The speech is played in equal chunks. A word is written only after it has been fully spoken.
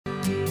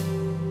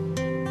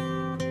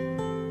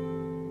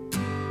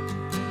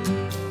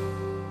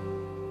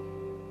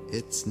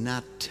It's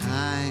not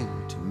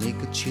time to make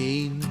a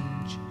change.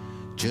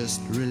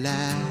 Just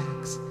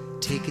relax,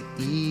 take it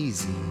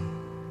easy.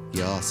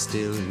 You're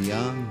still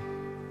young,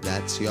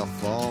 that's your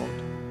fault.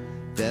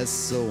 There's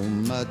so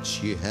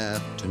much you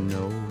have to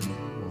know.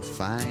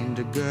 Find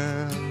a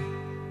girl,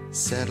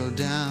 settle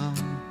down.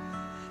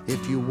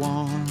 If you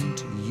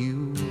want,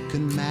 you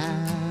can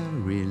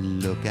marry.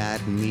 Look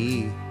at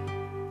me,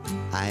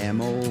 I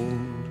am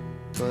old,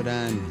 but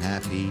I'm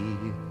happy.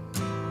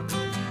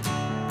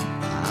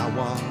 I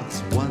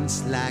was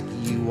once like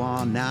you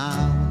are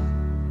now,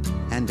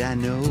 and I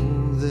know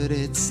that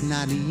it's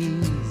not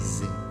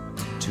easy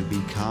to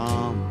be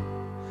calm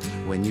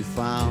when you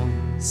found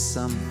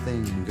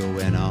something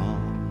going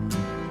on.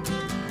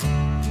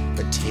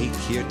 But take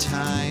your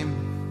time,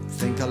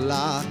 think a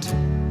lot.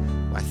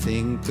 Why,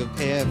 think of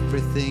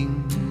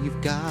everything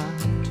you've got,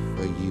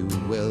 for you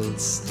will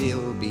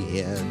still be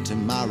here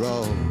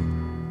tomorrow,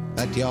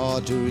 but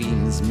your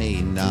dreams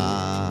may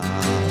not.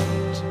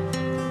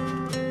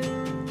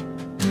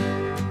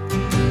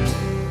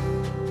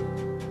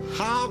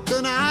 How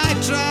can I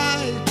try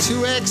to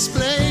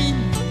explain?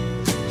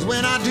 'Cause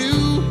when I do,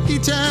 he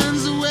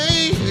turns away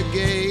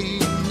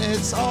again.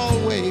 It's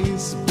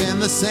always been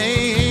the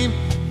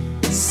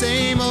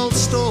same old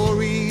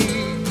story.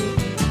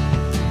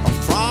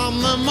 From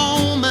the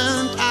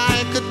moment I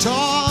could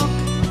talk,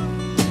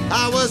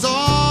 I was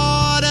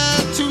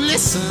ordered to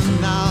listen.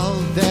 Now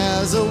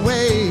there's a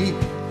way,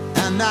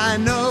 and I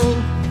know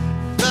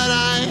that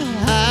I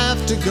have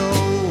to go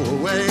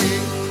away.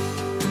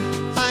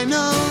 I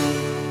know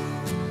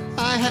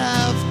I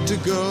have to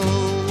go.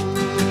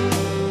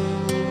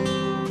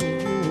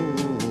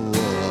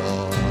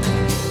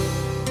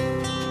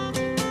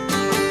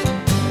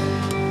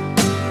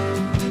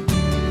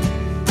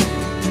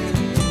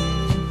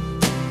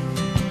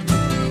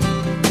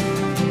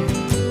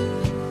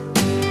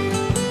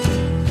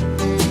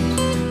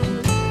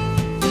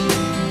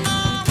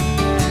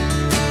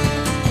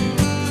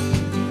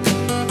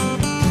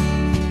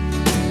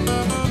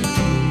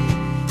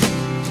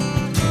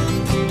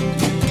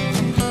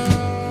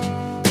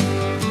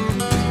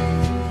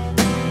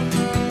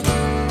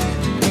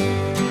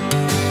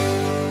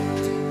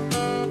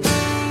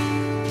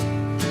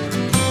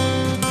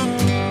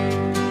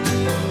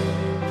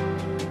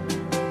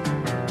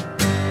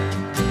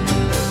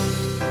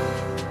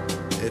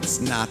 It's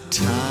not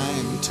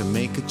time to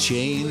make a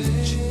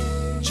change.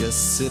 Just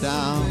sit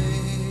down,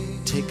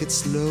 take it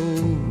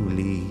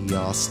slowly.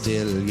 You're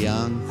still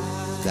young,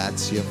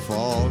 that's your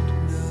fault.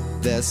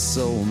 There's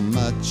so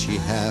much you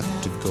have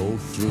to go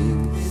through.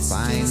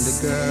 Find a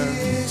girl,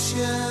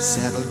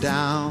 settle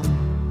down.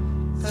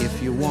 If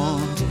you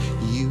want,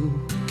 you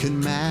can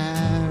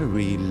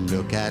marry.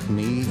 Look at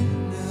me,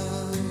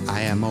 I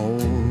am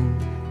old,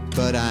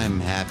 but I'm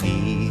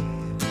happy.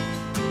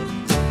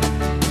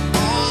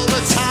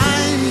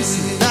 Times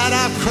that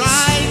I've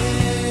cried,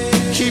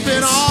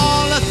 keeping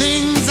all the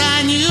things I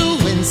knew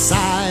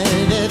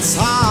inside. It's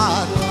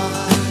hard,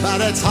 but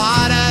it's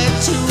harder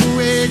to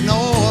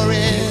ignore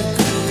it.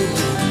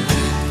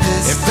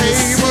 If they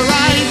were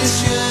right,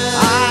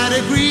 I'd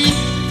agree,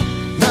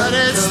 but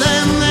it's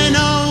them they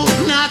know,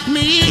 not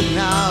me.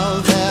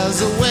 Now there's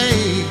a way,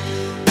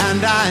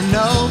 and I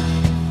know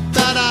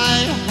that I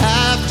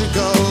have to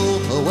go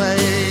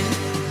away.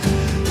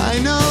 I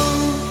know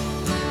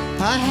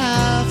I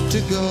have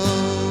to go.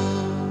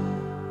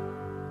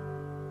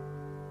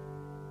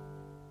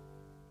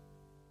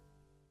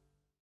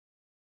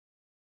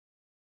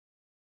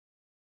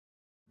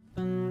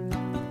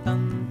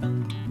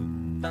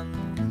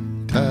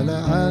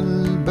 طلع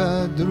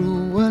البدر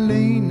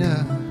علينا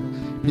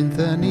من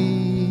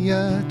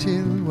ثنيات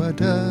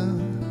الوداع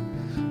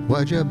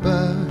وجب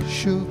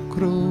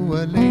الشكر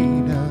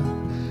علينا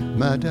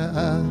ما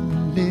دعا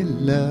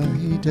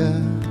لله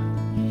داع.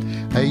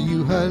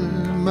 أيها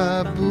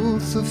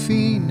المبعوث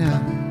فينا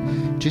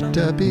جئت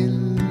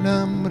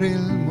بالأمر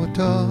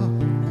المطاع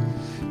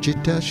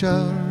جئت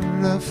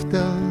شرفت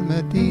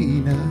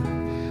المدينة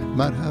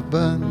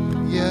مرحبا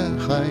يا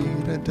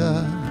خير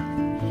دار.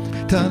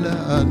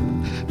 طلع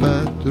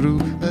البدر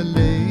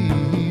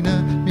علينا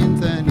من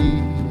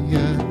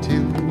ثنيات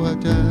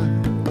الوداع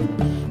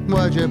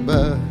وجب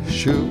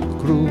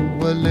الشكر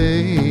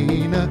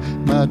علينا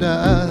ما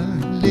دعا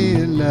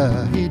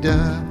لله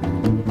داع.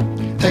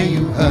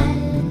 أيها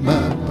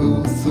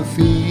المبعوث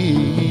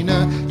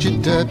فينا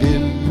جئت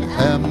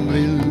بالأمر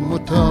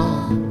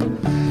المطاع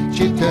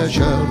جئت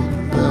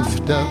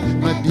شرفت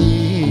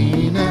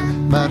مدينة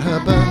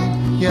مرحبا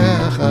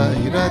يا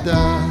خير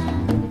دار.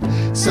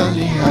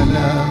 صلي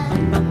على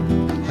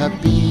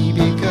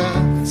حبيبك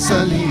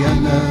صلي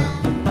على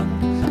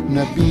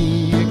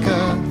نبيك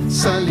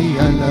صلي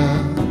على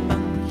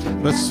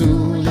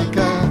رسولك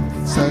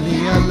صلي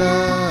على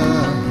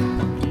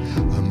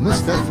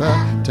مصطفى.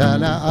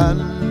 طلع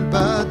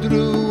البدر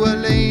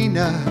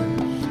علينا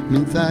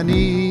من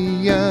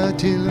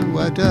ثنيات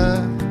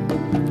الوداع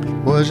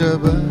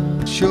وجب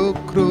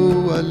الشكر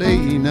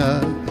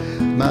علينا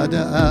ما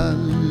دعا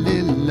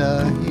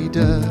لله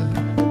داع.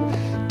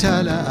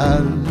 طلع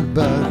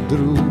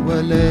البدر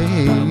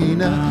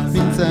علينا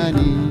من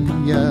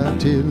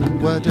ثنيات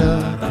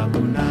الوداع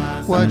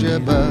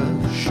وجب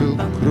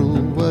الشكر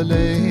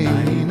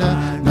علينا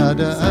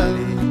مدى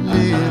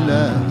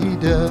الإله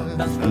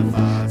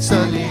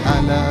صلي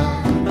على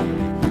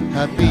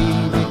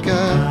حبيبك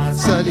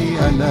صلي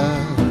على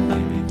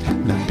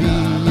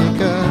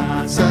نبيك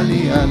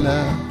صلي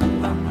على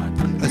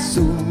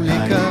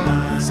رسولك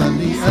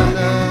صلي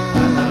على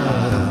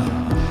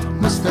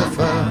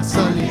مصطفى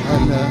صلي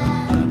على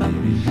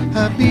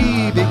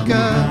حبيبك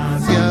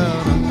يا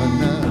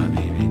ربنا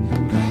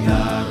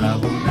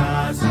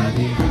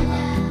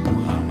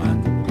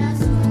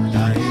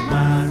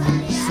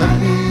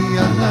صلي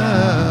على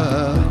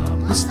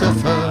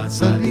مصطفى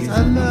صلي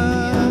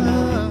على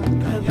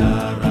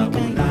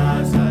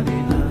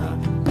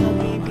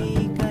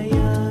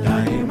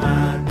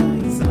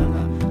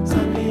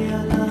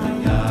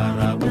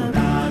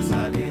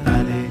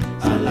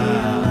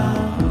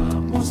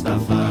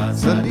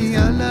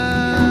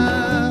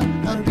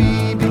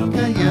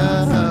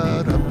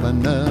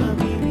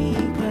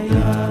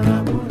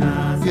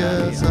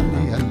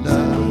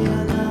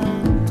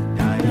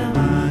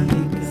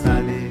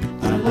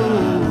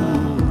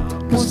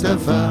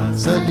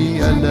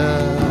صلي على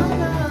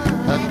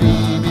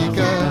حبيبك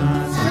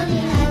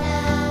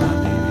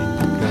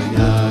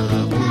يا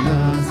ربنا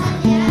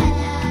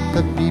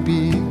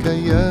حبيبك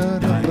يا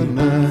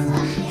ربنا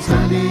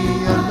صلي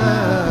على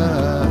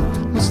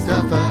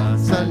مصطفى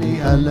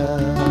صلي على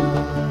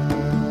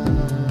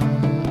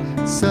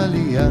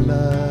صلي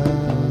على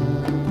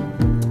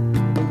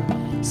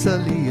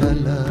صلي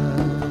على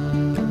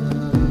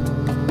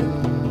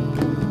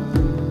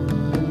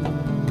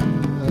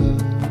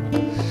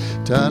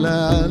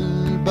طلع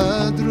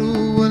البدر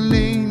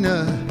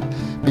علينا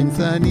من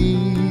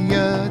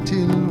ثنيات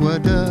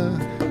الوداع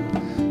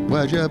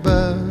وجب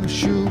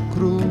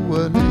الشكر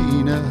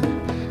علينا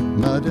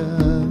مدى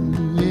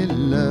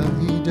لله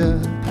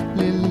دا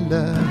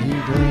لله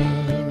دا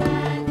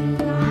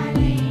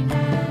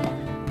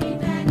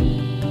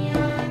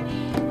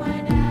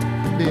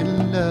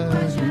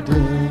لله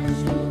دا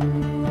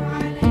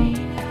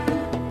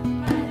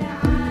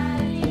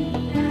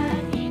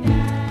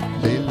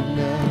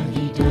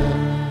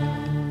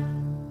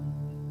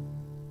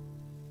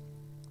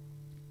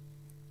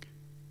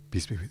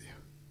Peace be with you.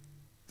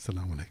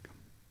 Assalamu alaikum.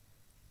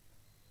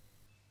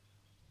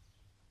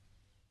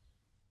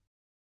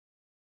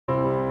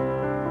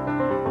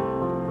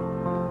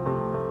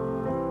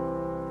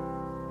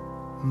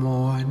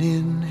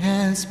 Morning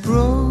has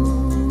broken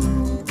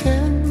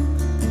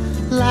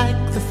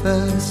like the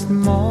first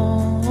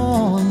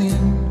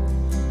morning.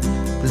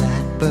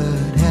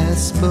 Blackbird has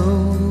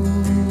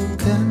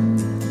spoken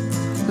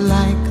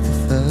like the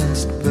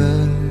first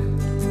bird.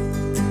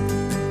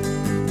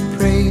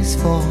 Praise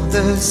for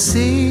the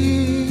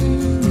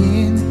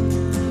singing,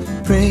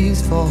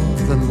 praise for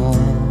the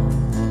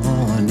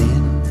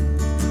morning,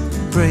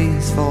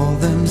 praise for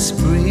them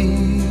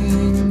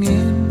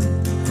springing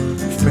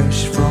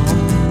fresh from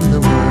the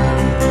world.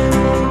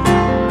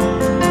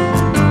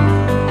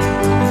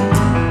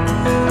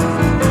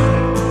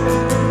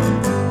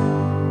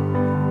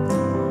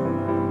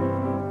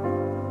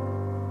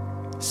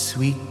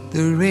 Sweet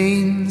the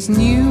rain's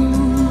new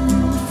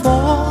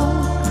fall,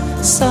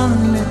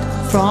 sunlit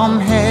from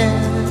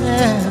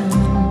heaven,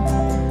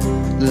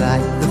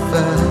 like the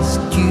first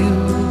dew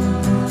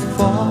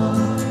fall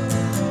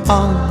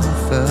on the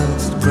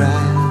first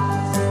grass.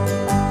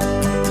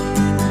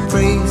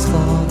 Praise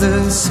for the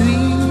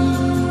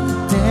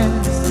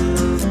sweetness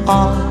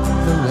of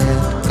the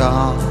red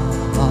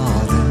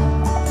garden,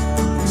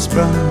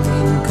 sprung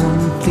in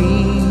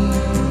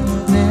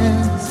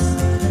completeness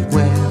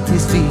where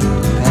his feet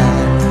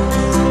passed.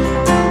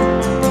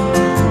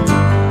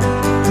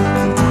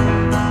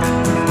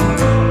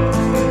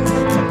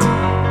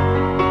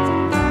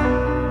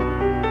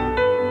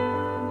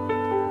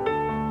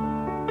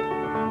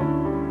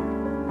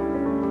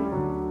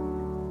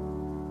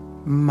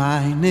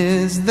 Mine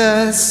is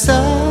the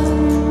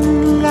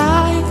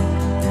sunlight,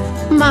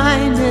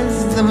 mine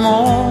is the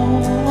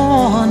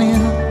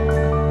morning,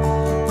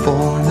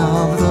 born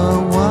of the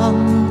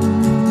one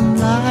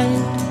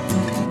light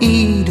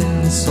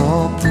Eden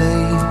saw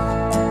play.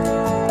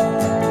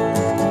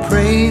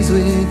 Praise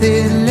with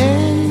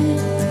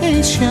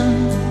elation,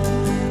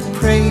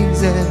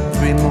 praise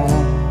every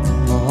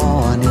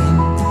morning,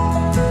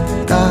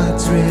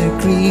 God's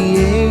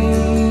recreation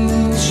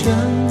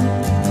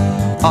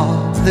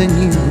of the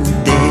new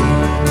day.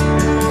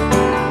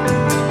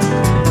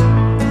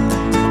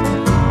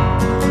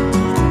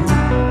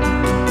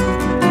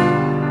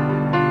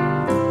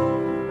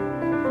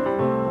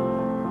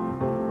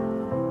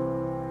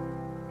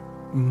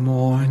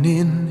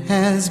 Morning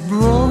has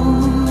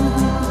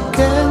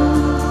broken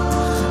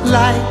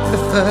like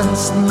the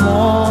first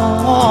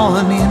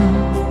morning.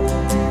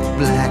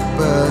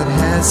 Blackbird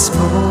has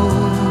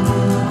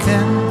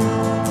spoken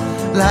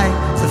like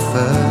the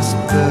first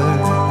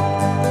bird.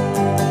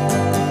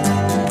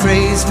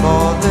 Praise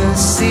for the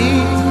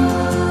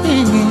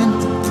singing,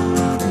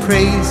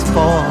 praise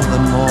for the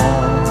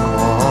morning,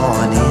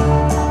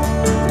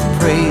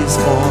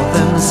 for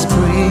them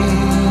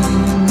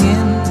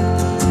springing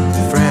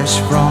fresh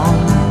from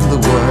the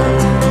world.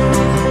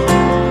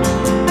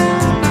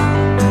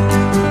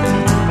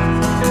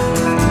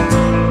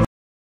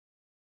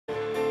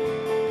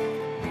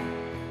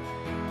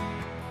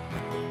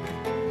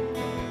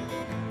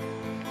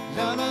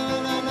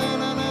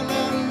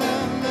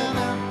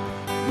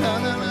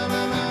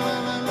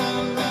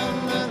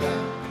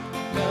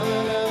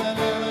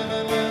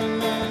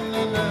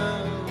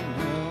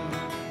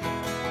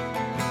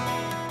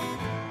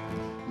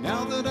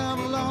 Now that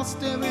I've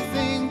lost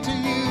everything to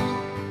you,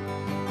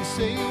 you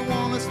say you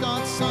wanna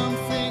start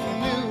something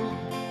new,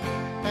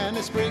 and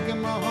it's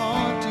breaking my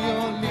heart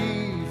you're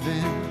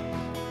leaving.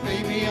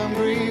 Maybe I'm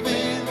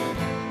grieving,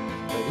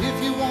 but if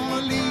you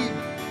wanna leave,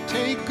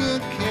 take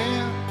good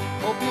care.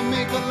 Hope you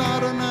make a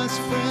lot of nice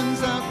friends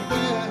out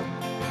there,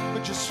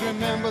 but just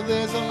remember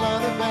there's a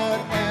lot of bad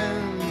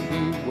and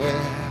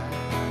beware.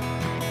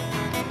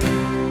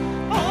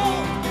 Oh,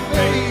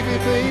 baby,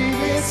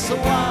 baby, it's a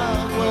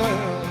wild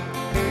world.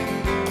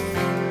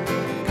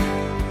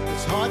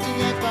 It's hard to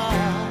get by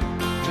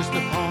just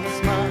upon a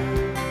smile.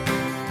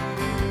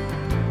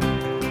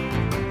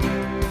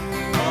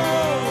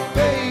 Oh,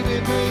 baby,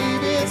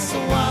 baby, it's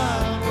a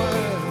wild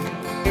world.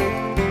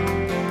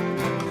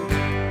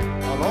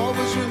 I'll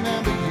always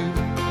remember you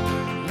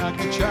like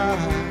a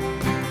child.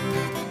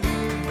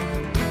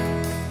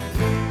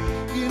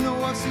 You know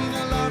I've seen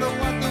a lot of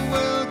what the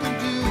world can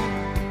do,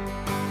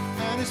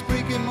 and it's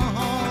breaking my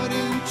heart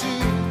in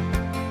two,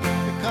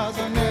 because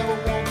I never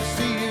want to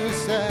see you a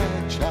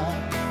sad child.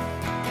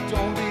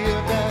 Don't be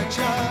a bad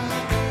child.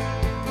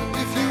 But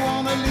if you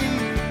wanna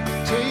leave,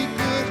 take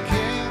good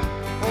care.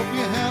 Hope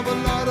you have a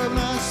lot of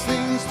nice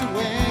things to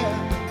wear,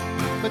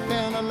 but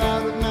then a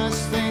lot of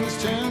nice things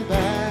turn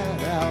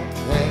bad out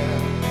there.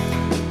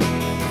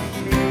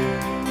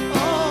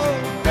 Oh,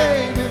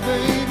 baby,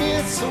 baby,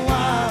 it's a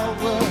wild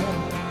world.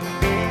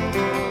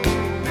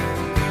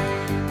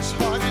 It's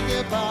hard to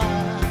get by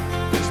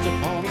just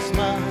upon a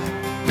smile.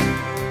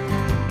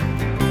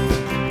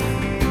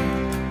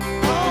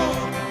 Oh,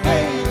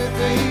 baby,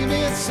 baby,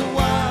 it's a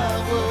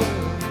wild world.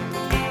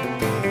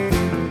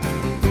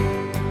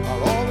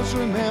 I'll always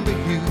remember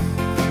you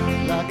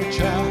like a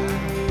child.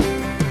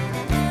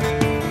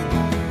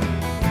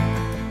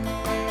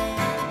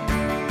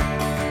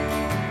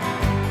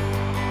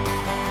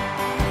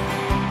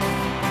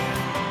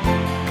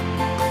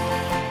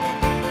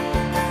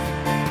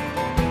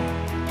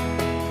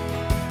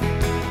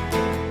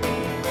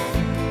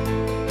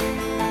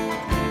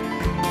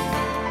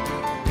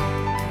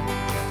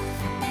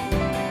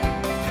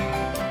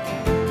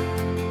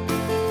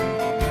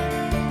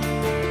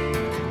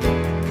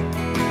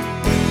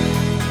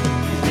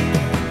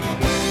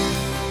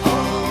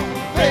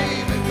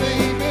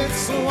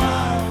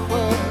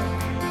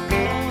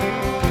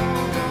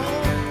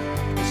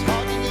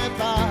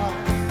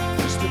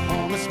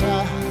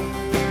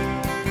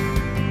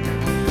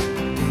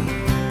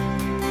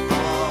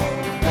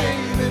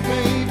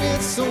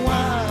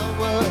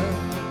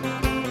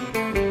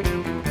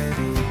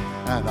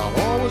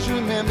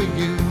 Remember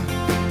you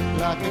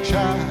like a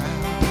child.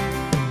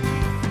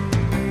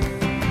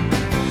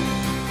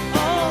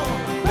 Oh,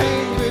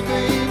 baby,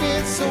 baby,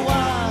 it's a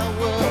wild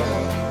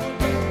world.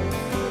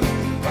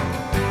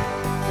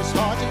 It's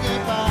hard to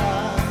get by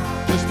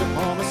just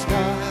upon a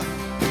smile.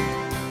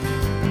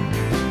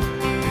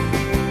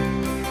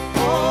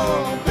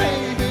 Oh,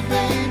 baby,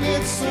 baby,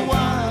 it's a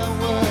wild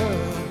world.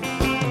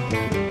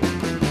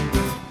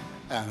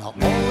 And I'll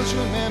always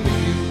remember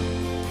you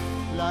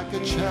like a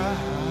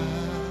child.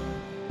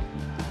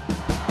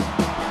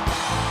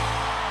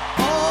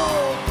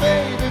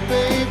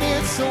 Baby,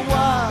 it's a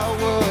wild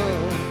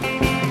world,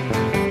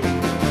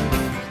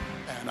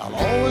 and I'll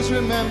always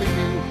remember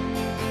you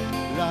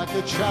like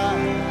a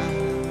child.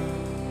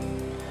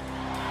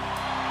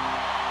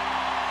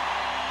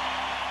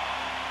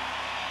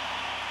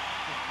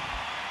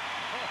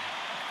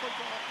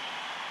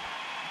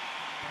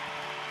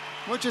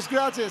 Muchas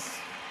gracias.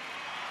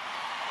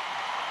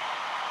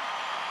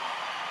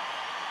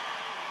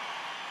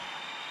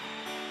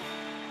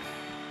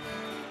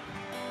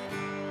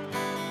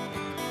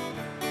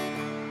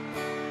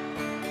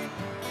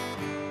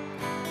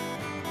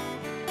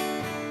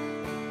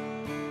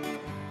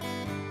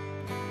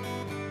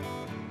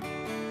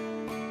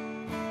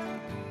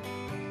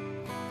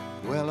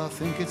 Well, I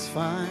think it's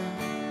fine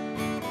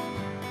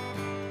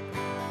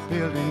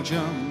building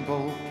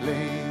jumbo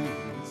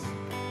planes.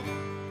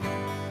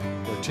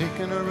 We're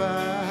taking a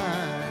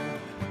ride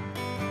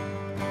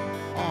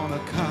on a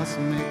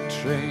cosmic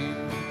train.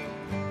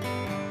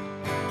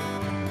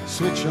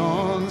 Switch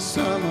on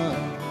summer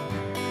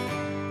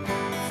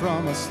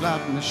from a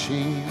slot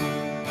machine.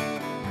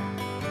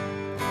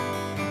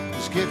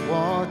 Just get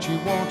what you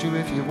want to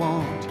if you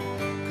want,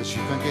 'cause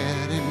you can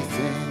get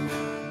anything.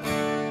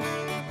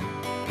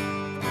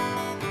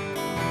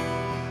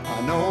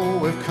 I know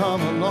we've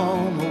come a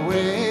long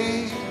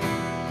way,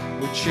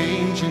 we're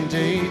changing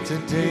day to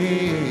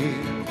day.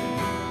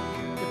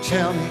 But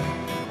tell me,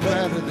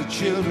 where do the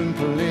children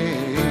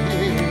play?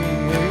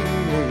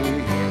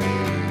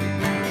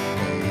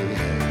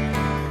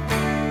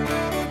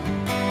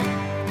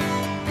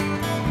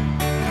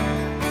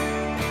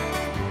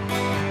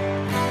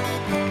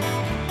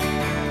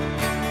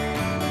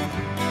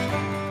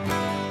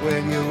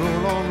 While you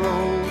roll on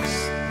roads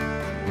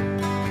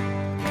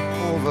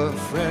over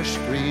fresh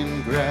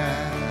green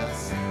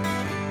grass,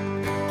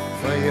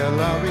 for your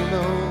lorry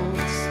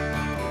loads,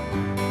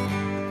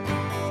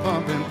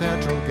 pumping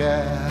petrol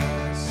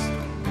gas,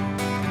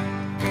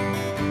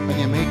 and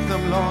you make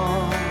them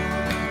long,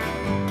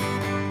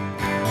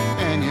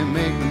 and you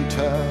make them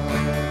tough,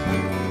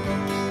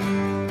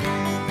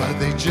 but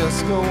they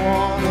just go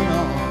on,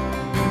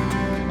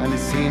 and it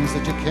seems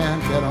that you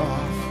can't get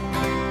off.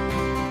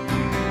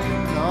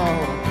 No,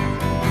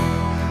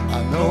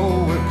 I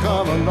know we've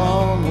come a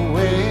long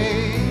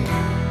way,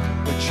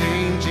 we're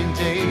changing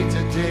day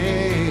to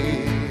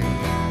day,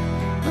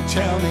 but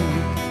tell me,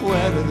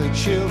 where do the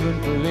children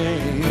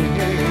play?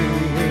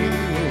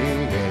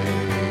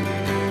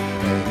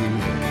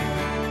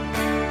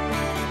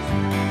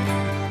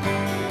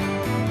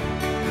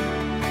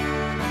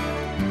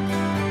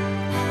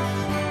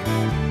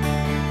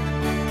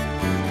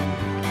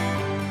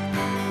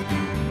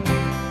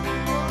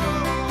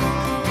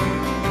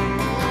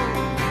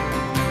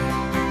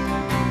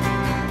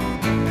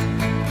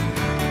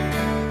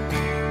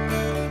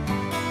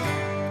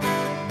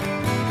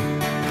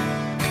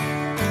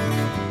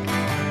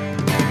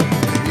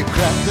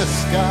 The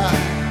sky,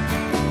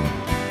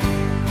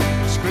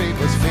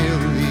 scrapers fill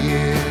the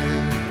air.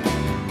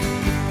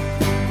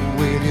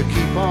 Will you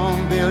keep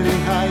on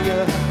building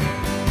higher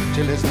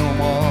till there's no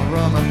more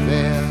room up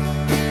there?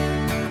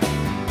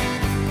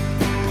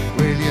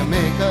 Will you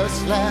make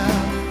us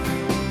laugh?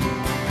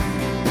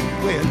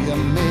 Will you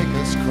make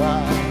us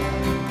cry?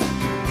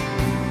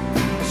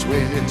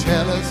 Will you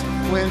tell us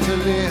when to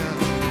live?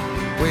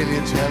 Will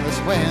you tell us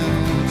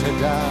when to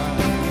die?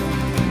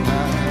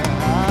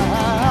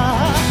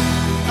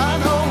 I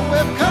know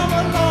we've come a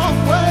long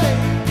way,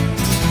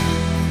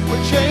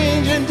 we're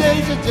changing day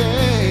to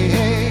day,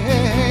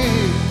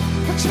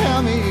 but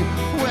tell me,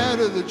 where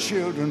do the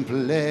children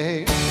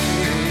play?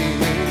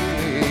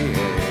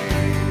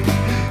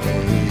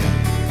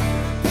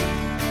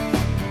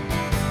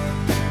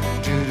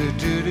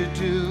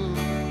 Do-do-do-do-do,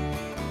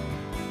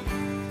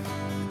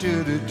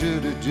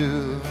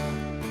 do-do-do-do-do,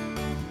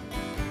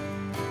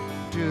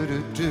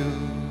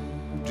 do-do-do-do.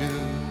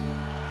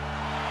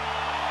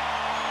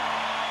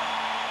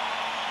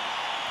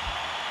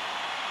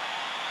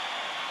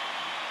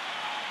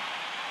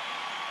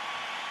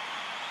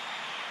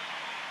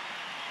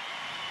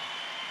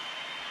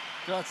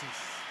 Gracias.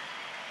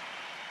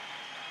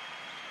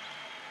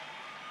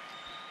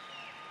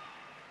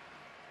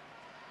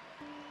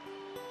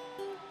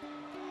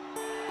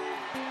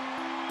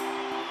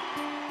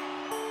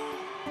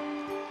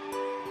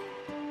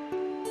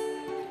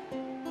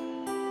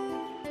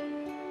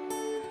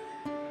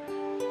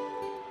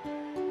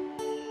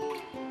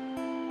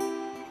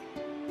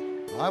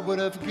 I would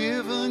have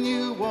given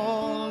you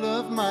all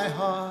of my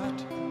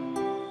heart,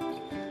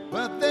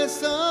 but there's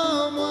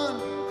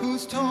someone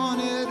who's torn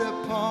it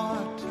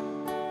apart,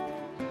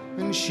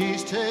 and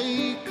she's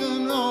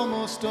taken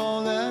almost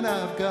all that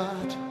I've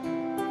got.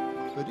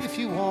 But if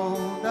you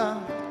want,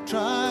 I'll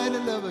try to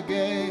love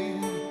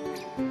again.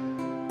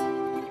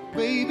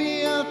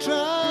 Baby, I'll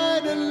try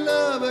to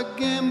love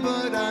again,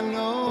 but I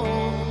know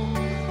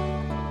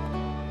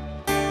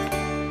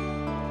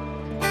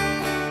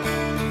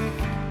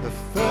the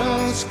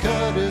first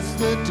cut is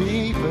the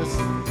deepest.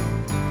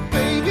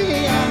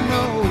 Baby, I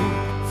know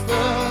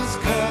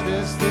first cut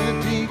is the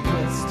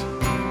deepest.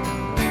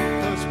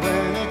 'Cause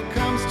when it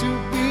comes to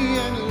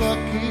being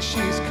lucky,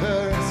 she's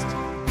cursed.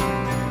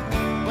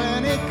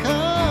 When it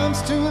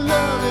comes to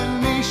loving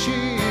me,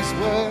 she's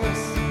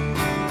worse.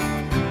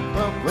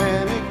 But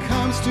when it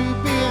comes to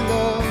being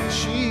loved,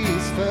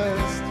 she's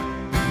first.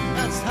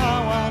 That's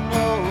how I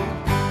know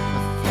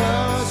the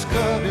first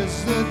cut is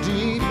the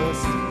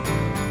deepest.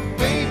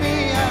 Baby,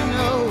 I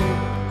know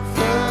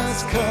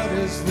first cut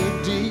is the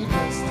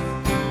deepest.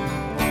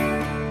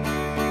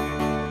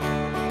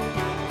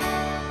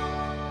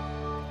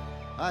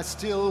 I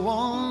still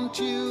want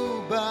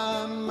you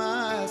by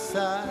my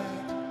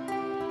side,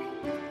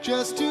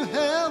 just to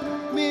help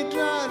me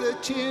dry the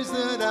tears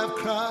that I've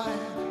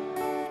cried.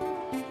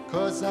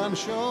 'Cause I'm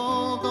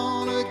sure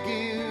gonna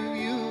give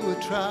you a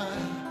try,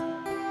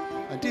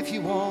 and if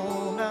you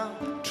want, I'll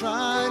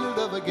try to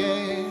love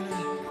again.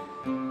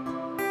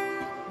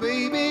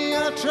 Baby,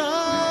 I'll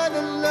try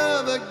to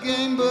love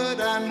again, but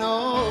I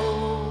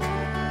know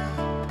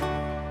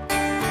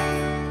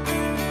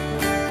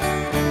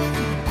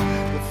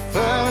the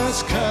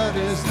first cut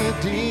is the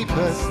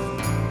deepest.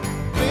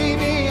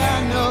 Baby, I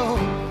know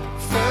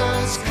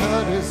first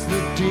cut is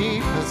the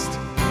deepest.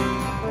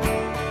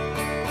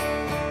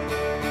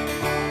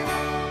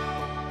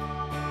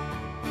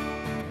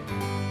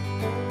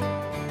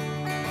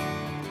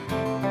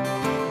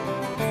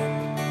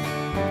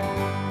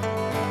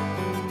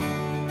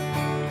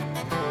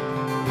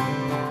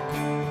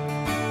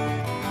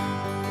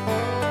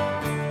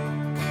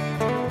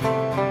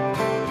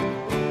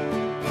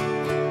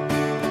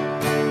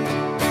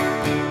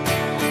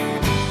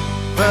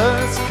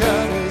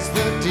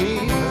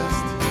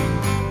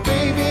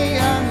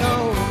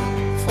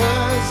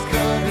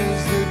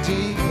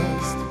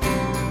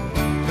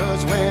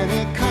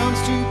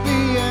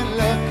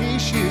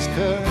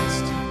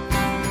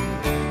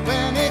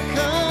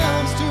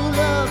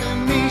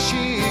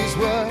 she's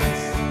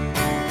worse.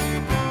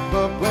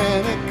 But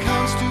when it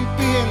comes to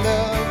being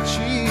loved,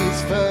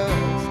 she's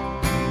first.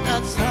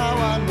 That's how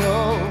I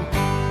know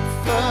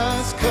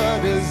first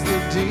cut is the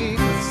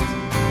deepest.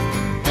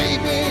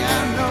 Baby,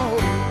 I know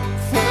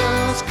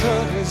first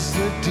cut is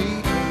the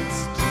deepest.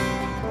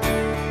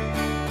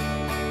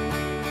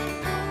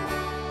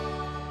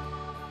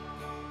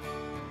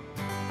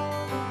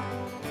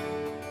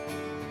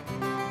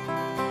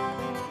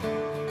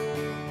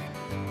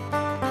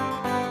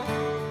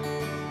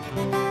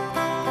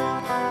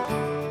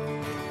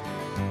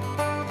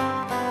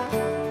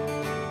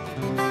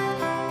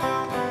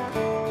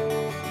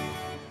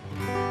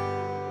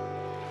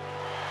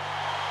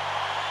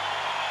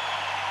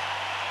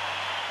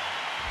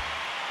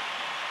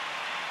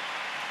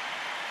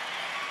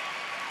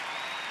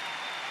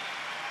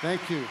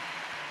 Thank you.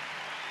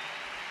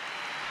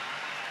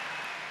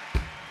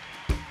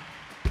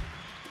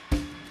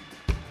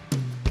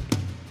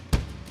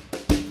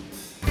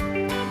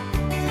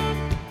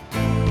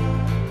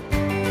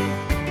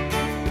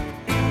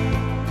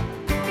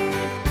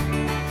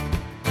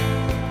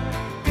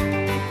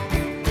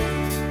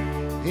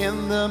 In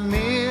the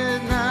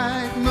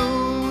midnight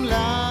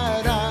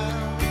moonlight,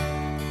 I'll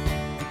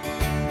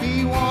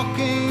be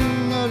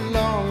walking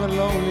along a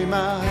lonely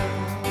mile.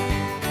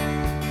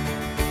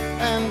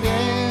 And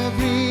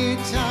every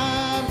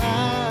time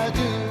I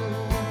do,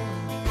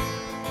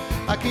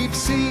 I keep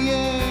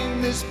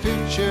seeing this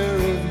picture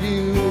of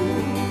you.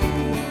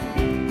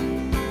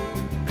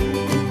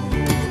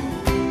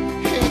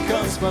 Here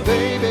comes my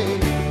baby,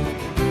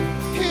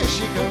 here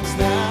she comes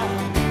now.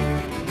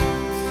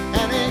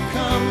 And it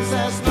comes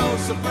as no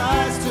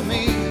surprise to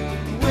me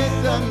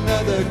with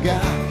another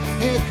guy.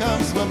 Here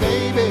comes my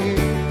baby,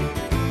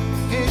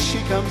 here she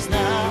comes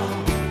now.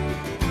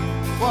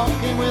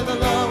 Walking with a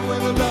love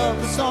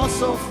that's all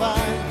so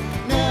fine,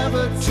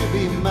 never to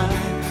be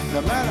mine,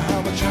 no matter how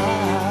I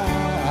try.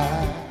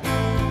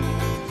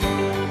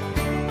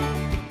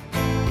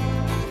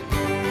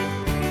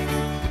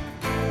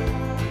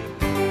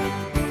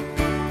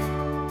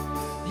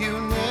 You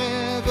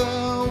never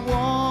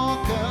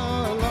walk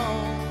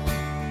alone,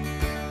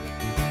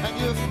 and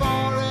you're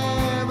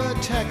forever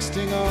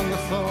texting on the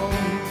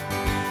phone.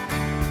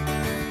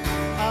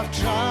 I've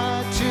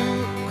tried to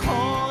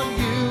call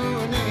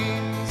you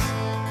names,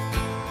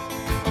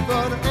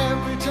 but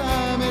every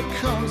time it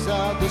comes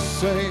out the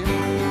same.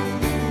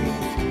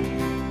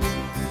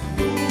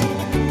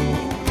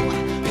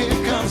 Here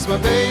comes my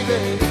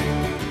baby,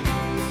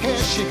 here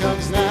she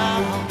comes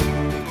now.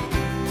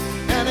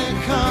 And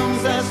it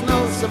comes as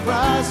no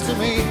surprise to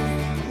me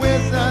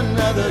with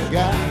another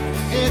guy.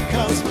 Here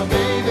comes my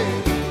baby,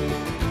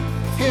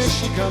 here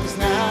she comes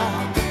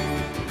now.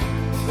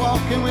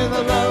 Walking with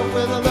a love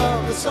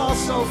that's all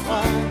so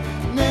fine,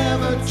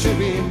 never to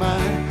be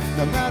mine,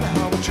 no matter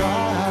how I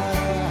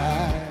try.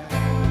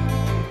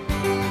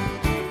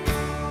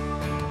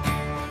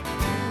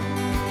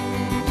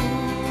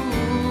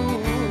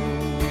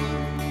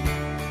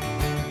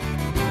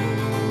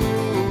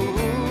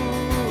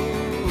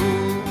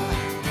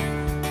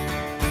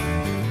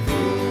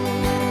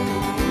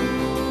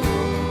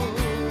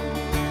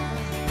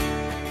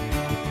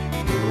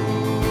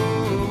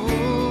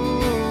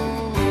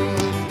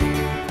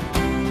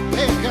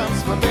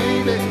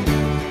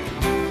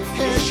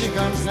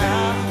 Comes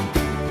now,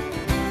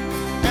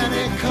 and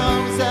it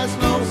comes as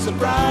no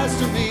surprise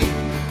to me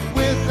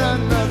with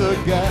another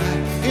guy.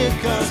 Here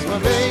comes my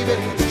baby,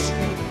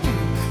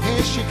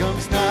 here she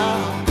comes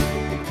now.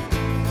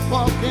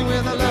 Walking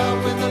with a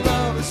love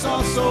that's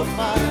all so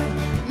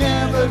fine,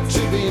 never to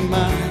be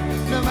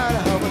mine, no matter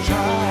how I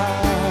try.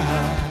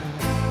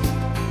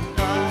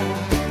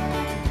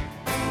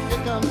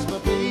 Here comes my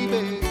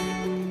baby,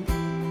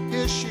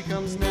 here she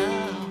comes now.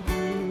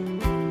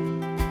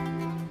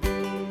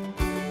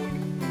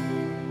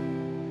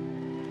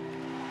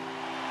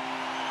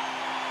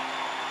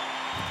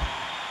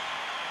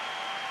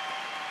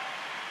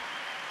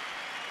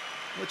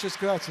 Muchas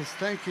gracias.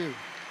 Thank you.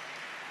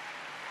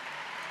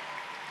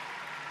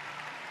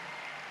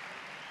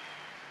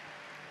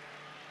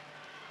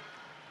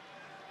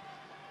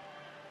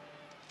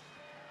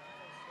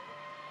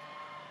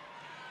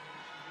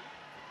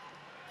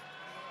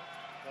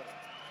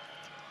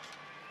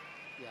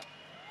 Yeah.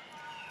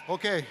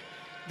 Okay,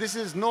 this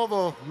is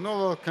Novo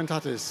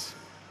Cantates,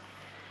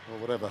 or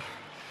whatever.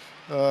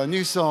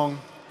 New song.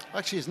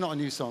 Actually, it's not a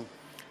new song.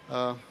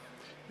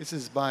 This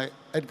is by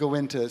Edgar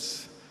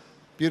Winters.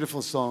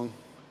 Beautiful song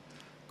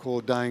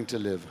called Dying to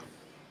Live.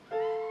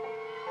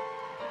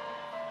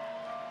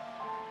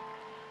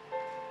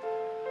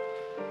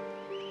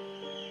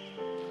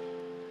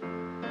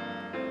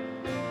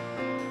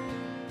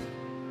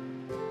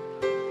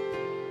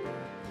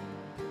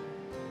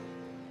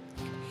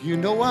 You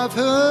know, I've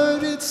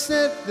heard it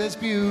said there's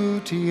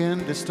beauty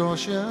in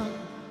distortion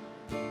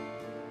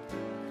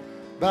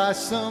by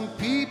some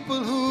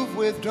people who've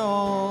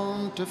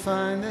withdrawn to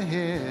find their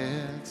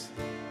heads.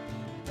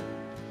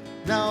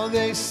 Now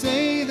they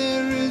say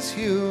there is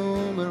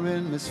humor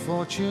in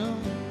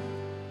misfortune.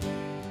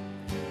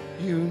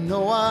 You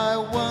know I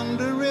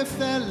wonder if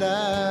they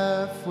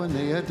laugh when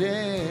they are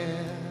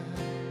dead.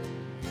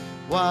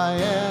 Why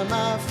am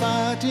I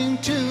fighting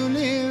to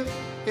live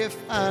if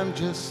I'm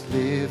just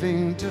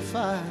living to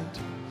fight?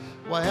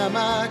 Why am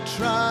I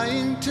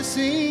trying to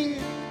see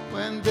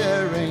when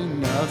there ain't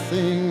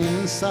nothing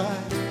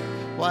inside?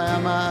 Why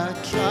am I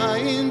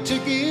trying to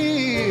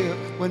give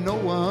when no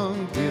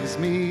one gives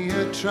me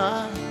a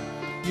try?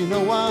 You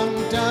know I'm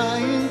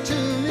dying to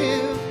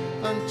live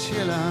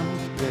until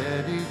I'm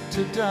ready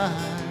to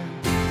die.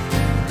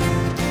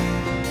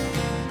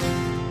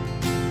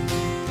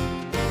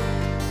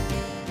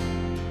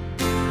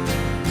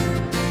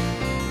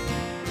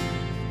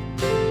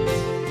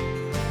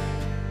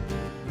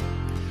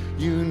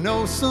 You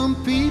know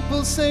some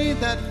people say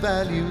that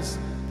values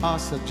are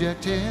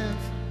subjective,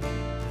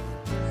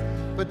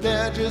 but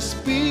they're just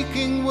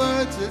speaking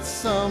words that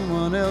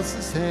someone else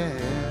has said.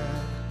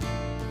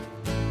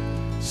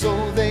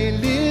 So they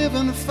live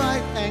and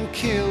fight and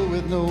kill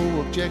with no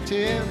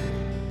objective.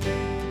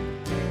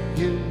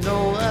 You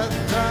know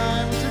it's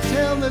time to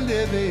tell the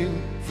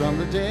living from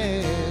the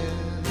dead.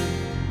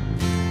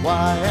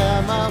 Why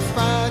am I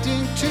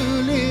fighting to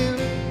live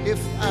if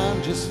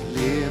I'm just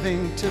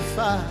living to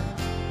fight?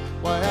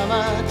 Why am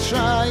I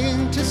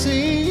trying to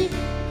see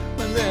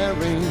when there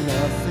ain't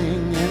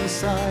nothing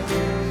inside?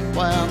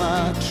 Why am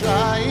I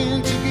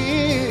trying to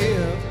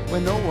give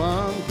when no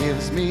one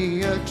gives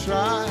me a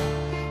try?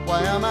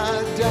 Why am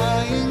I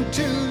dying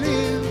to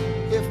live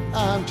if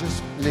I'm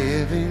just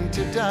living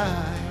to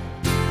die?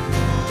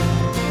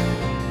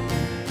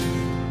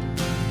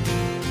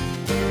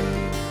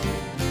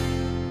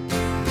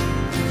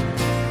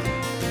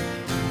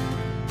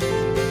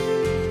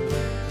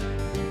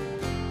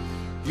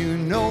 You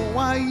know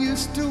I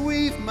used to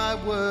weave my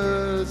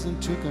words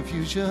into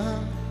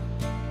confusion,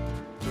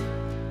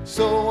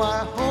 so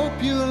I hope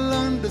you'll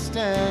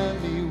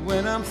understand me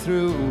when I'm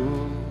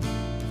through.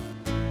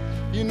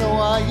 You know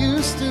I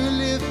used to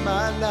live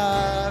my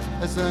life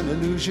as an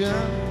illusion,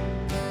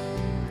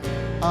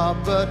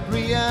 but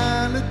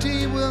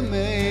reality will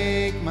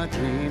make my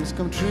dreams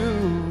come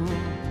true.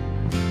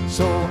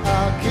 So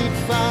I'll keep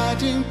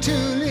fighting to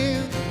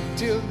live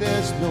till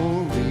there's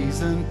no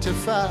reason to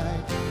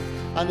fight.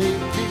 I need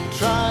to keep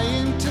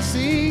trying to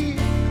see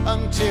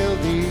until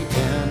the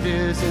end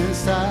is in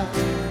sight.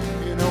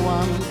 You know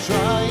I'm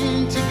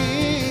trying to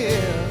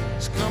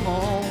give, so come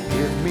on,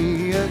 give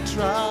me a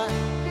try.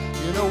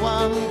 You know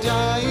I'm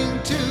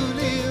dying to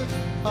live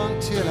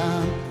until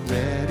I'm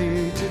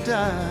ready to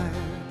die.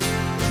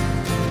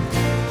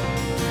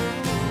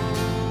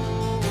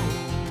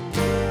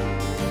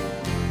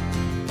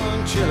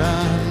 Until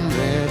I'm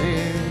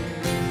ready.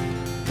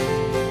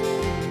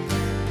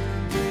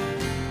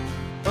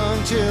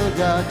 Until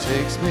God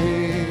takes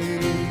me.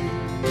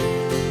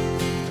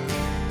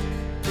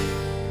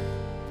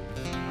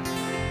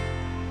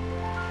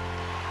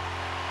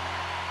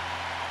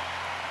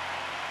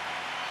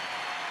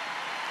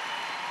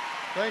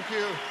 Thank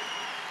you.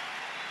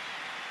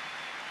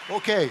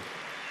 Okay.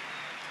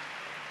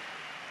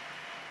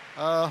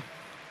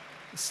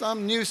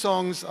 Some new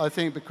songs, I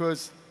think,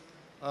 because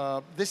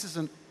this is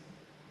a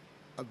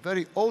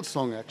very old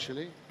song,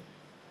 actually.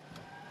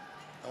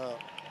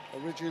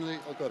 Originally,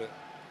 I got it.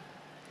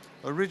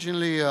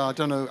 Originally, I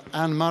don't know,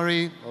 Anne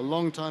Murray, a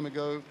long time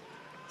ago,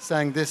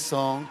 sang this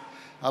song,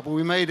 but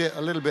we made it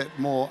a little bit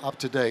more up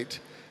to date.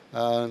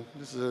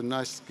 This is a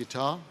nice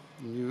guitar,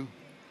 new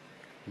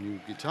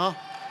guitar.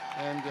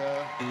 And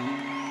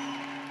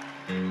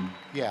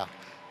yeah,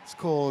 it's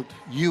called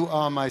You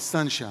Are My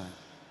Sunshine.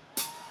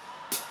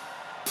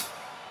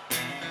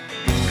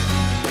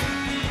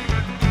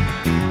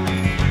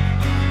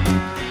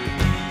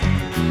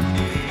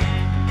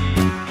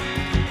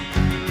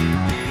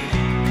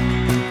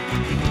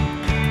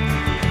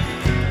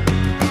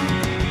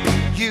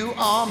 You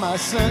are my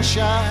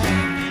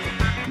sunshine,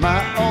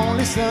 my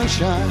only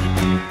sunshine.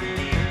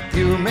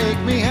 You make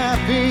me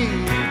happy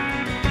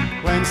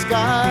when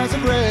skies are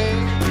gray.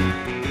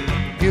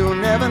 You'll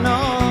never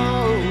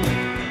know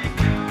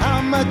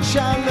how much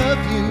I love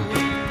you.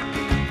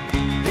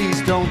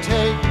 Please don't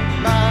take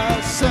my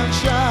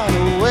sunshine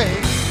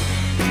away.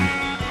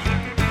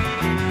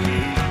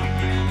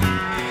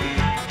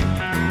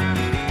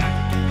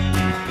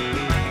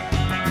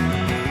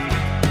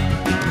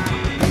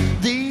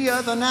 The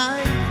other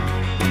night,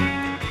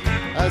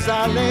 as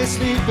I lay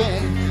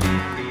sleeping,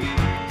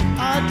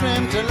 I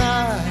dreamt a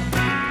lie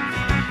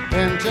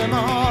into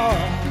my heart.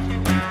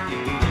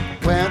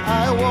 When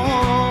I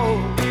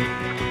woke,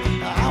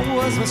 I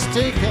was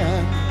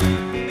mistaken,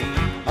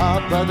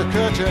 but the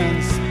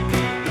curtains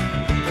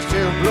are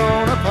still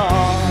blown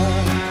apart.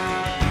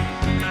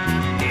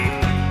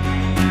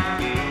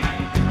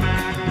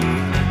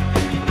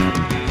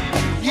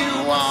 You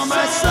are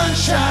my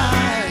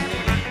sunshine,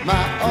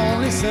 my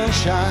only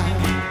sunshine.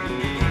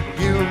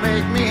 You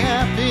make me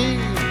happy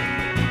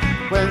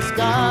when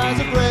skies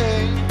are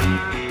gray.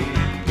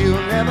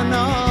 You'll never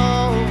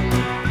know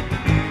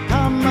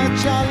how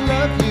much I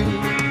love you.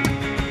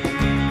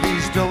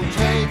 Please don't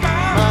take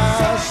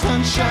my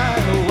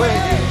sunshine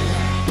away.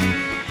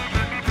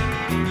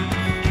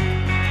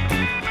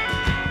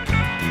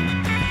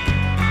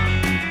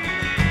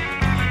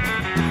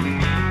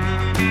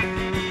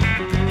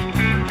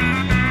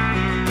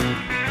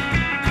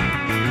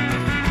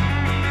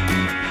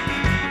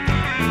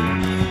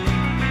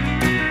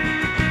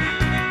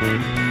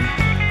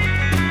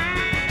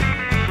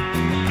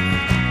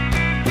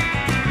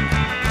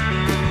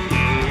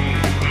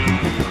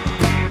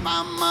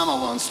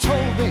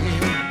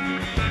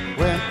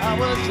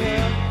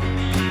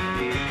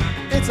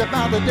 It's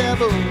about the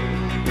devil,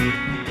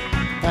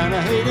 and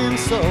I hate him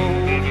so.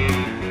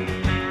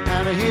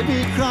 And he'll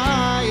be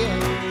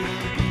crying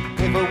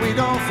if we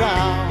don't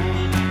frown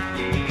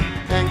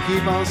and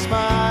keep on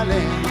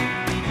smiling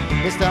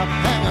and stop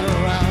hanging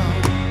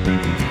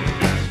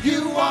around.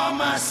 You are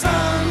my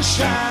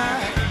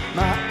sunshine,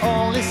 my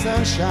only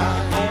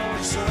sunshine.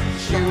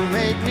 You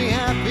make me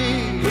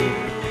happy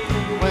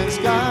when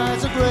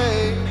skies are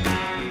gray.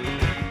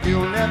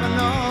 You'll never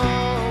know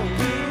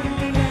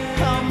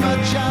how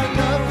much I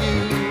love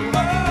you.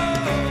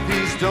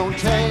 Please don't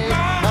take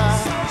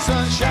my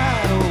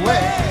sunshine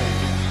away.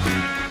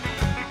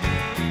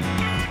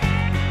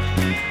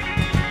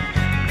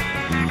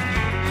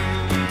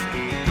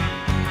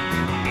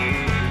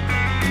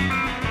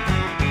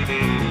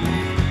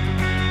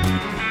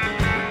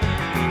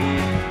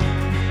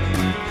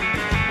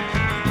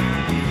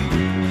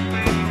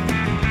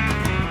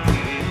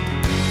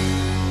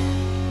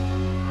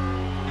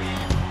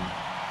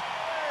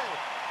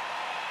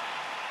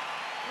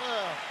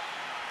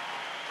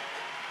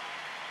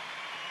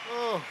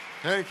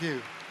 Thank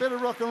you. Bit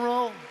of rock and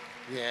roll?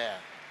 Yeah.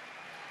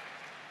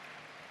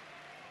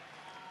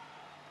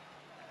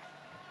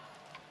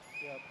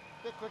 Yeah,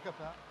 bit quicker,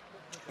 Pat.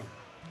 Bit quicker.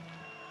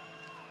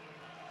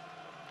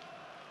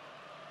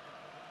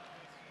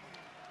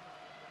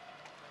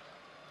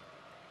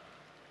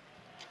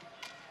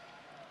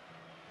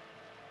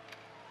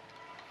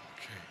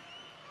 Okay.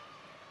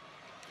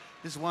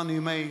 This one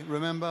you may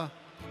remember.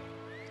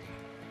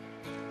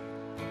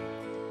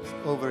 It's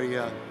over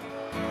here.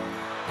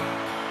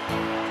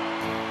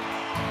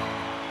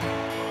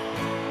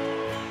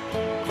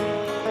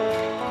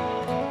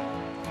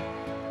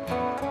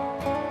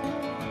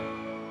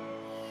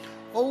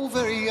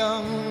 Very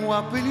young,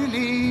 what will you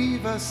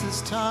leave us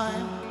this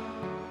time?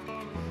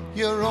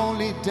 You're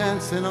only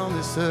dancing on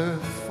this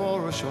earth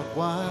for a short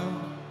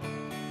while.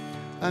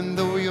 And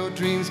though your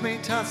dreams may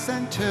toss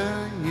and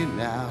turn you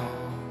now,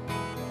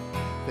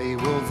 they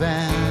will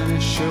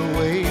vanish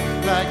away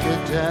like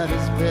your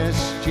daddy's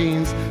best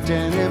jeans,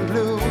 denim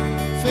blue,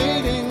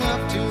 fading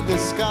up to the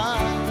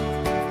sky.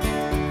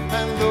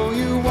 And though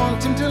you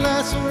want him to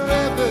last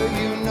forever,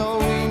 you know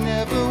he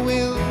never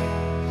will.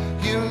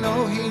 You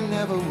know he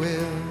never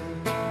will.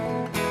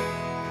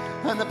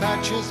 And the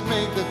patches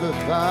make the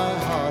goodbye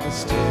harder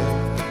still.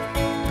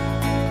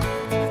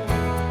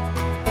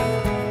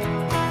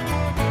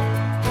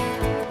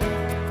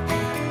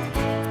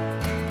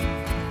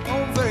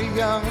 Oh, very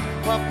young,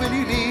 what will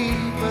you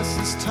leave us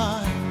this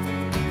time?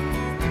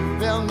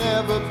 There'll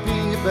never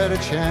be a better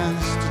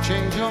chance to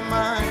change your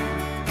mind.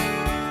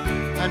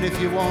 And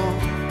if you want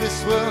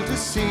this world to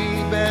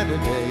see better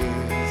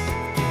days,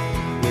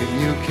 will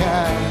you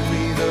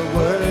carry the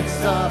words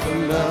of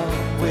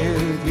love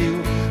with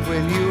you?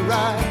 Will you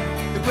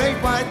ride the great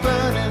white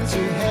bird into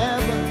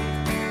heaven?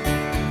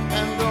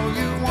 And though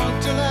you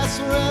want to last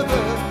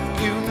forever,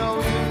 you know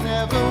you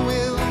never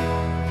will.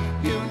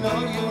 You know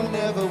you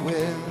never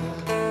will.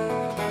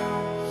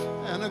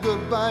 And a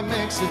goodbye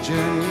makes the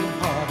journey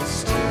harder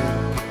still.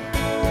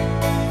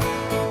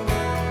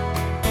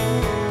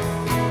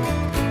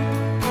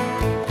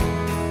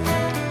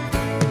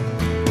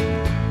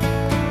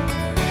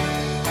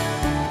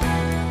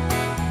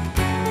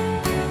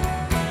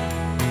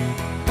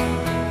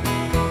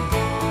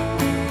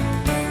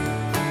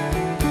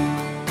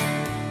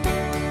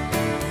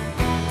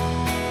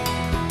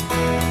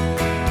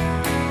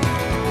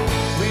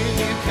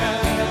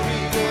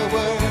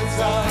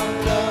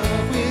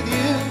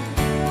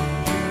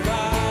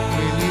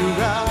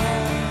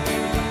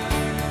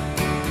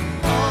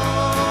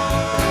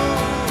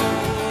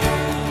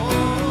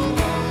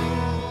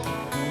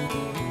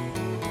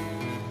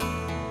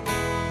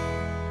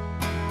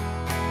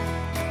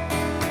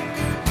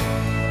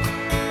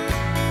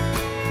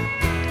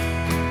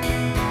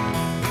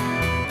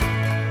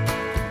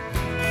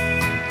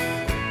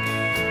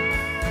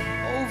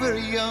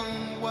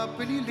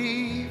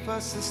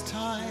 This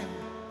time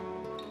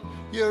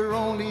you're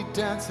only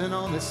dancing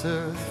on this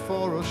earth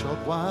for a short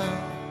while.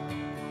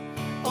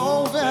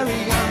 Oh, very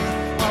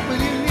young, what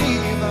will you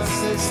leave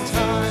us this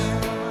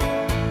time?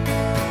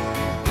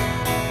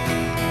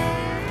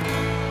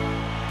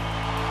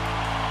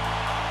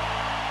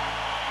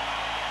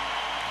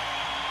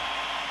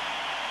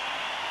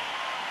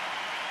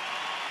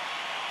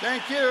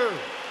 Thank you.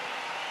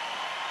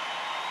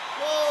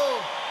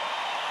 Whoa.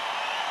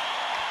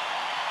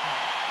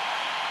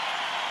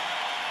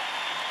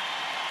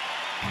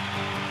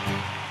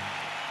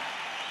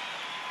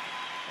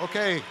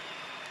 Okay,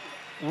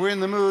 we're in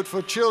the mood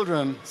for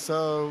children,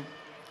 so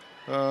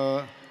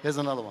here's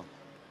another one.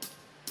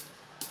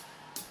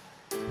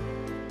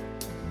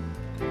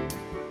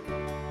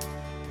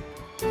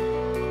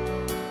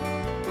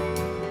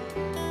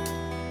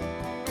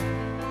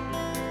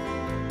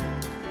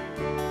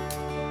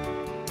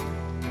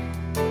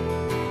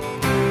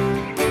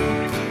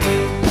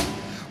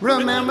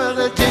 Remember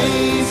the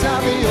days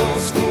of the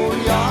old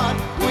schoolyard?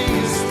 We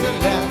used to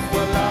laugh a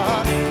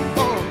lot.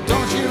 Oh,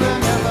 don't you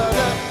remember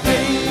the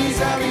days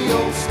of the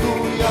old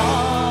schoolyard?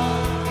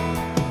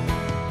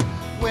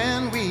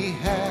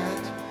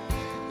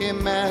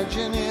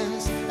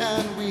 imaginings,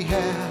 and we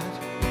had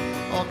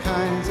all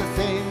kinds of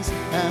things,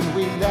 and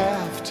we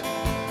laughed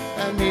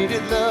and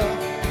needed love.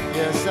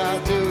 Yes, I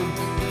do.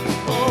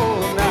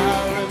 Oh,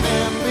 now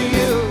remember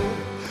you.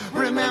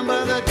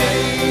 Remember the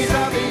days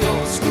of the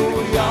old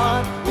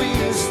schoolyard. We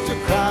used to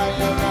cry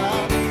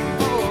aloud.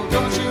 Oh,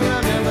 don't you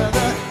remember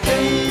the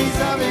days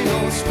of the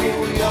old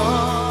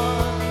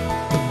schoolyard?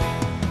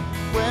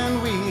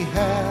 When we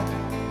had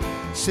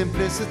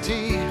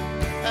simplicity,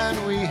 and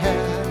we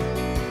had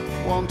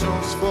one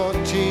toast for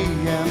tea,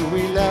 and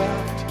we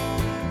laughed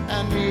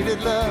and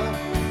needed love.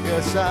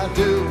 Yes, I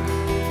do.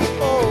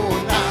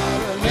 Oh,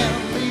 now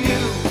remember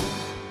you.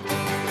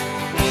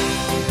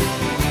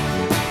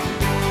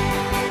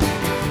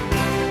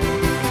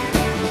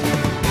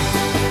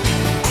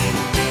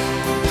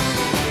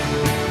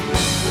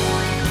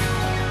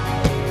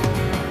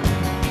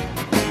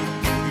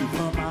 You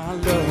were my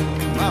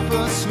love, My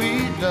first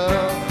sweet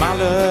love, my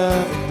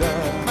love, love.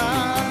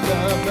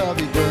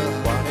 lovey dove.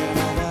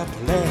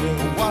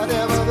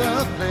 Whatever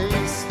the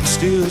place,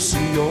 Still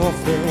see your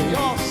face,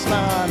 your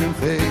smiling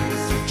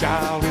face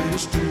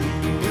childish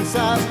dreams,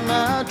 inside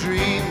my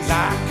dreams.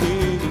 like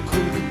king and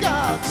queen.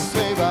 God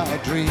save our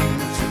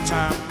dreams.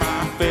 Time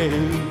my fate,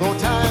 No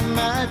time,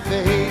 my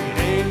fate, it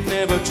ain't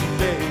never too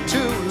late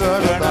to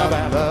learn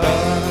about love.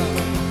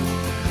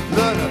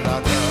 Learn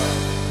about love.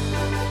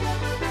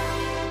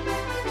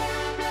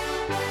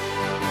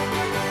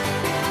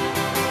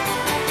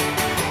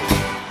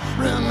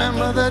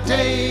 Remember the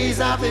days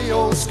of the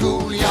old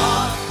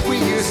schoolyard. We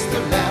used to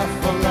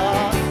laugh a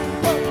lot.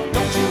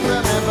 Don't you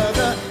remember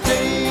the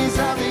days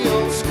of the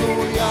old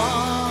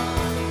schoolyard?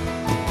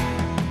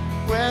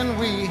 When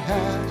we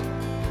had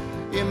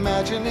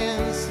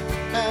imaginings,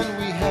 and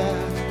we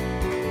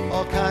had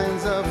all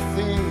kinds of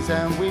things,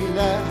 and we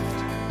laughed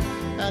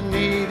and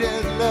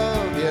needed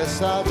love.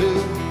 Yes, I do.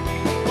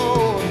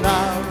 Oh,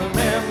 now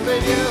remember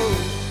you.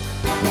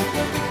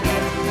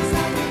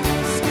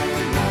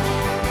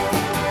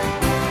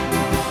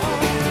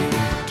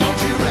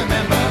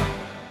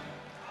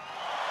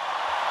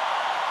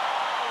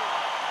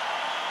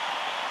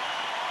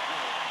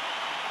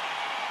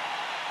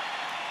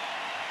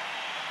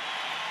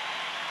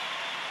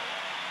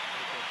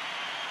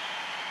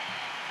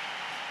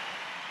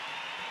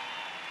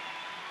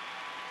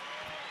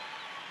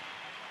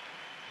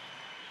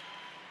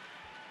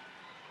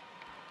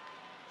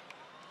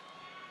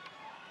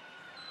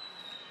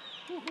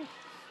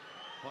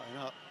 Lighten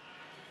up.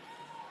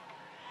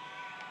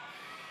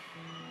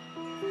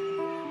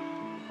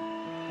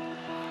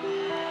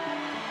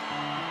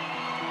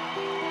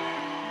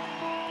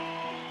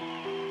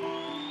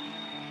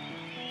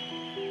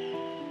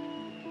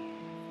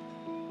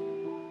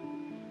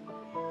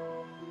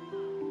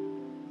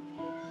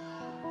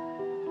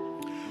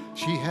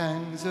 She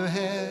hangs her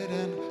head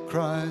and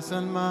cries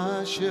on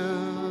my shirt.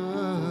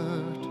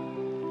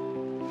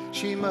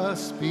 She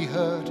must be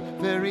hurt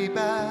very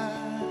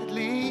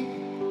badly.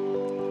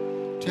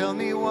 Tell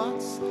me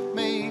what's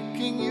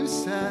making you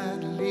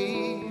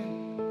sadly.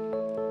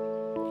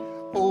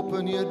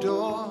 Open your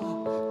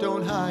door,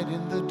 don't hide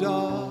in the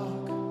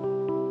dark.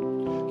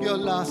 You're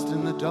lost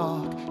in the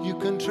dark, you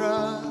can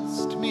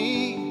trust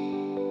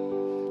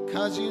me,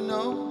 'cause you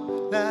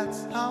know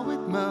that's how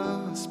it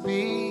must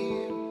be.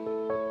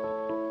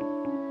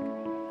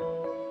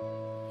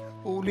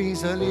 Oh,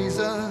 Lisa,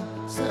 Lisa,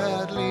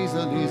 sad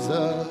Lisa,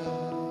 Lisa.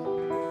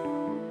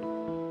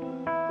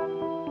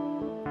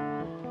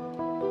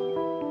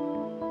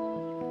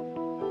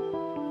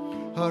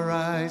 Her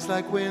eyes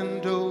like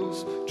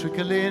windows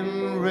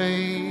trickling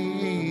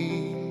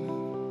rain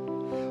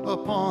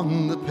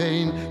upon the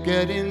pane,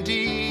 getting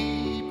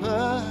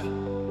deeper.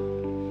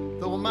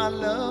 Though my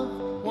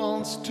love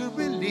wants to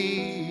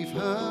relieve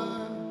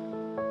her,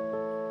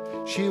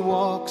 she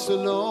walks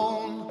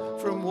alone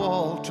from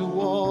wall to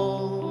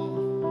wall.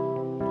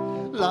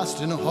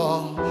 Lost in a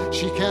hall,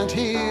 she can't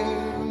hear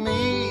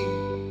me,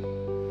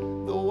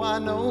 though I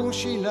know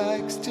she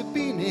likes to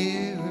be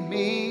near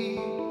me.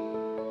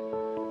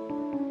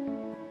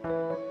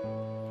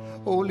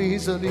 Oh,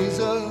 Lisa,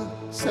 Lisa,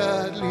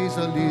 sad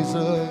Lisa,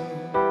 Lisa.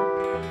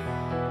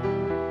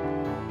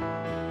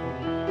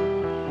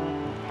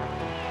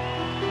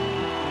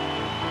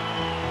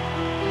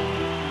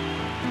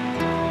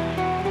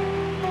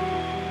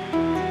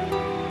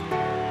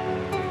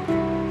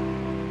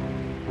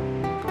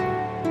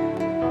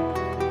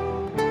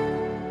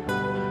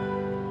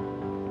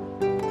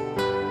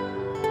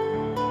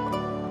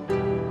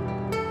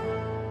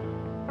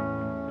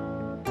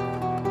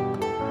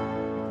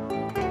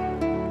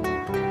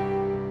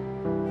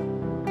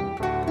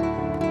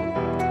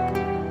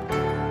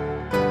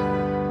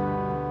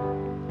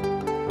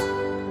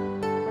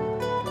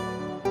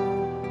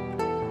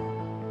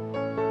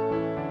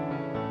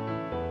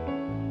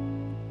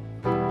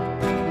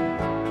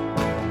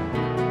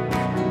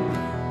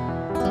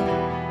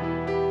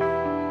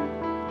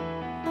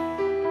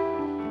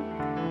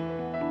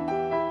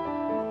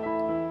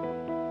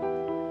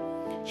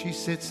 She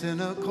sits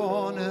in a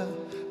corner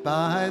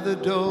by the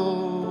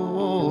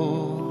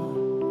door.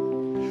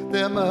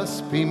 There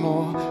must be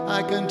more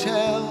I can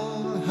tell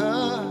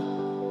her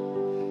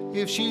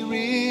if she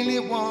really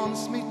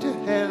wants me to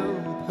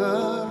help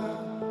her.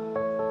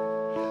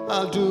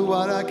 I'll do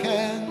what I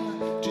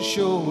can to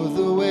show her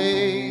the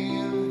way.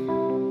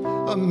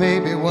 Or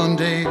maybe one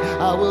day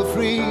I will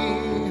free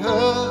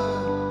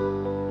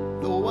her,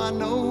 though I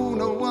know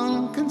no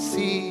one can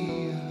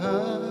see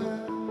her.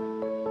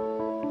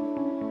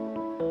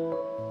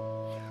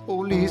 Oh,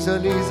 Lisa,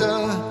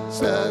 Lisa,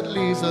 sad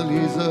Lisa,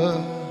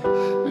 Lisa,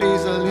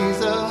 Lisa,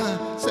 Lisa,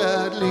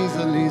 sad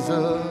Lisa,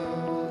 Lisa.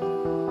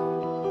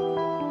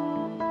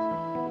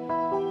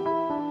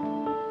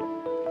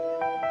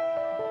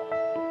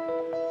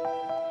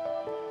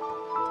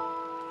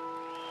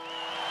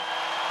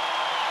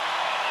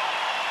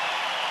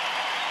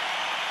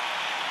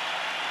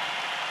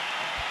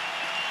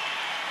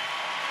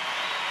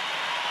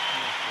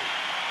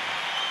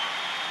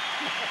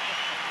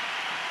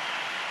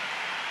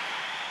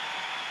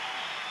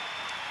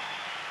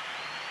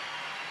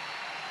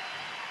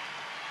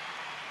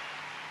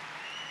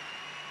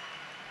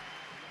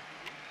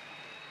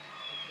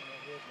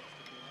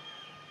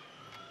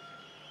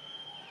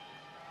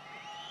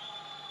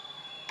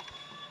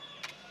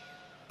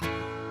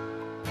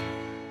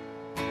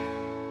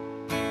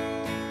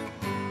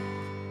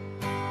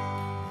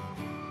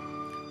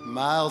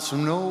 Miles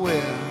from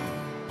nowhere,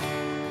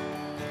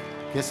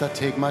 guess I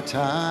take my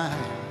time.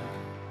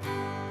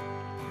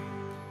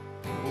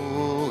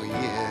 Oh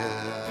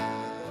yeah,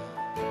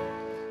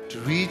 to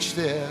reach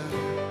there,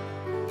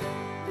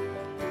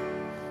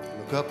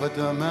 look up at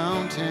the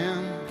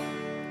mountain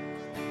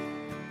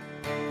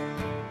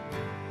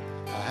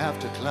I have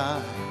to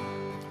climb.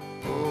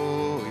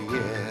 Oh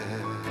yeah,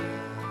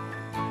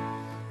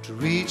 to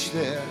reach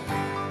there,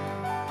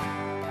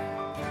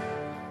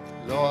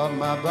 Lord,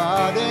 my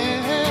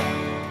body's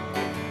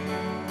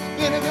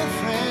been a good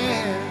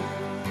friend,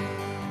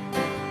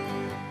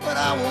 but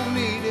I won't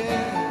need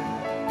it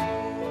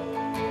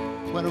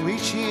when I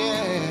reach the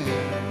end.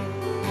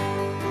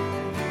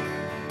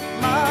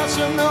 Miles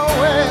from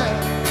nowhere,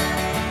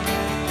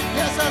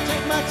 yes, I'll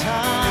take my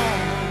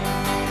time.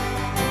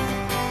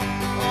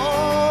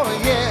 Oh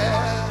yeah,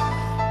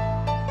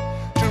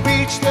 to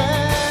reach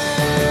there.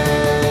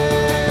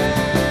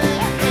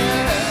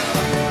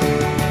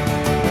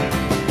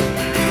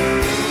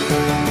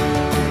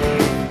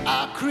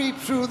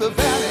 Through the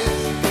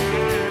valleys,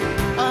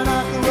 and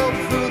I can roll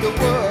through the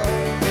world,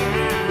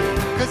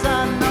 'cause I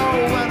know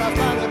when I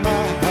find it,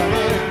 my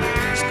honey,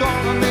 it's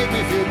gonna make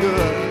me feel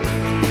good.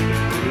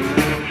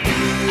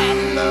 I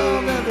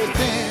love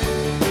everything,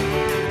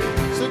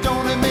 so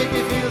don't it make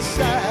me feel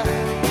sad,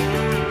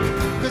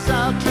 'cause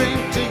I'll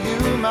drink to you,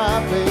 my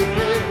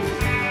baby,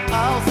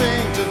 I'll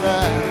think to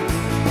that,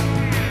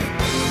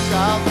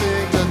 I'll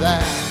think to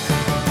that.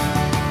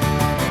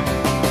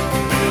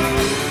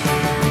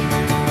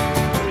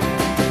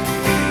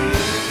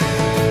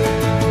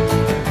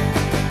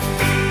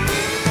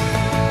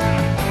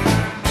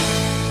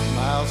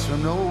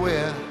 From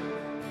nowhere,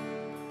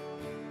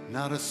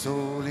 not a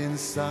soul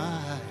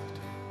inside.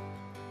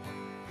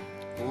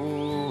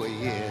 Oh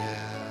yeah,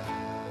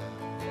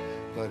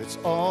 but it's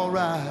all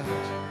right.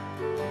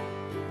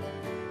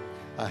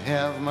 I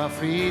have my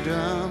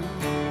freedom.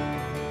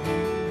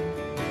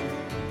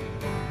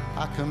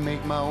 I can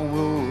make my own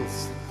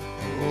rules.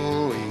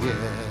 Oh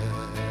yeah,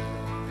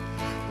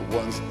 the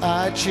ones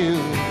I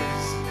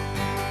choose.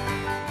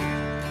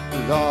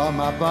 Lord,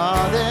 my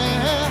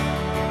body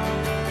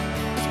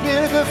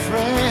been a good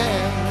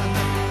friend,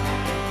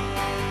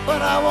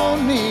 but I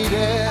won't need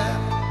it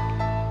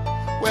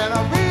when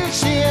I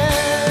reach the end.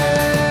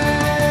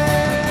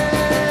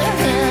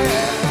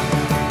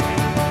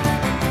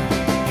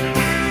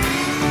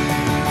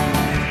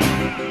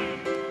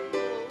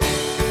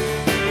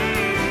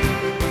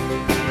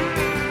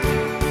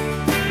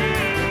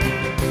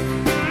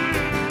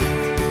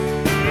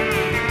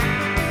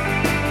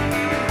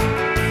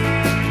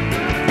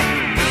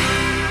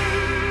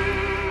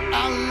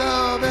 I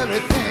love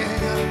everything,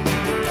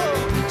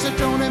 so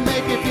don't it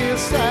make me feel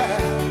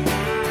sad,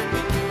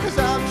 'cause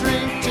I'll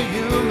drink to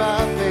you,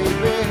 my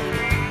baby,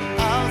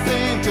 I'll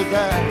think to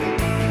that,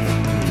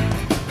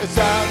 yes,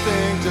 I'll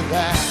think to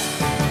that,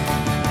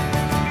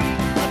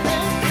 I'll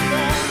think to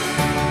that.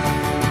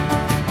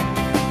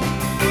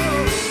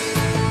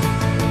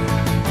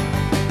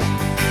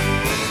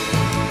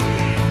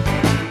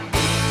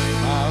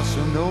 Miles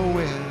from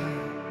nowhere,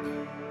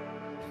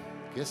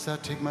 guess I'll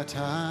take my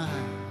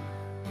time.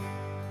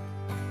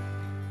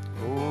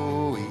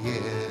 Oh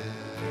yeah,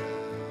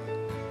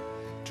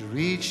 to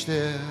reach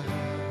there.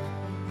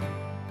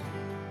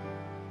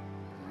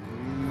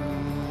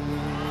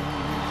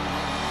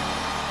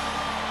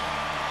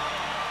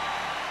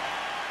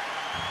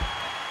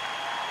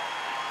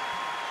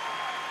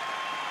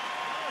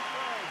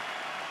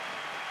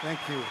 Thank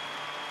you.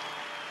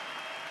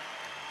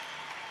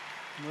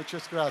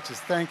 Muchas gracias.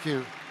 Thank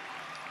you.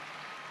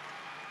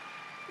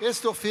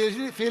 Estoy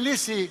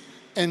feliz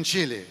en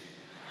Chile.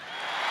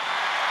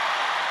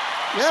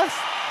 Yes?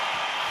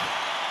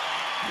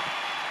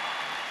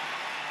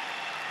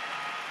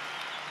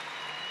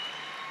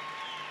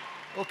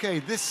 Okay,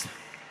 this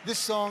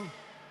song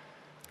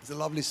is a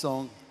lovely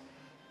song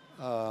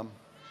by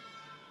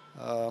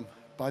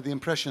the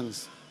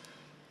Impressions,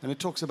 and it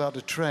talks about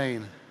a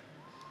train,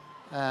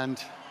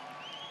 and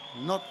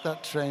not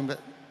that train, but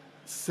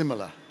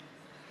similar.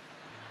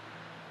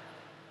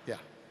 Yeah.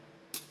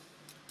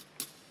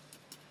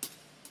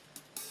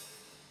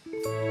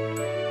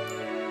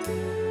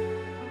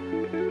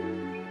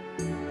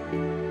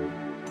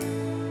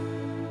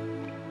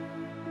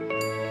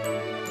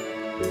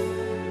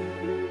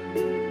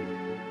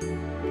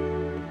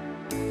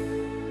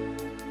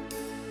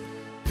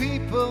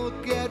 People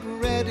get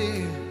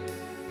ready,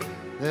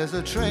 there's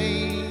a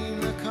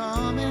train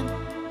a-coming.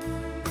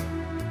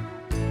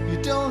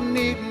 You don't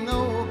need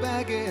no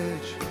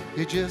baggage,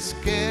 you just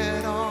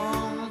get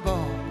on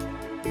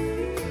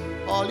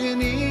board. All you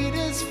need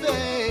is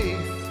faith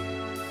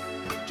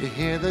to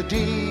hear the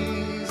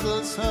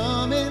diesels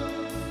humming.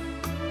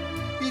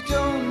 You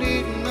don't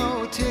need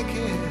no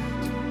ticket,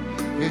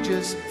 you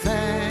just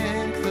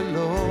thank the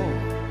Lord.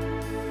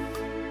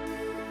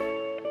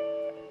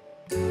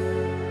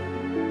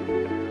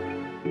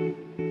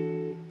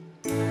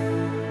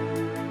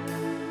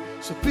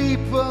 So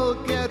people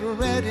get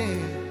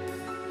ready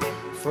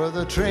for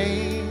the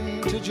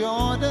train to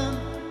Jordan,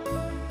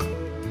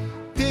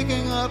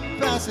 picking up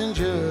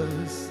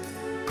passengers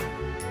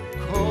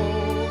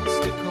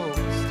coast to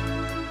coast.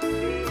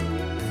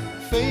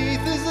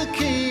 Faith is the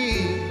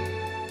key,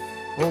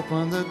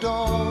 open the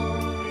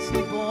doors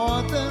and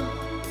board them.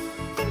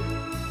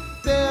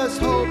 There's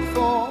hope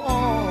for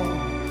all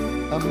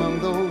among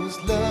those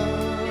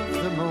loved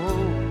the most.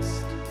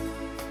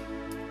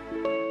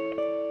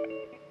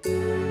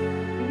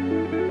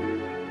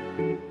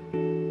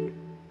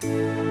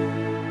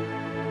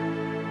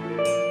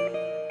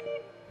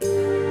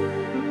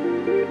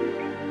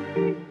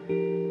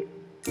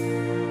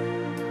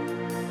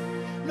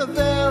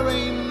 There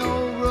ain't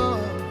no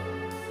room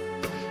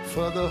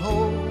for the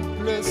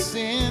hopeless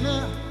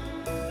sinner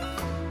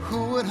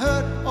who would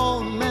hurt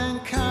all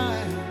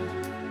mankind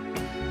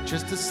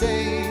just to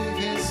save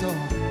his soul.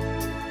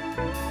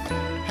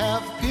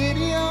 Have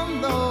pity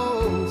on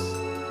those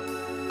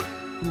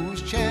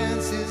whose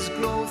chances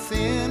grow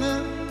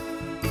thinner,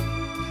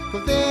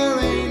 for there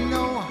ain't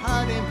no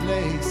hiding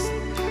place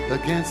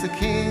against the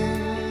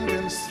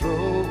kingdom's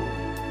throne.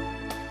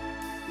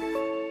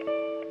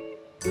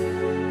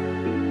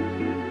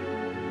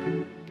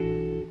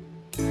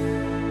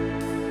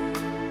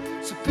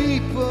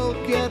 People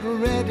get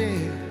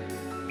ready,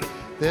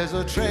 there's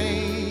a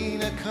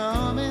train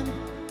a-coming.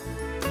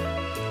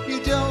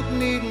 You don't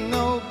need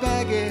no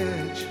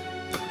baggage,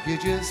 you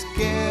just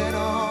get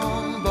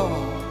on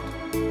board.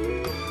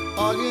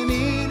 All you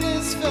need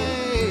is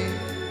faith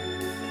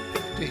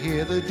to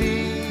hear the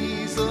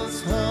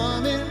diesels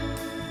humming.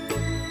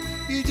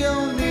 You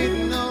don't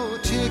need no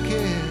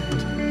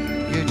ticket,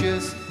 you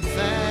just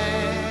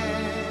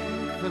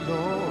thank the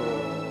Lord.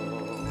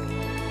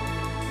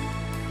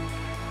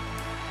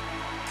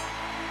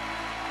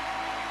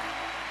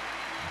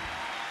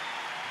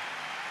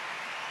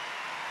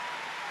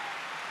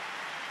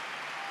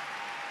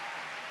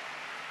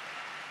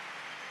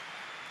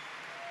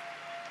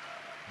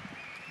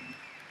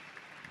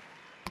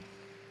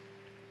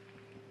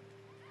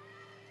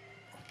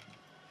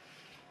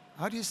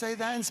 How do you say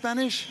that in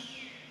Spanish?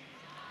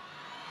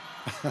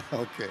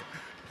 Okay.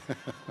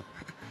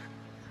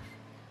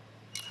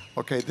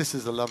 Okay, this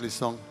is a lovely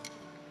song.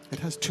 It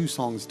has two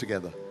songs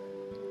together.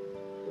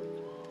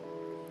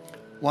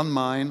 One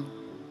mine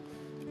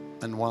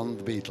and one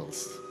the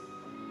Beatles.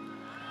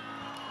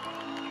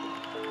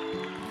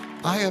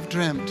 I have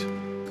dreamt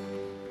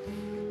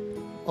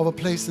of a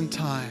place and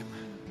time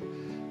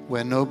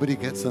where nobody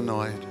gets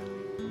annoyed.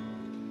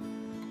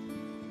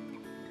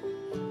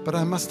 But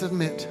I must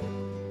admit,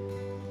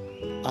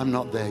 I'm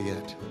not there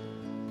yet,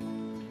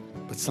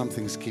 but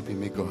something's keeping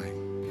me going.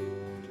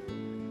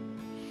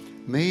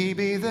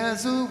 Maybe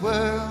there's a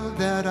world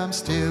that I'm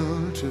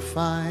still to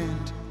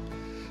find.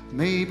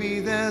 Maybe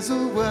there's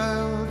a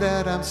world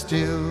that I'm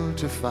still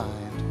to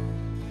find.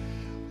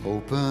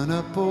 Open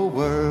up a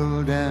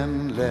world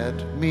and let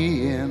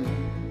me in.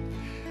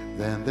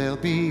 Then there'll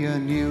be a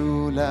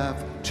new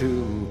life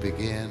to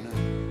begin.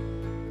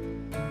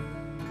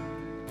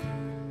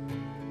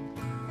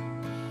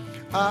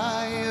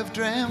 I have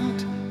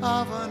dreamt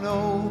of an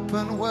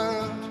open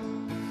world,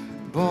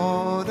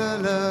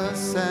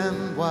 borderless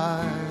and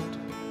wide,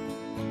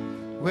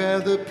 where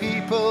the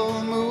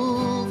people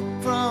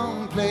move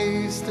from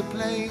place to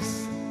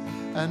place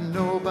and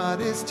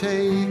nobody's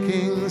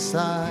taking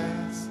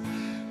sides.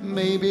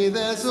 Maybe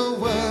there's a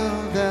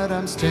world that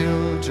I'm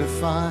still to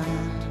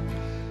find.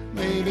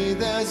 Maybe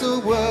there's a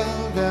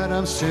world that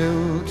I'm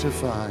still to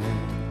find.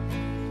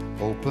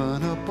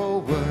 Open up a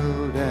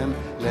world and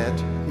let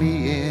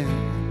me in.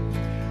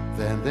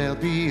 Then there'll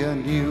be a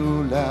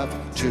new life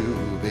to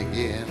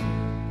begin.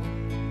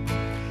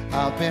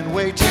 I've been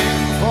waiting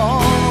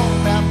for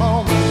that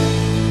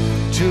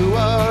moment to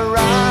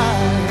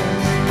arise.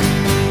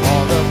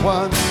 All at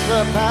once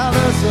the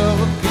palace of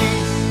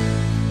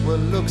peace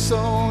will look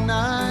so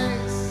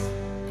nice.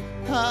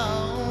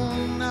 how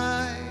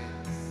nice.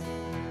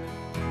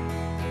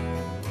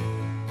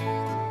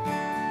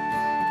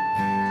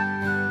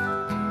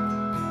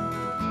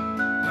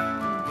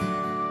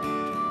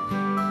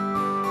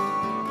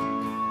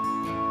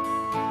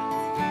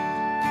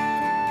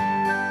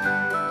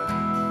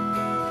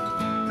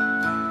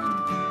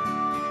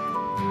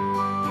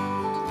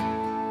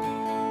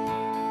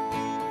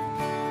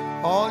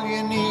 All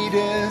you need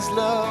is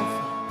love.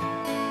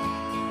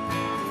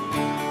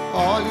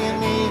 All you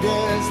need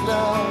is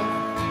love.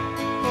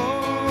 Oh,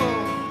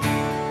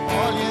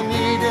 all you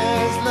need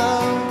is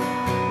love.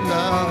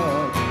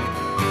 Love.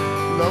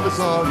 Love is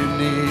all you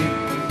need.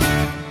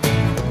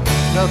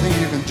 Nothing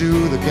you can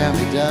do that can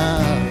be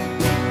done.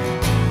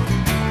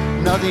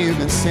 Nothing you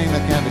can sing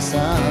that can be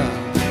sung.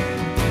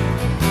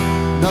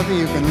 Nothing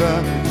you can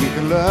learn. You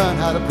can learn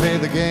how to play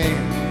the game.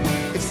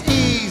 It's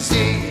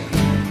easy.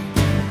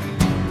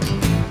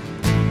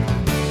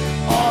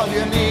 All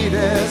you need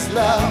is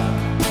love.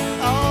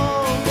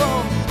 Oh,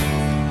 oh.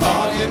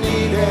 All you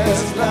need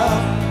is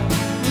love.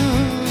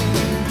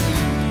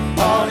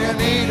 All you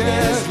need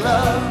is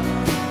love.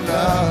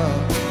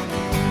 Love.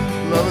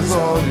 Love is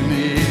all you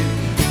need.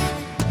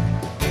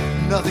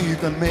 Nothing you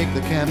can make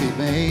that can be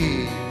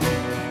made.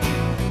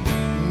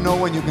 No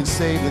one you can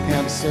save that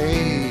can be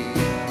saved.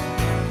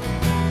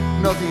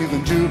 Nothing you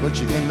can do, but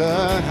you can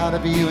learn how to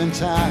be you in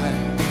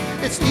time.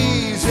 It's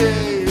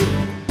easy.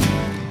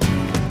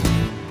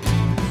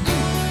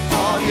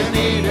 All you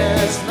need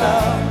is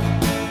love.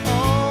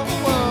 Oh,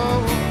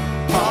 oh.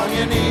 All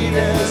you need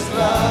is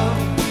love.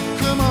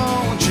 Come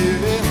on,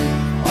 Julie.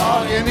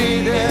 All you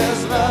need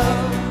is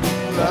love.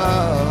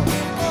 Love.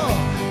 Oh,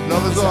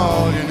 love is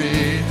all you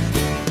need.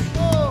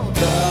 Oh,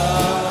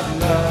 love,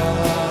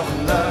 love,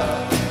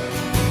 love.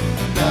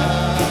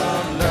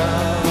 Love,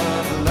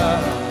 love,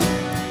 love.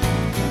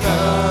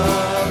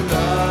 Love,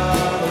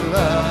 love,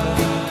 love.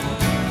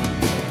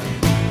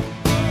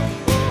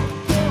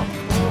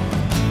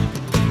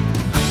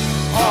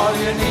 All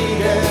you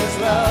need is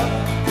love.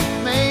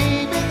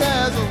 Maybe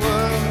there's a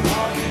word.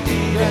 All you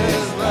need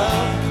is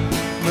love.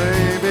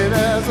 Maybe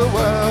there's a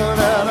word,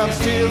 and I'm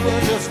still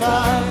just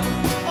fine.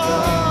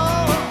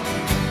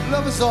 Oh,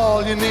 love is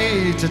all you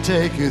need to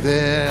take you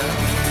there.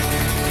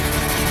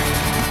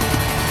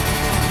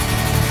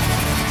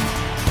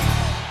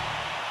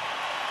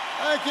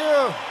 Thank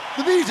you,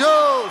 the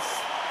Beatles.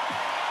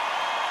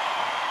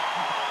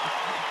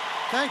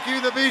 Thank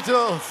you, the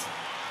Beatles.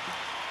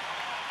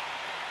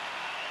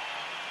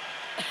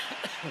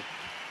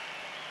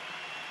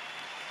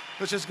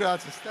 Muchas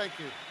gracias. Thank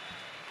you.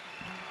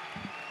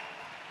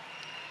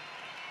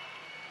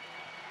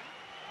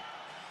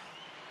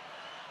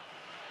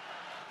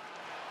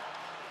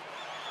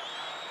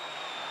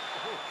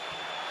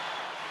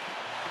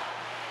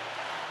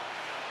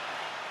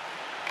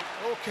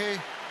 Okay.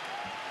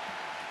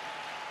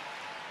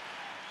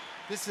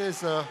 This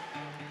is a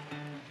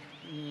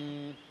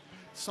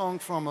song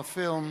from a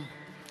film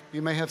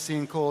you may have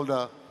seen called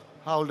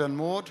Harold and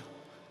Maude,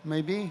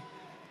 maybe.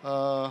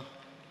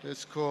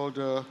 It's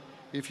called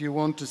If You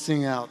Want to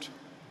Sing Out.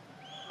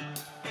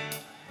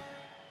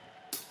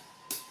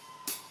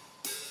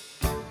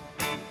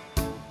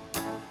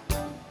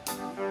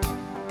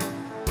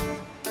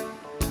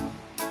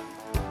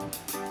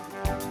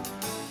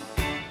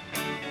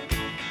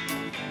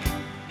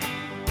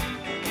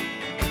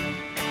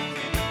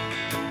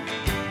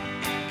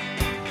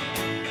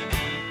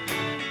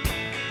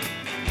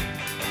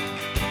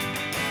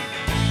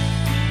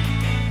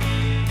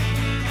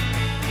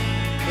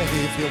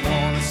 If you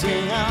want to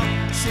sing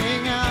out,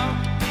 sing out.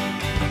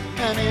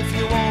 And if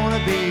you want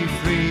to be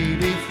free,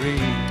 be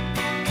free.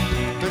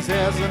 'Cause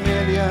there's a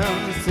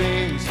million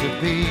things to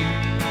be.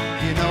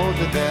 You know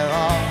that there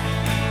are.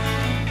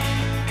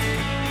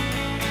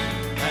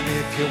 And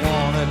if you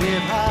want to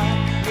live high,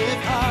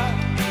 live high.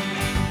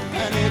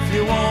 And if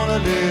you want to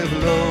live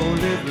low,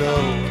 live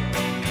low.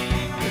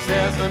 'Cause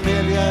there's a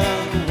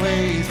million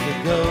ways to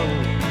go.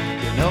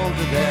 You know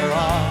that there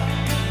are.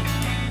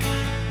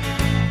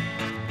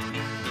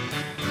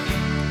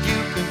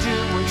 Do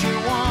what you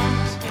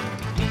want.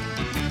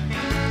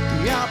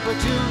 The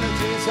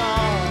opportunities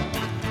are.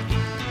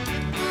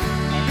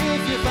 And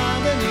if you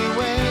find any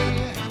way,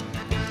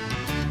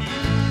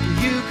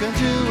 you can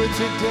do it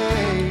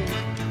today.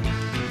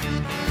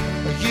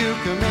 You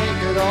can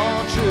make it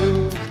all true.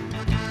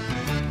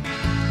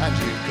 And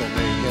you can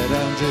make it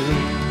undo.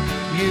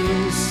 You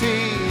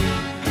see,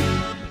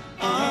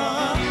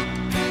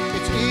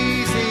 it's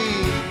easy.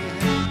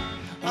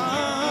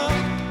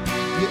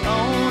 You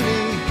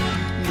only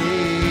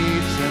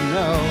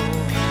know.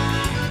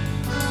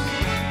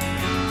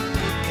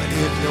 But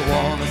if you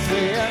wanna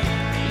say it,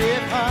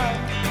 live high.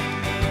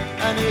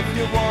 And if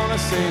you wanna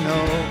say no,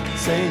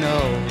 say no.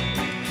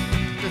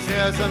 'Cause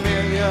there's a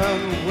million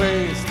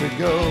ways to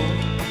go.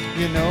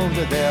 You know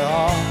that there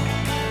are.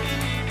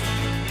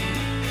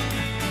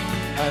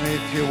 And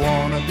if you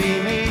wanna be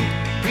me,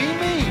 be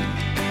me.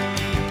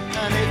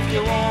 And if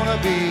you wanna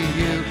be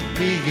you,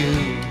 be you.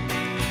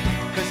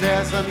 'Cause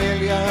there's a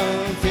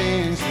million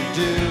things to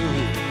do.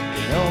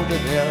 You know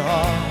that there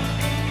are.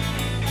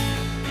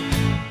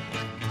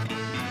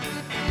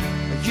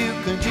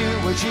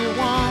 what you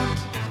want.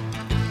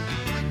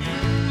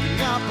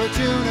 The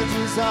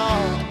opportunities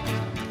are,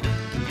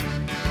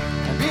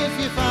 and if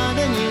you find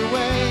a new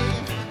way,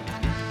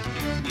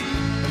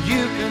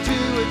 you can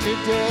do it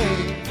today.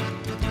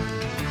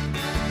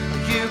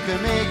 You can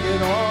make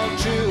it all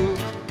true,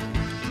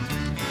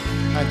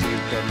 and you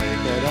can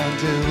make it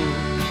undo.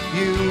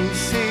 You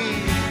see,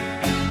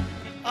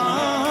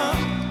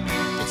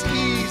 it's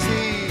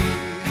easy.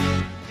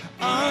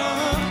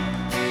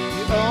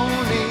 You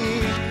only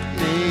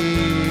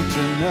need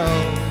to know.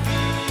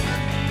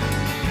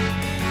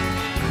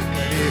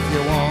 And if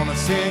you wanna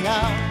sing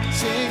out,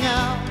 sing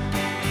out.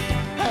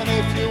 And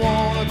if you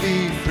wanna be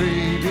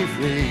free, be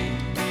free.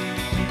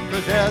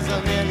 'Cause there's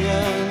a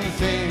million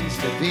things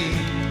to be.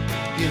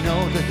 You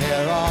know that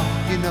there are,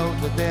 you know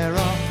that there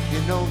are,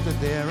 you know that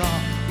there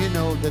are, you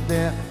know that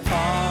there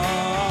are,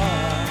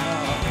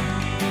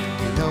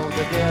 you know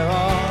that there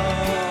are.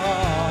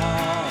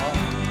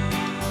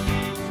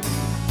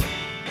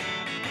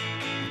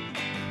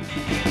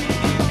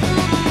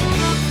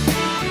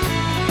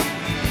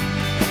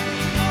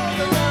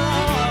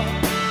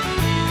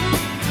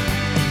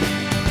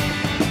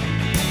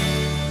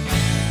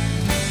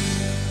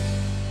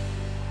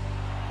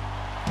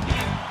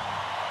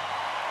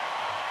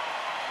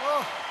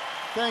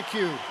 Thank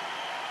you.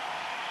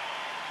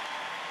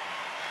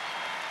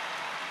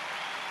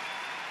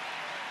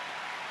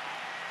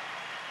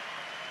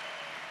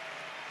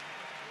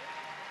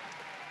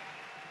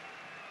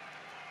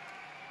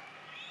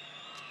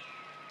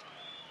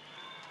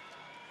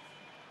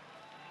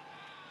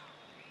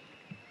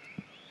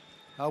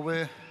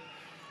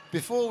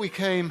 Before we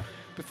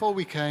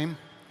came,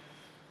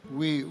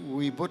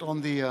 we put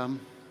on the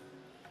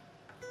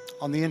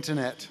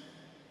internet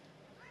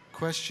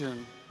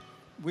question,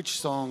 which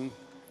song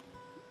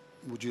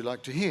would you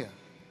like to hear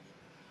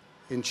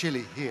in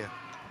Chile here?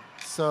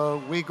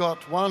 So we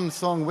got one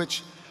song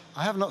which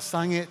I have not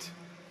sung it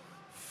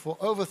for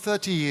over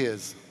 30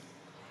 years,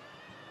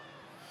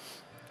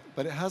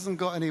 but it hasn't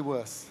got any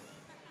worse.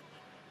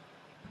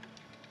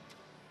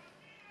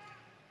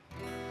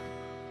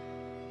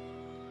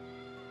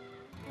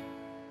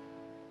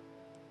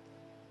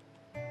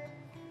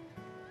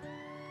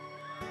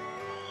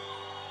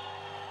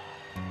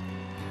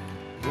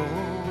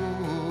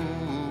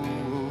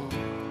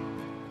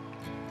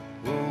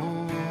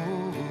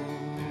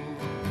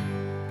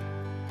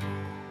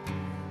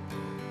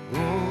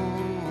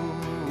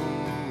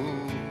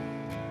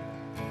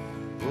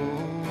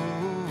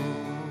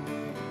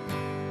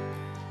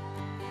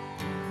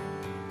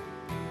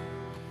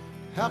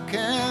 How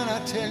can I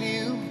tell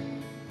you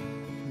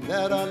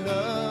that I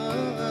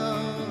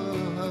love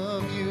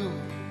you?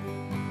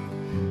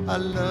 I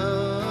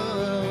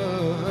love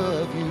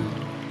you,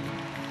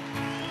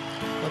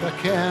 but I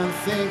can't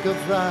think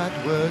of right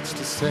words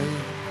to say.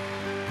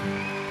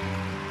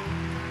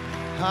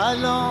 I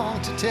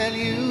long to tell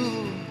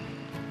you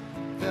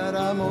that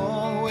I'm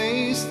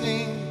always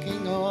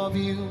thinking of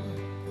you.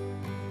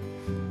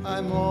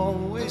 I'm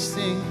always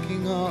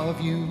thinking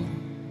of you,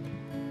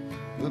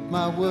 but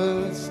my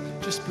words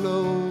just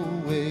blow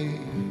away.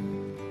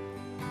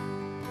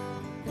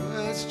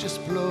 Words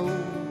just blow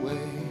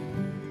away.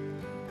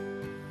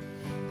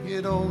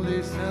 It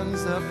always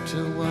ends up to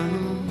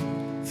one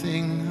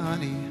thing,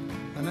 honey,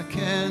 and I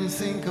can't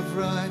think of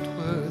right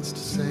words to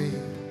say.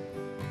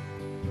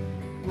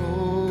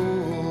 Oh,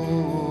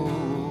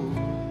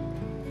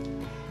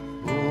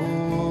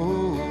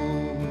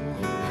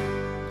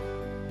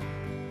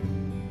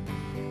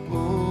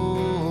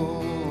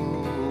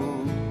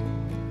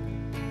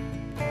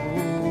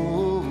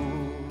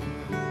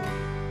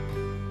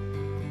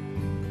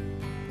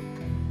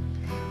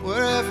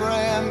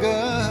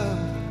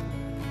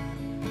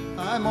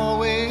 I'm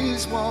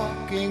always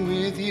walking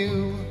with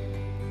you.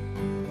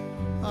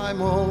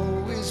 I'm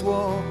always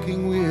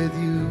walking with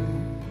you.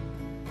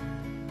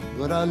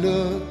 But I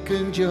look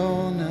and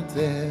you're not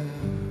there.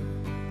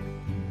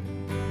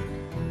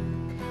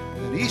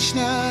 And each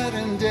night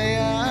and day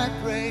I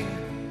pray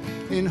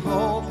in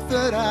hope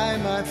that I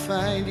might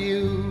find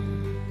you.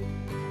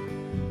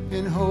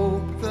 In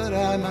hope that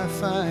I might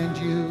find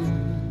you.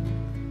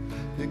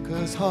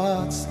 Because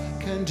hearts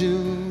can do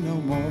no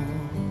more.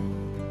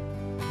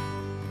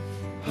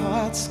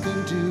 Hearts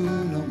can do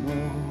no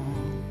more.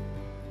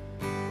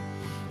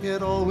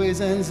 It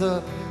always ends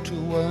up to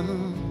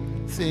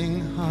one thing,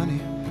 honey,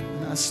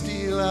 and I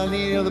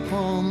kneel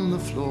upon the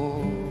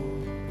floor.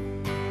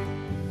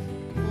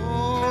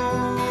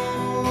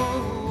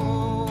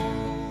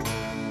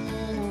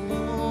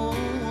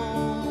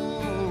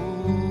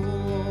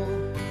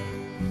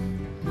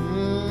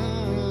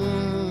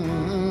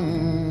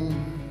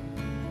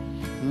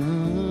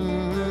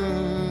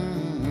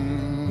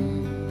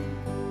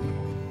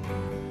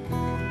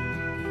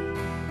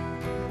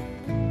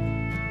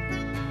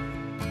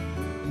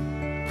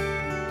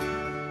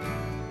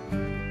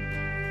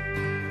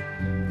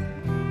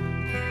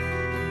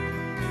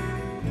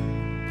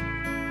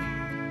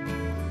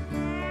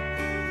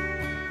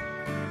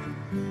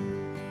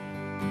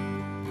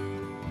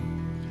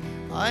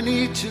 I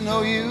need to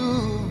know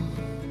you,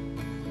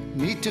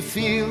 need to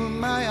feel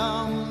my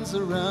arms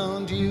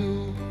around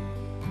you.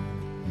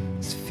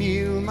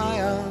 Feel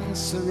my arms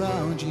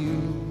surround you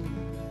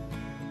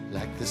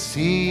like the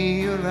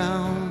sea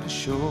around the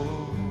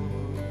shore.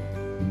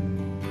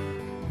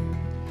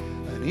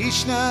 And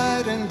each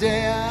night and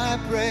day I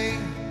pray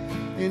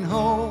in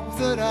hope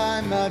that I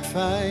might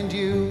find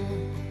you,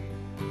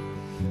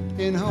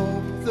 in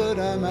hope that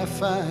I might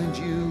find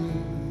you,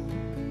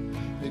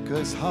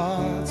 because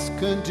hearts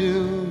can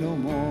do no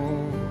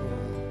more.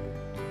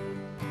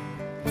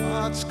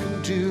 Hearts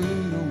can do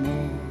no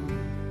more.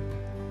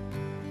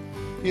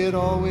 It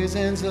always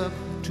ends up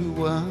to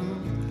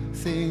one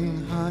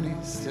thing, honey.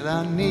 Still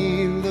I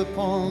kneel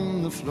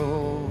upon the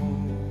floor.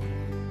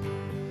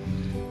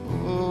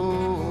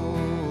 Oh,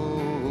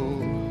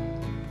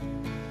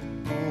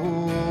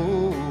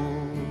 oh,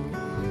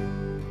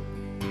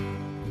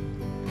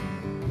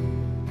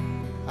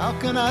 how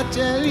can I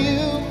tell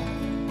you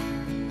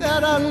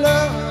that I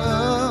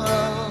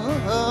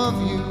love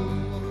you?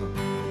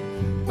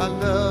 I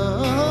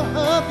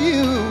love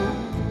you,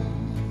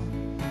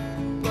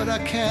 but I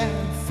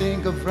can't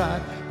think of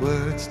right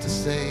words to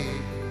say.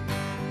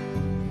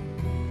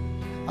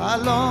 I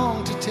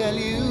long to tell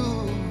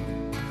you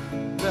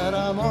that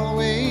I'm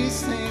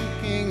always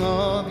thinking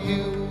of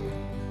you.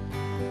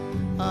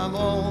 I'm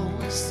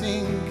always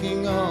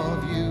thinking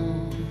of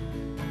you,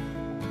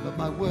 but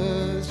my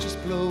words just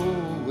blow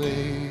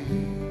away.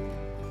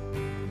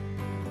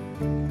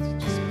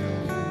 Just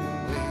blow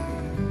away.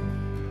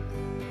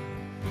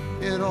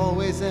 It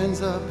always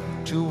ends up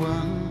to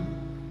one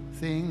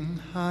thing,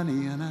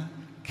 honey, and I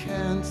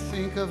can't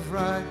think of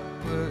right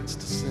words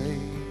to say.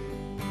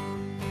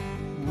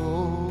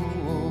 Whoa,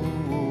 whoa,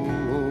 whoa,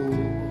 whoa.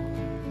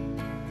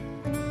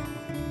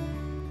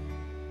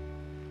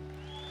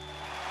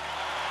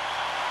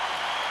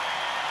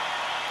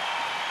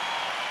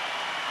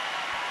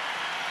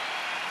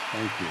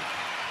 Thank you.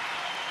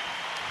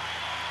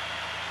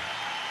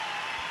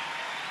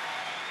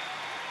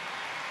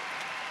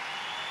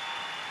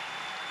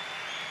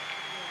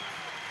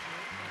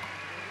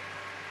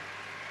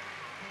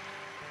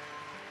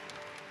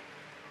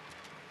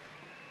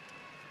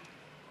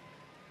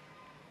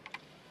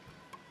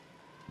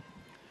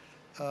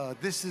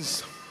 This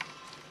is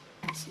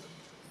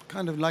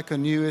kind of like a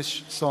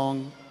newish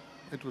song.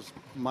 It was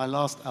my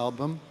last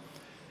album,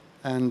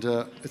 and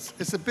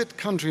it's a bit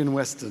country and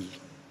western,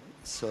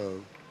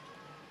 so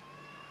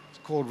it's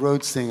called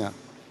Road Singer.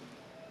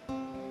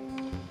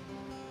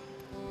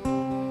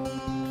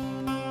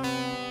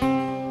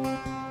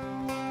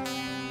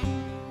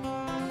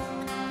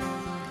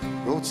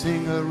 Road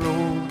singer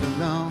rode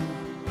along,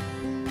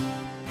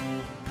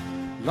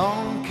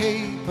 long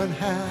cape and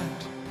hat.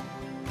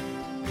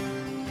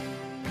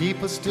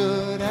 People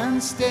stood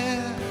and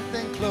stared,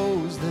 then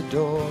closed their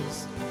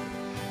doors.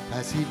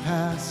 As he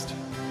passed,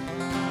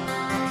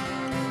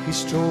 he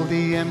strolled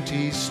the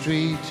empty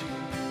street.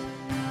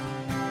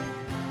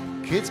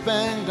 Kids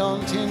banged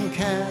on tin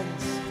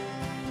cans.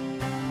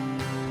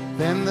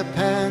 Then the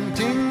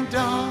panting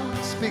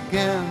dogs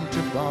began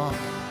to bark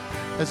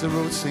as the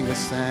road singer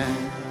sang.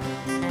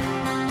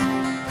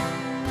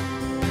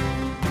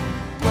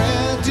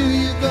 Where do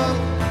you go?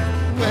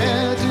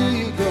 Where do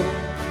you go?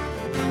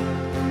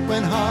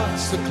 When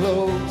hearts are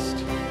closed,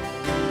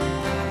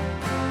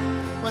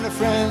 when a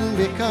friend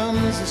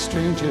becomes a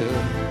stranger,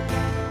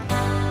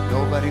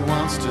 nobody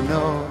wants to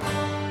know.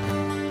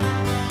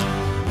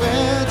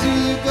 Where do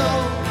you go?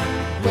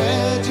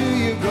 Where do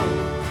you go?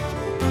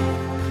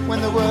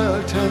 When the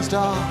world turns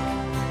dark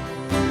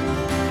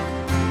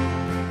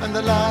and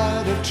the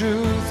light of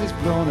truth is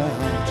blown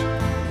out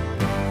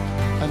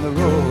and the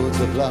roads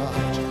are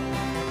blocked.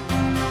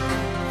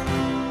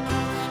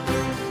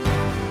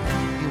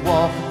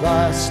 Walked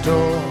by a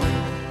store,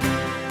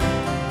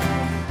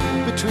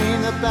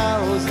 between the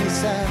barrels and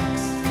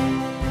sacks.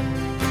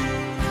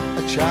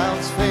 A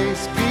child's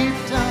face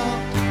peeped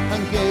out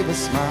and gave a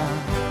smile,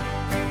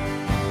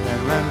 then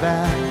ran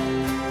back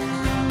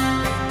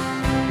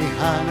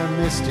behind a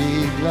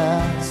misty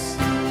glass.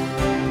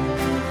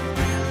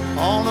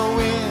 On a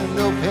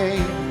window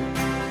pane,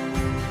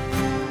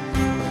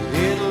 a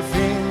little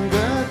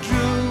finger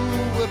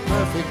drew a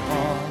perfect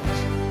heart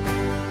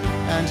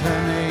and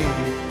her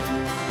name.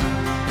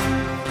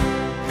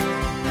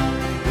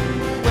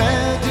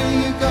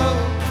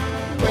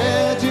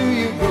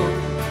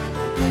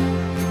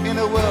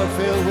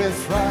 Filled with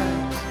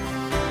fright,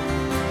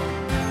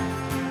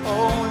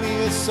 only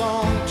a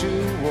song to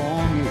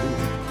warm you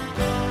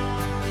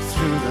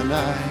through the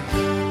night.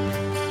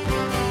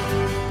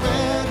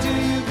 Where do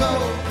you go?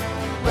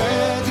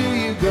 Where do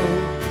you go?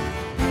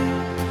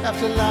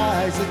 After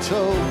lies are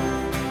told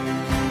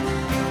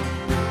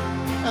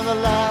and the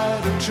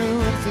light of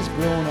truth is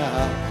blown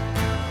out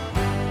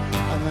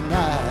and the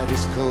night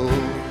is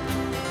cold.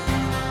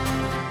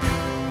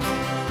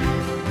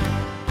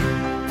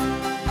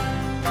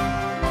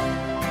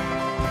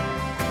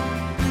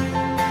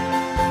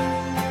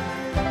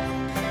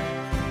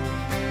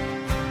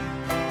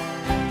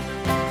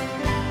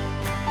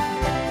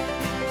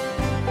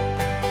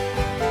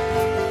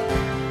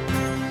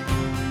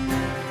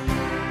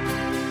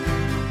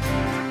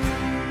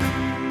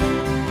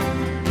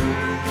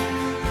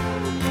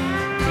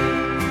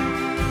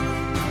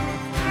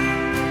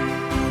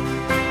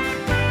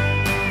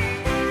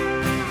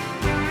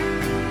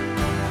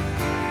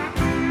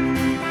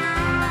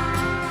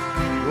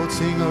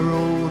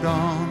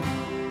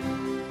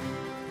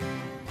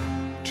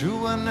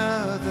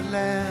 another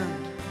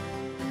land.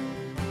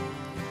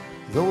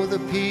 Though the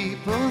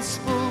people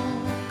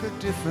spoke a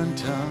different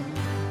tongue,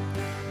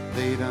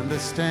 they'd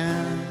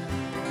understand.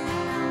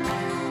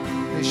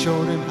 They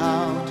showed him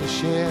how to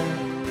share,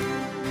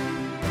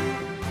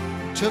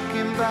 took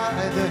him by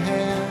the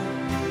hand,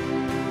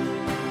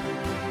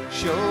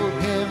 showed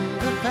him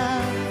the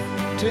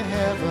path to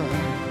heaven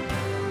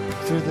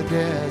through the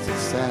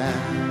desert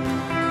sand.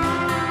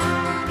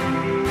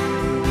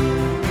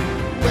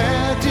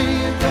 Where do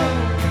you go?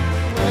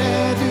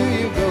 Where do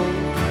you go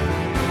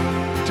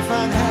to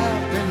find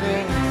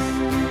happiness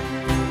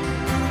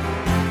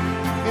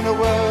in a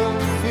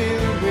world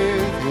filled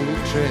with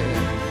hatred,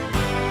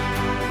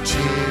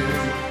 cheer?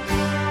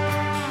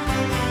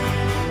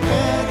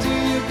 Where do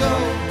you go?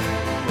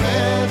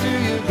 Where do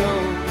you go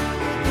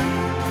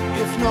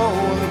if no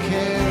one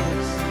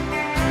cares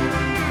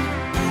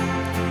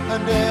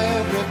and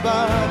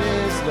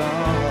everybody's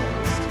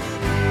lost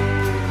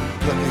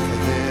looking for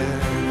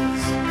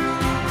theirs?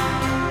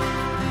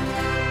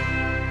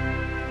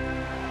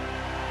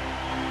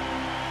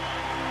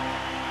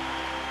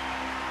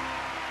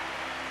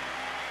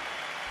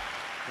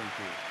 Thank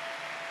you.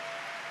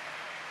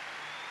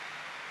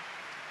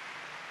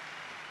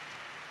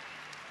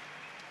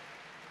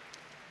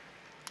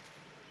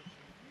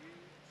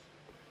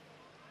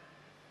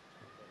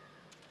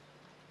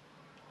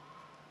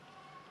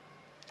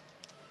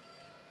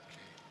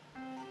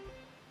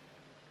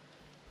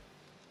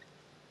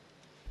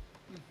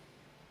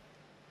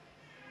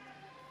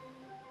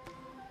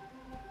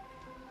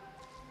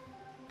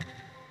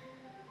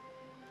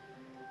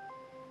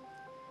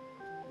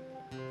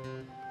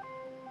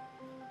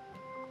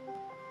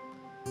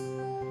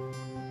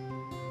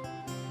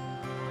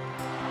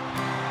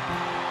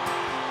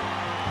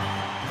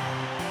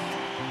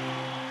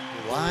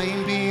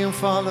 I'm being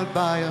followed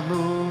by a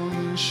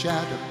moon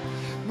shadow,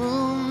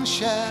 moon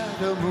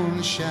shadow,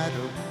 moon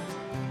shadow,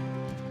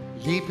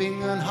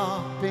 leaping and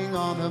hopping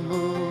on a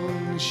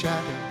moon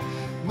shadow,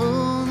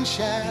 moon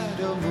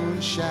shadow,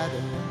 moon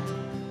shadow.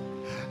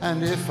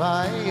 And if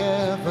I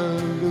ever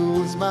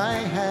lose my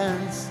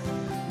hands,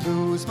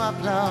 lose my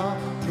plow,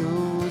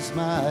 lose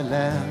my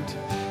land,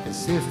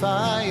 as if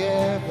I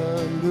ever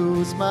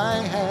lose my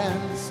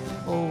hands,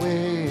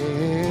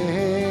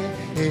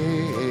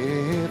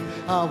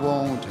 I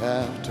won't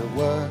have to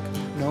work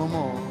no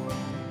more.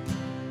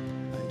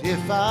 And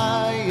if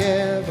I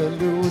ever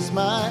lose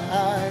my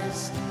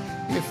eyes,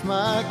 if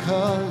my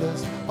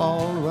colors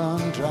all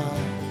run dry,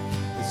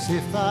 as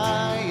if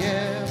I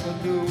ever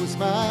lose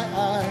my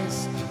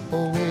eyes,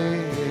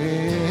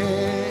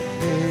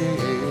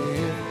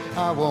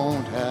 I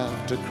won't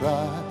have to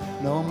cry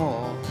no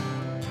more.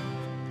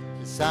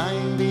 As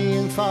I'm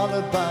being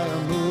followed by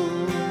a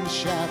moon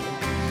shadow,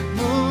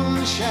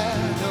 moon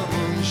shadow,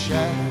 moon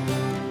shadow,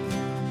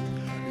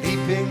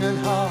 leaping and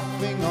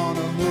hopping on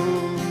a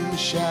moon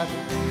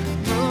shadow,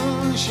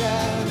 moon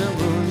shadow,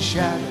 moon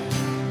shadow.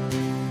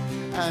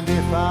 And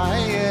if I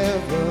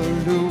ever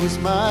lose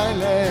my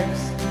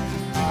legs,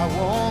 I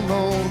won't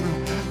moan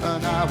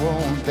and I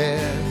won't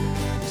beg.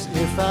 'Cause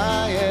if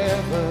I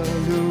ever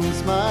lose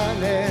my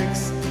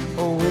legs,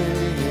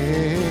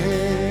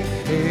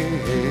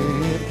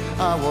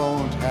 I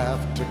won't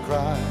have to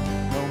cry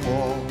no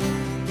more.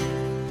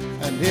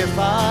 And if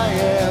I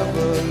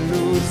ever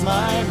lose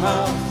my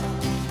mouth,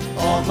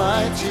 all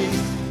my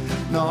teeth,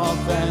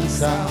 north and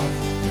south,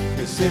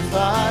 'cause if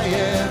I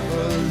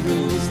ever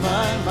lose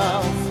my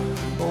mouth,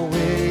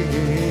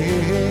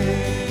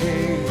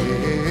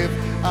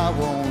 I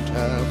won't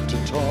have to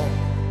talk.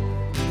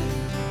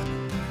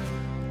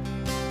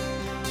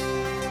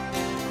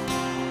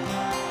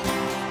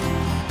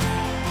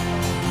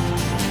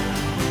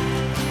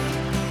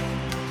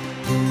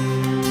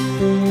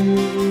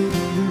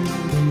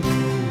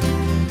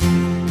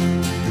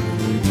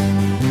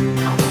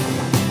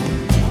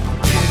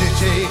 Did it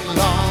take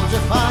long to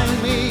find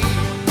me?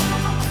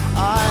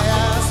 I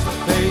asked for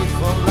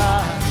faithful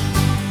life.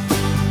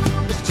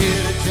 But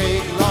did it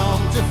take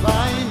long to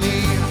find me?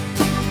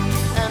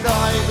 And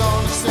are you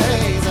gonna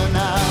stay the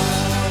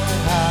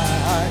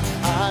night?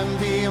 I'm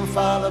being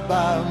followed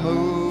by a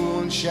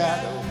moon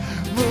shadow,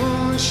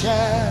 moon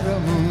shadow,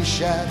 moon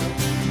shadow,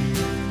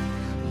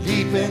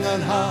 leaping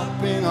and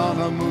hopping on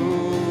a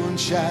moon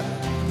shadow,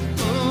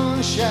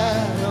 moon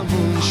shadow,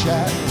 moon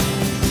shadow.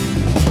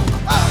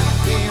 I'm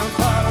being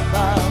followed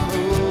by a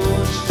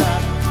moon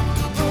shadow,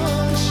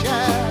 moon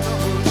shadow,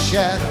 moon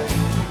shadow,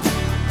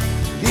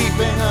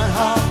 leaping and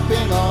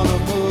hopping on a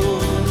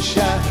moon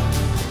shadow,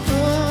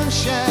 moon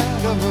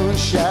shadow, moon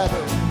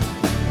shadow,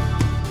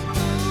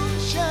 moon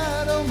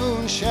shadow,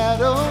 moon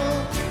shadow,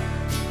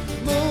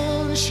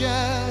 moon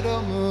shadow,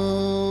 moon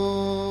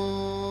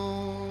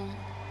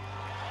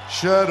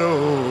shadow.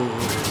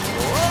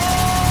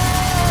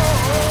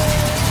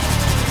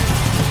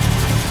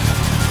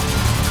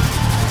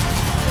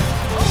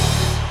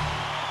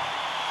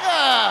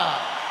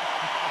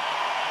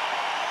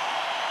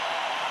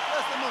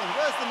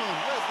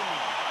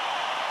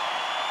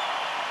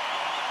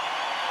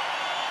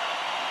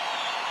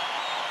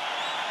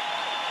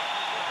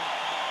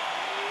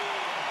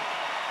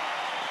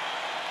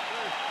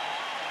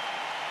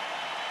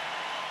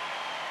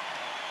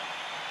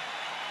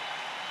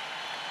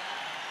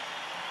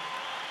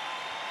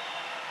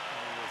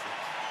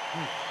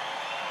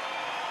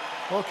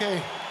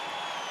 Okay.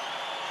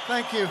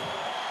 Thank you.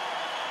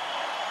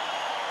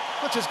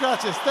 Muchas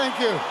gracias. Thank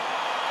you.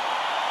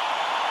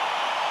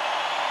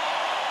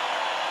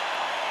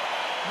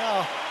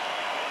 Now,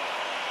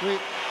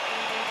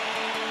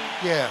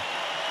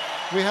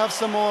 we have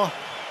some more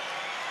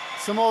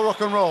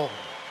rock and roll.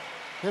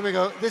 Here we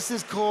go. This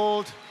is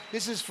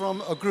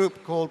from a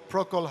group called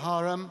Procol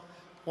Harum,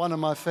 one of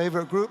my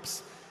favorite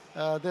groups.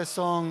 Their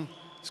song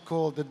is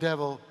called "The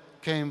Devil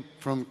Came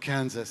from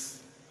Kansas."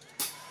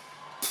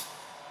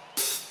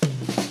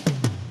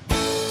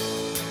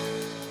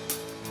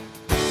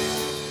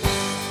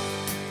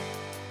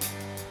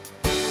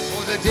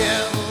 The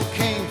devil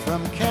came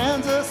from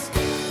Kansas,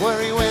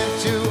 where he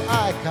went to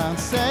I can't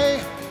say.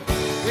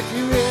 If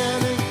you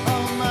really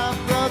are my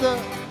brother,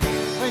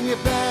 then you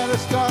better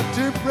start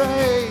to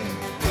pray.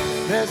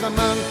 There's a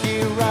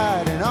monkey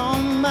riding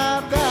on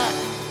my back,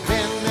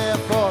 been there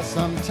for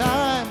some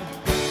time.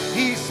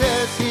 He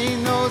says he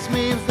knows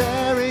me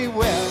very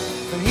well,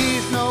 but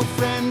he's no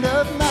friend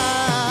of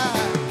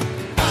mine.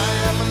 I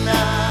am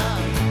now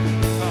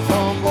a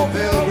humble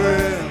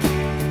pilgrim.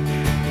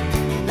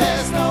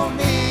 There's no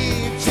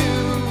need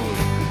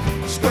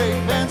to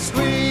scrape and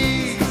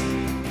squeeze,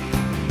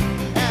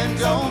 and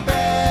don't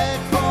beg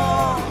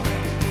for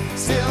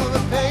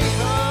silver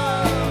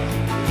paper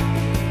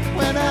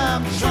when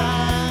I'm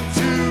trying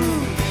to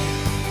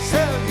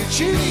sell you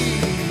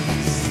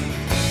cheese.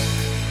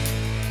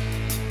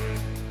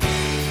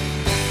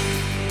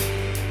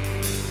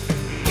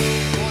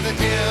 For the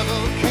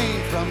devil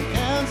came from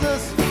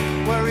Kansas,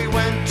 where he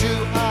went to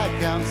I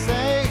can't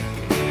say.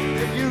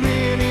 If you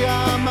really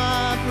are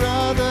my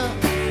brother,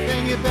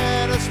 then you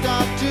better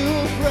start to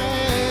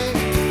pray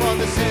for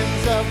the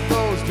sins of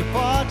those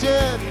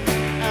departed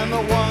and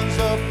the ones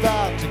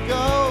about to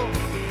go.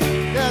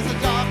 There's a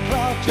dark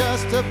cloud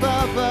just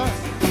above us.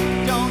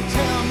 Don't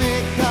tell me,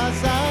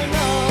 'cause I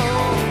know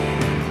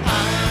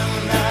I am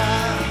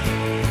now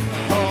a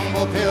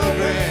humble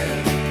pilgrim.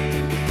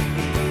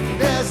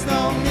 There's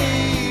no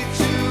need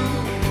to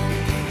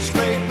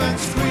scrape and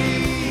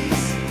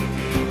squeeze,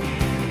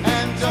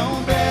 and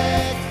don't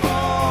beg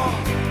for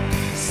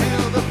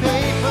silver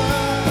paper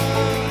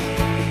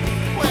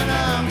when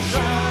I'm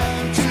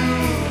trying to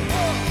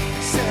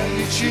sell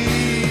you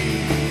cheese.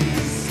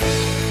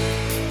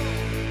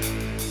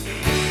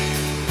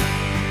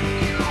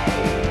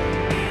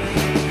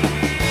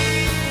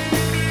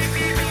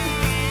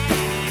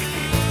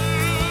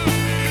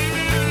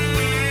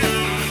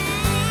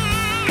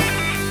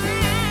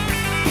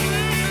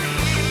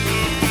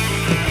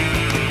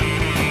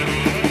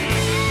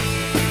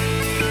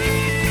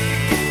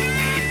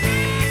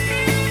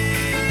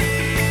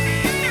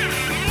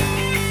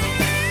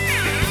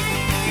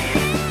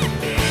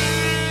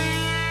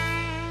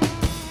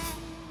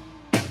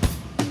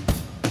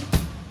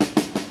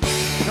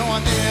 No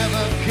one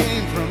ever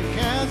came from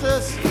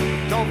Kansas.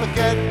 Don't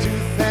forget to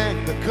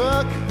thank the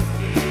cook,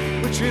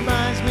 which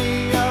reminds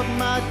me of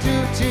my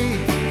duty.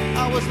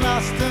 I was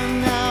lost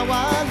and now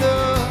I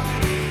look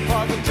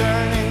for the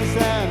turnings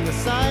and the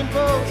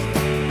signposts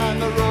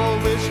and the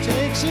road which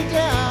takes you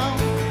down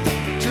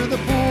to the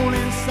pool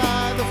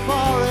inside the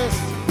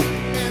forest,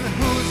 in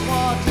whose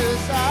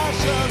waters I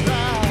shall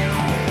drown.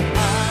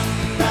 I'm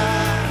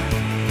not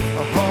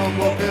a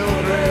humble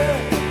pilgrim.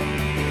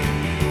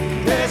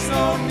 There's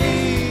no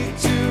need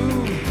to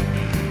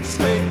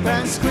scrape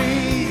and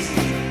squeeze,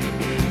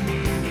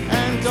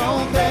 and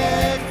don't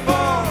beg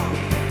for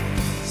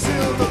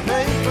silver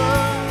paper,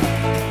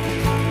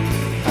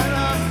 and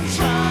I'm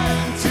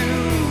trying to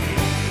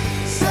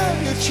sell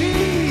you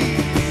cheese.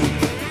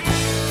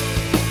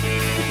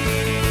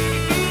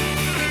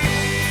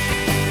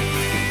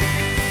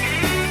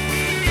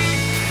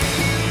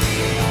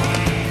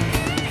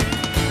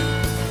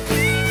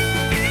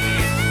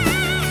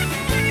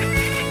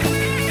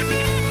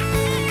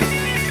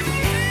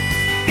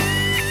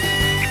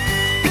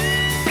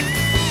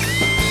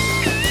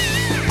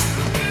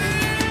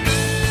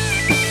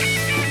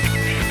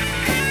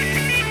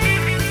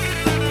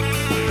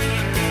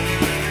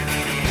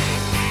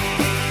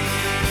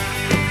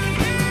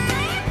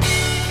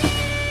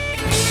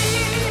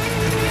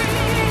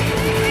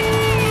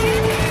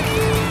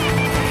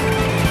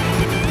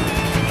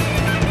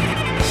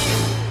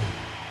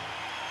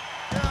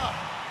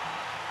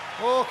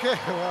 Okay,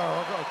 wow,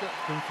 I got a bit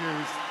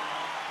confused.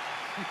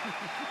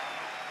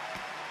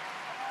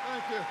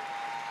 Thank you.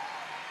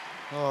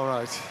 All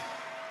right.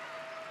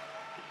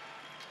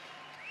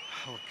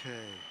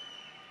 Okay.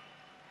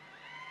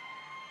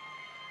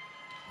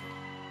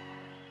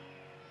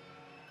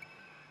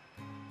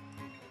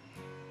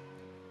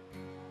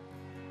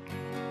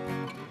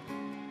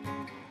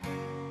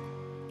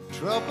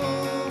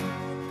 Trouble,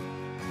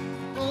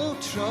 oh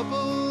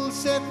trouble,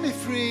 set me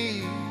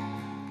free.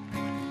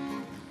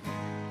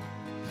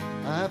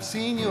 I've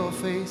seen your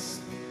face,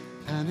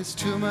 and it's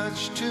too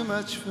much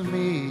for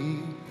me.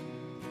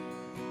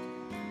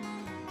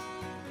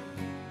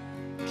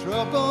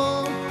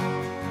 Trouble,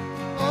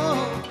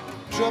 oh,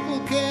 trouble,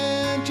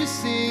 can't you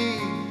see?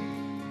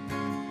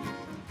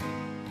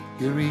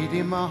 You're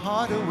eating my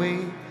heart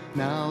away.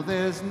 Now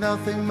there's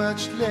nothing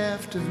much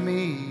left of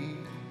me.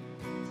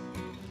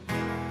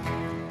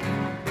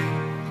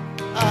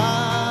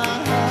 I've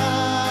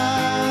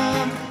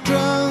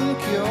drunk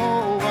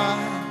your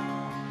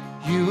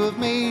wine. You have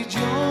made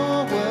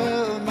your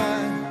world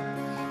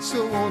mine.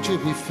 So won't you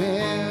be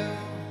fair?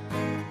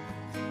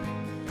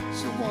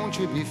 So won't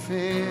you be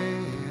fair?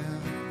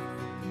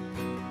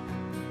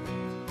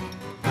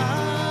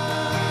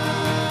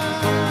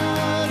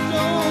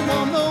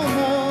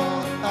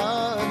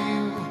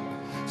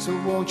 So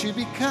won't you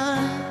be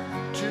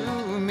kind to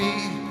me?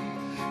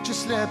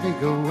 Just let me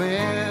go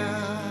where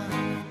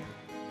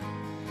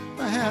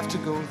I have to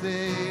go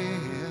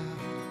there.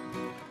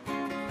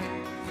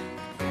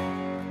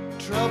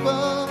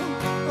 Trouble,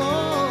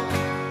 oh,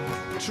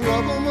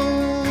 trouble,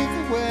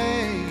 move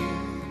away.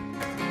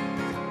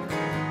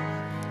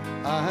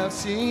 I have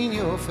seen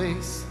your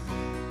face,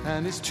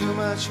 and it's too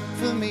much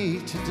for me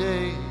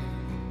today.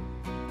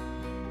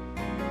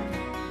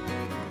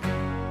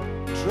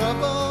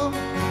 Trouble,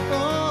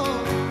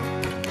 oh,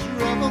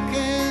 trouble,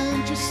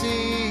 can't you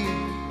see?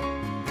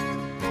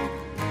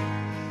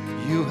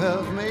 You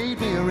have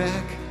made me a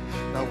wreck.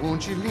 Now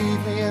won't you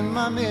leave me in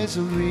my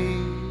misery?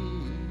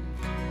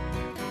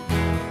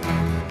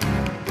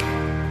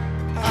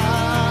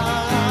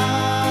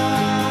 I've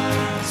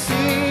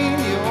seen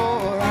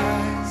your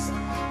eyes.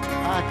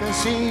 I can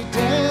see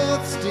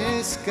death's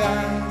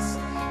disguise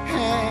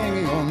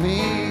hanging on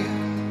me,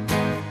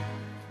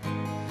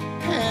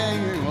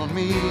 hanging on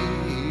me.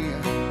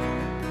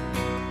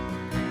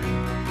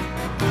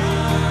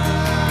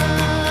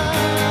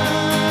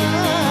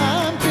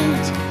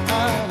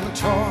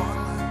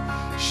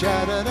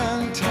 Shattered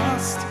and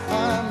tossed,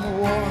 I'm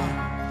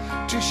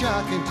worn. Too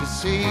shocking to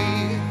see,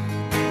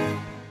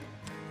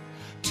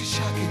 too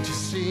shocking to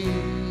see.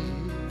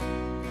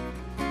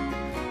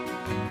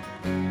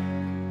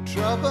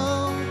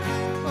 Trouble,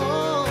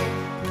 oh,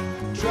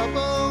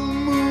 trouble,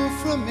 move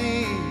from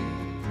me.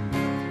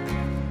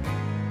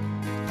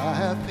 I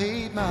have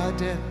paid my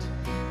debt.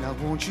 Now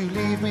won't you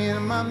leave me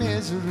in my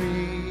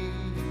misery?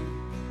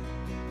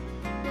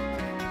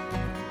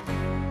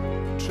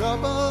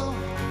 Trouble,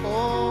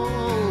 oh,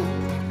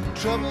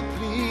 trouble,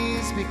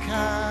 please be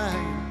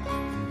kind.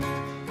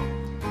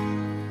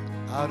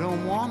 I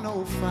don't want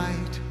no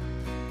fight,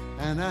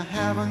 and I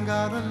haven't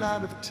got a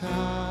lot of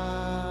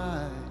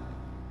time.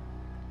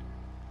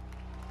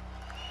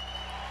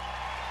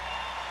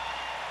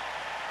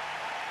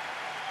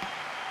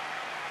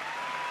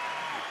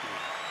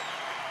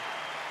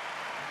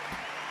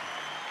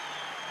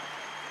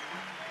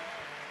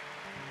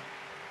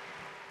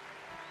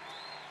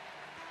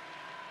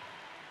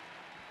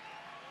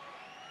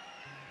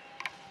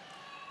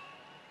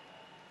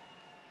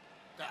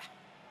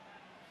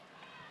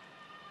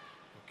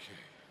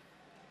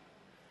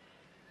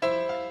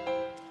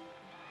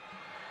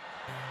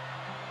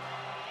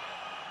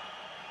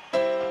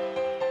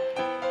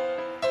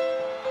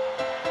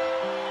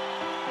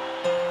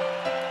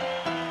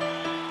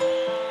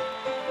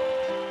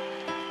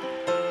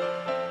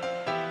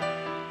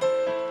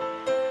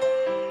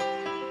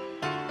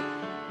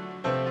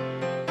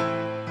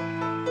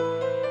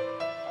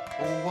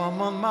 I'm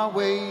on my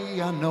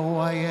way, I know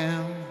I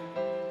am,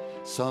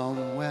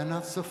 somewhere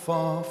not so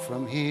far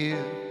from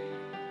here.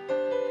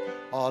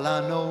 All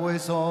I know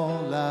is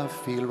all I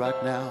feel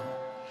right now.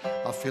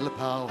 I feel the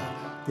power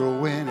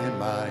growing in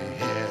my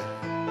head.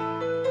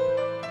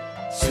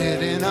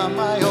 Sitting on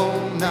my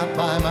own, not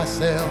by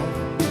myself.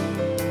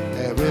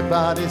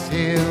 Everybody's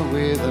here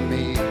with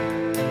me.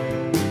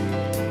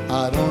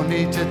 I don't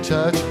need to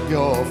touch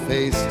your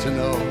face to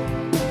know,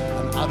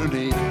 and I don't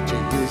need to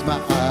use my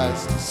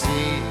eyes to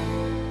see.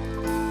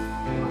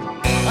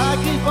 I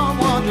keep on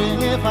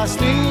wondering if I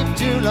sleep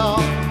too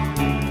long,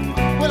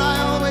 will I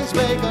always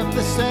wake up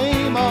the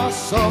same or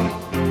so?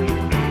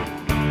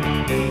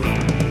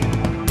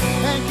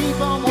 And keep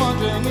on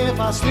wondering if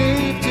I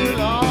sleep too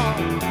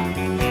long,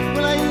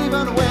 will I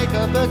even wake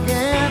up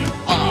again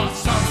or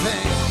something?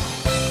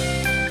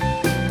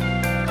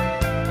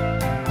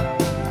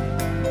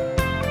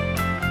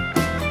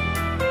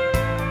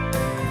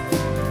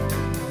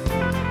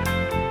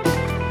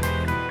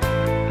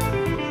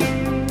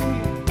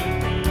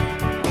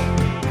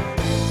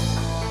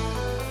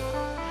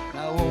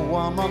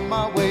 I'm on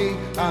my way,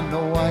 I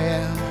know I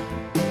am.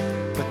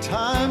 But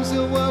times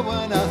there were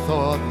when I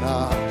thought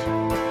not,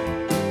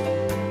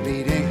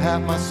 leading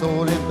half my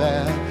soul in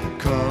bad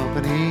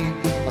company.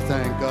 I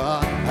thank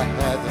God I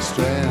had the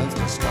strength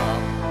to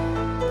stop.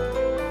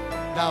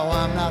 Now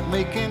I'm not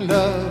making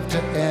love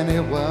to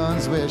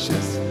anyone's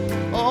wishes,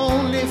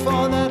 only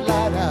for that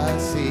light I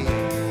see.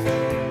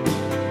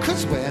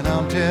 'Cause when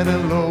I'm dead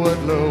and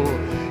lowered low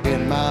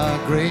in my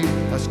grave,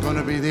 that's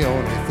gonna be the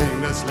only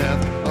thing that's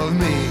left of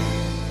me.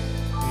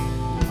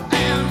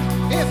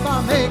 If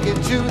I make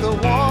it to the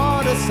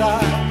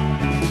waterside,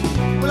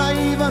 will I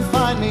even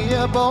find me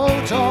a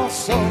boat or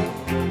so?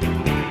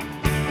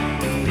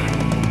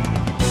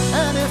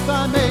 And if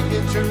I make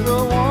it to the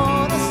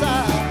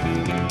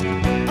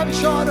waterside, I'll be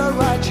sure to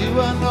write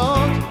you a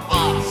note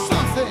or so.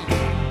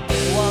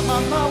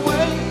 on my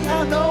way,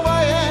 I know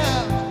I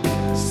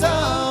am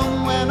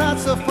somewhere not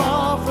so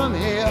far from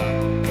here.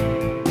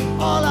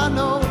 All I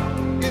know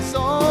is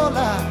all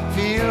I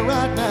feel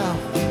right now.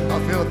 I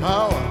feel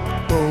power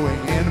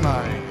going in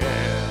my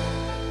hair.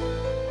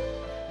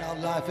 Now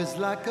life is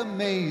like a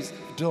maze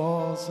of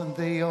doors, and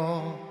they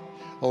all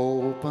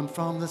open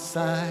from the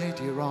side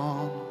you're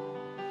on.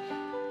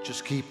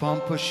 Just keep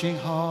on pushing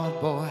hard,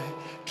 boy.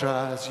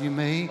 Try as you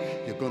may,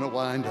 you're gonna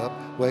wind up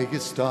where you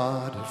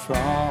started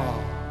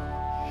from.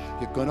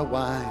 You're gonna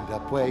wind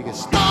up where you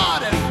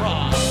started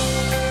from.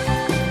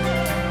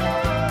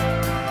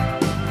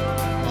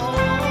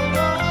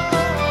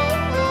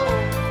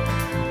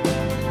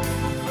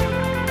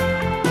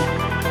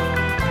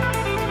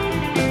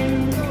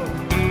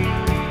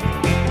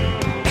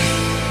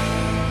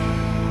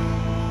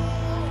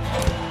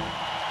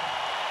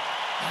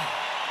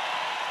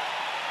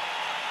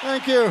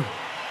 Thank you.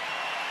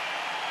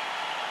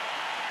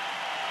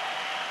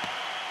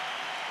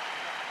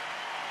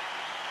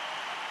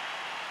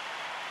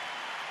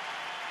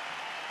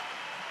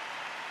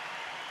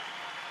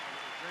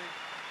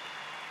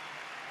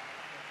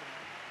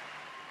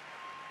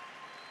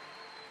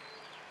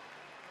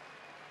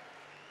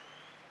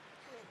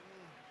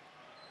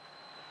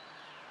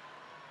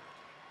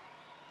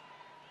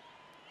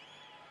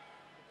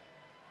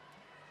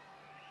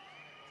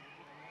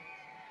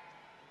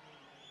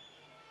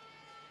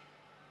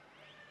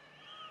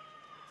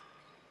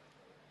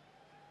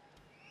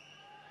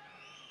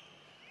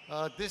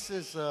 This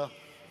is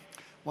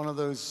one of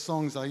those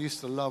songs I used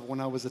to love when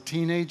I was a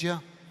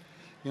teenager.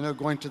 You know,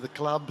 going to the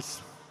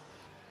clubs,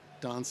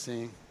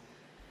 dancing.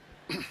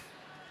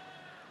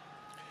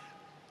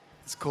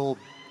 It's called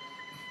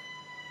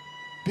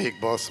Big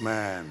Boss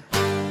Man.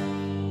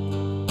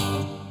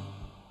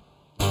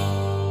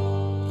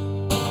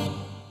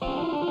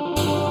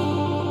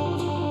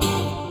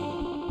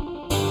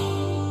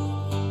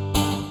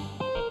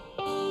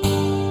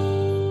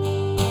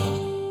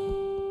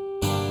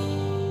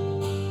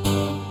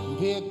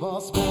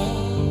 Boss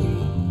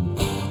man,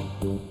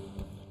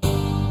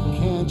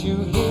 can't you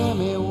hear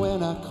me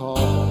when I call?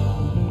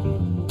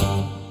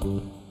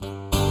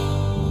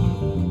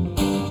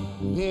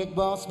 Big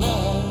boss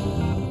man,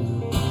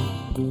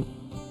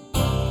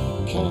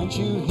 can't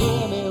you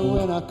hear me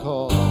when I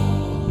call?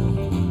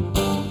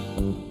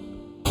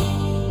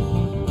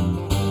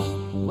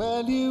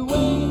 Well, you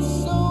ain't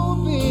so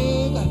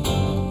big,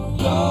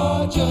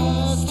 you're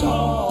just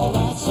tall,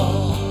 that's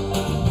all.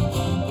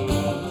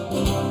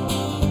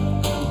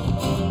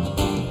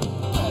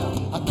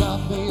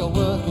 A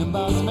working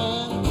boss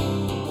man,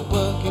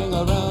 working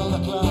around the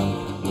clock.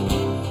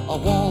 I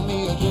want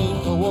me a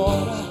drink of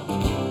water,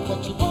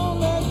 but you won't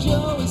let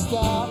Joey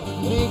stop.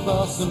 Big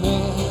boss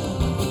man,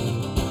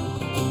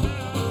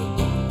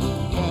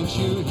 can't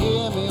you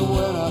hear me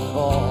when I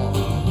call?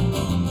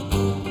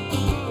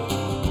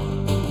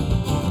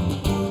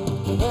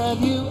 Well,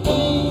 you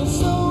ain't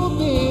so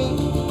big,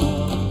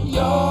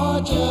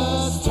 you're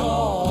just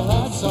tall,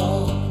 that's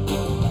all.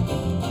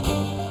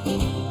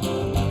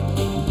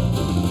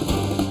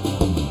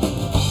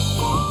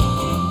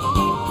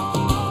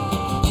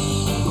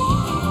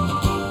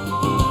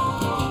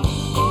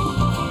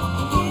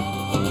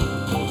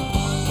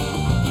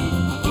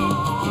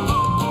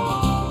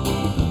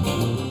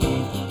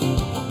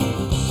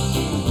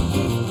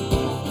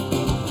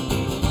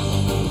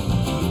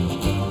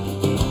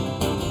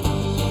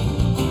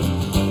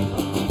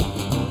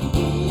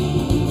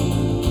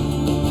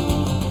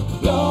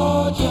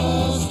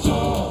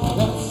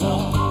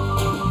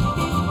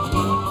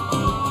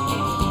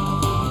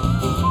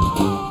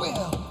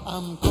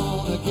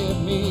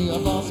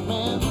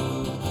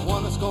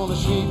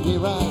 Treat me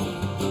right,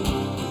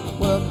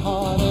 work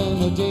hard in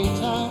the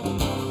daytime,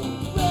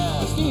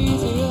 rest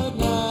easy at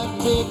night,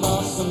 big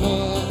boss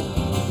man.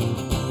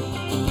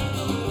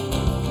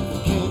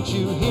 Can't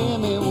you hear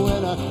me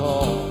when I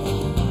call?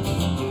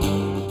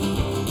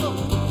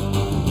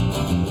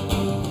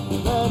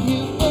 That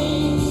you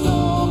ain't so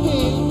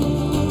big,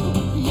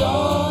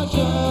 you're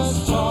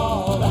just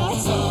tall,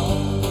 that's all.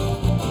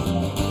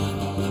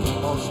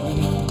 Boss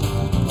man.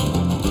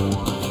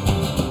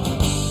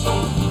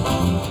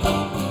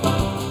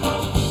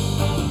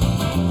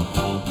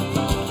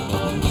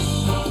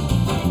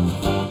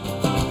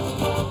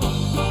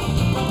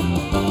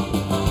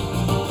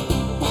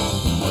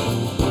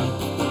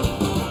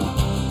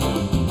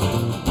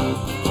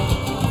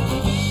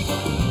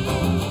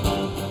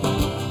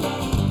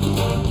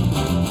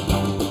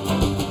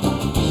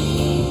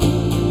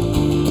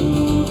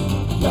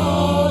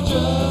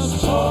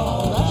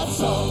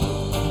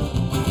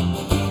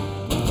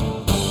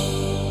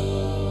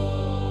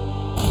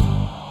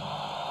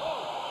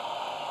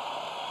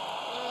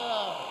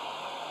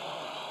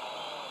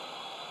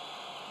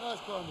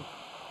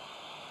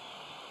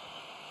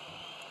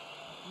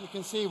 You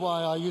can see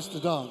why I used to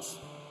dance.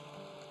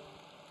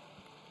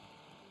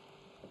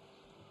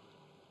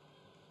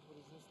 What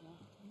is this now?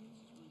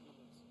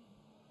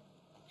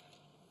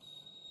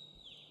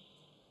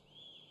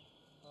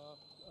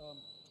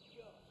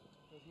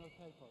 There's no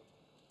capo.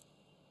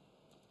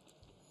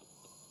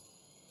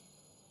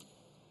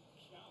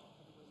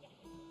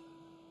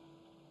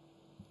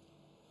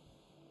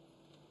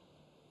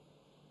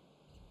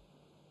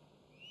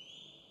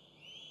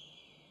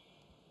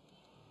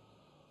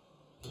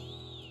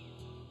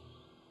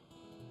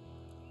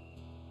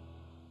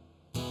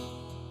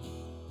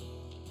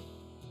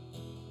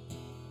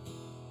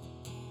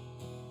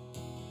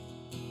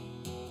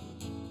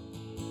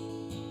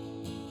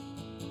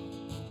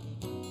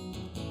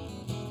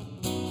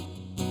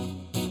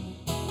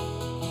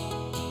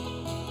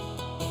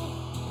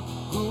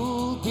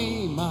 Who'll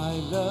be my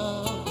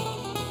love?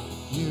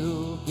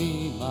 You'll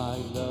be my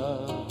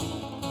love.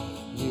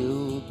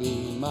 You'll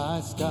be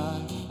my sky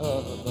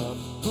above.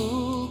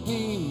 Who'll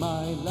be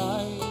my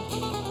light?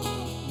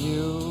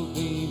 You'll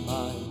be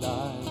my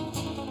light.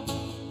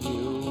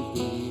 You'll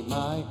be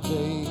my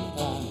day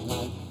and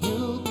night.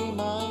 You'll be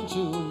mine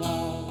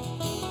tonight.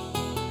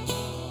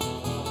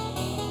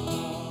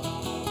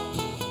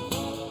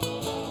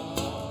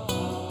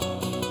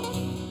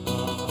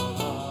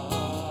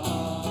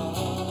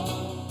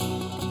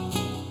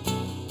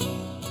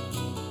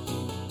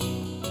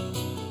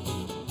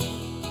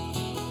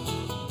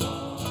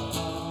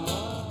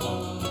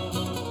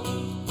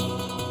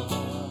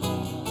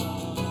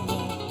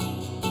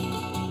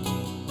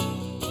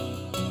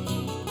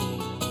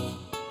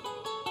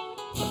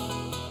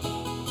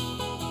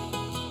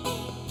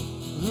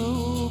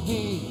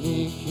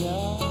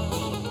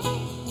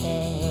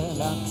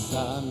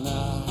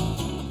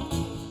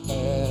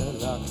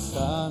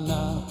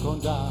 Elaksana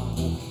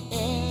kondamu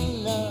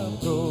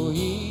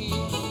elabroi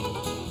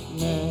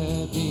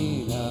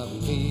medina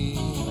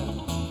vida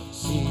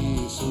si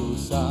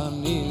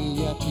Susan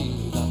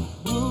iliatira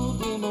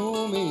rubi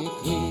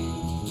mumikri.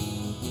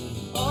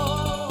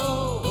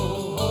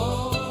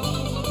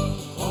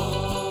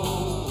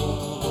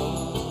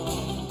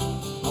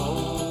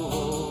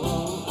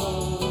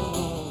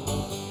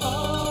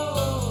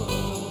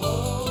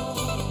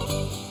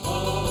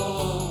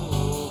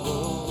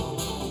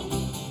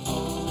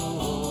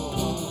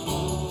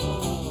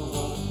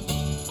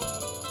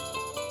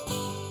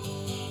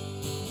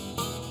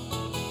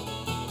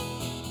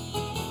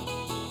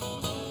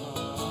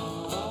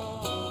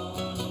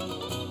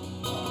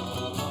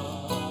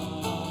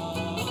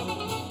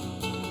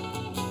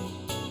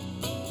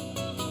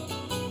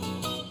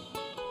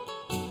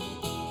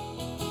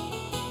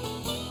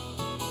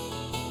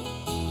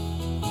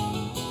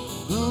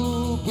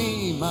 You'll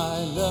be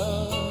my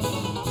love,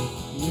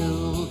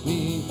 you'll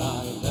be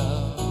my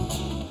love,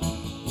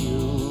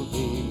 you'll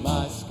be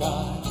my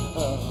sky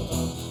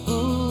above.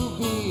 Who'll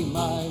be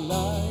my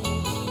light,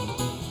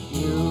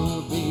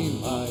 you'll be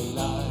my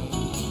light,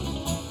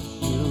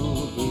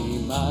 you'll be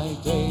my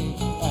day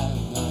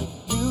and night,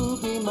 you'll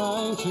be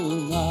mine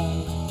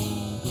tonight.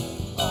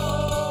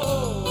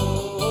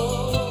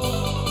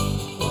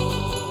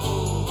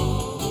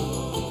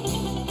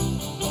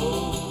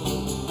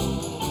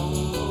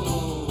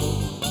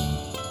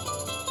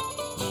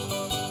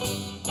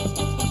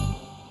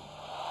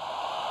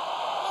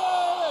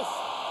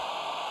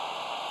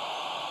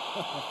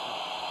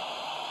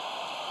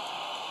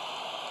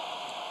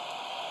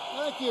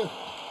 Thank you.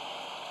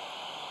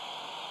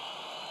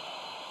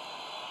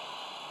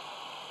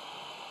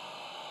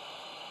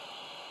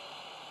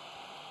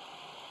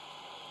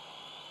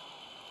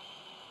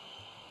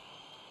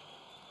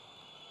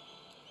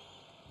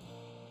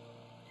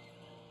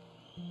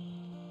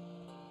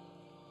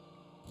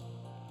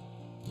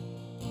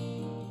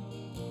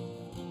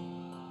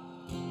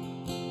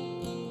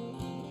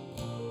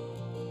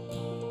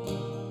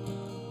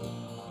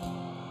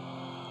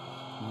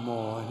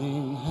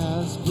 Morning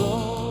has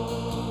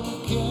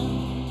broken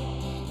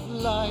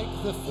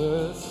like the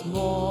first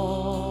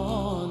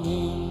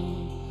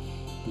morning.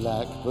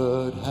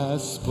 Blackbird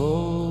has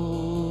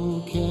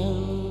spoken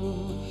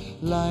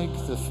like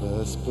the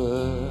first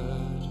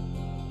bird.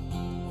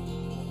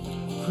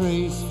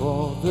 Praise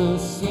for the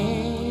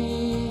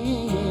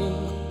singing,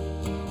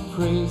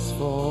 praise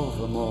for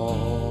the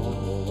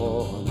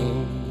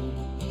morning,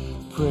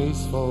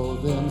 praise for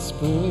them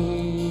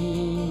springing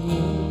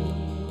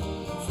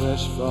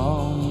fresh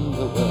from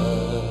the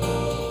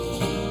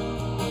west.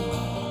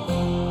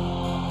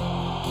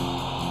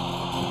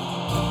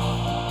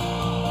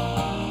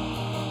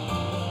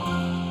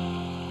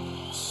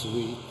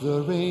 Sweet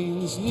the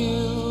rain's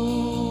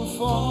new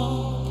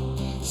fall,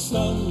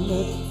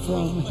 sunlit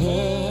from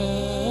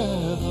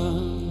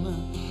heaven,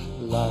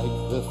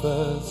 like the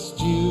first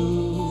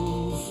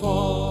dew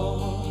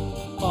fall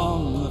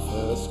on the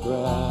first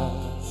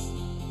grass.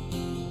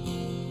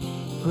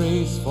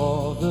 Praise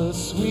for the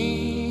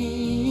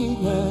sweetness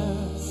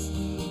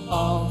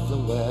of the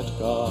wet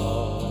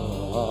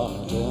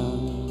garden,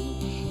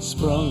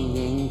 sprung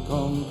in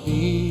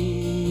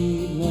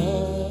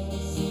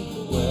completeness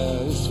where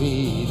his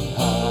feet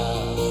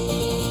have.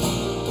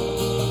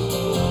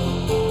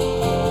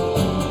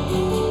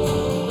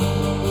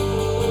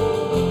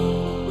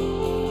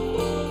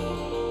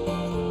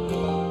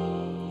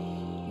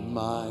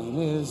 Mine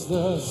is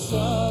the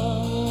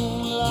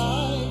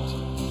sunlight,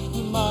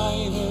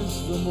 mine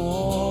is the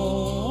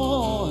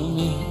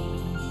morning,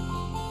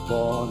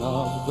 born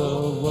of the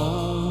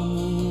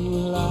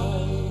one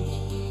light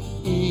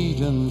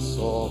Eden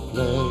saw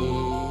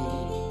play.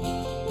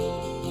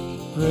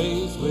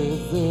 Praise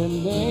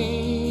within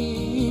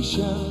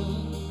nation,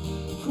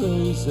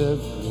 praise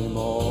every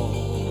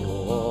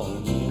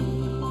morning,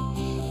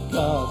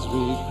 God's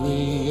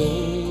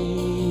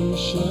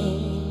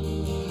recreation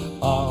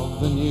of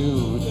the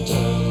new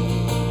day.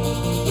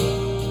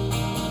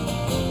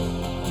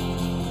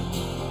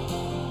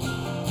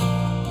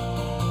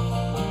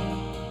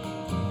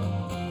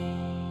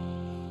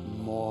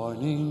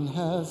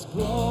 has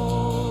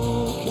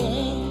broken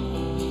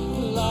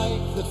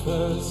like the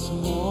first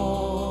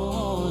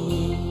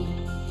morning.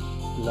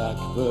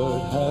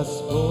 Blackbird has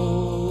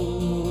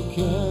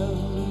spoken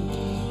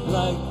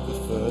like the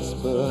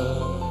first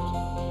bird.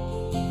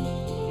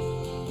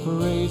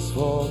 Praise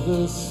for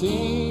the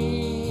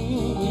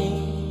singing,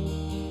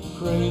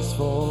 praise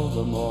for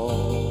the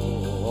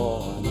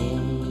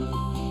morning,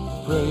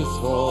 praise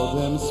for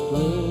them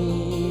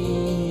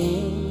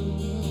springing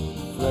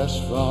fresh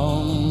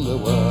from the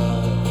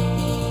word.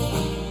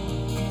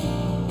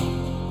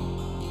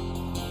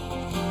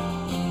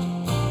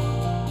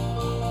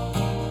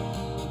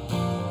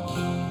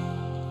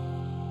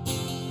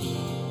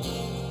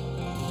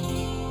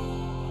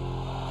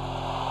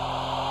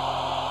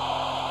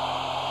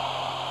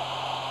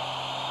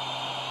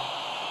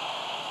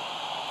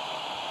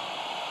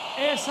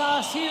 Esa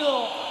ha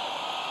sido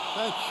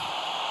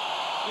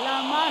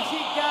la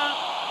mágica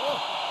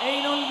e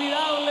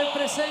inolvidable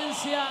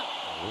presencia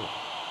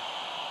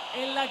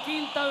en la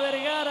Quinta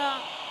Vergara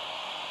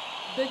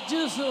de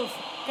Yusuf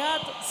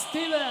Cat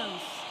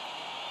Stevens,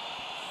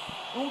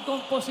 un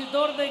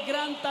compositor de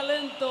gran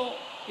talento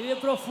y de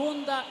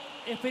profunda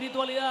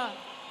espiritualidad.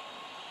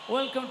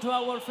 Welcome to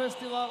our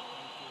festival.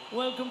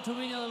 Welcome to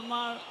Viña del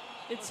Mar.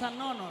 It's an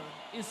honor.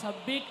 It's a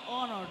big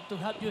honor to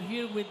have you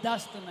here with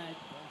us tonight.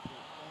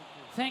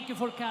 Thank you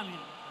for coming.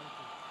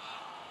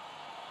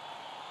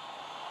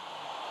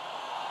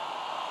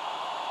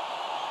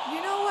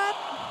 You know what?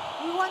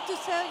 We want to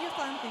tell you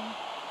something.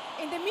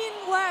 In the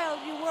meanwhile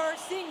you were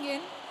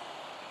singing,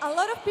 a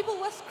lot of people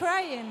was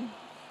crying.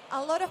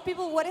 A lot of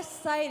people were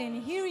excited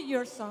hearing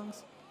your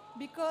songs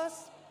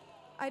because,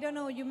 I don't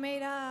know, you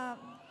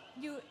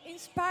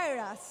inspire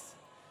us.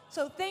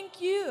 So thank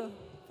you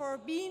for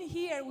being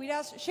here with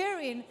us,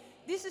 sharing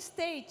this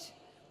stage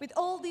with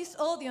all this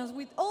audience,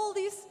 with all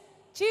these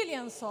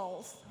Chilean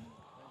souls.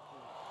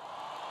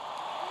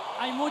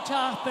 Hay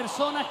muchas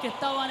personas que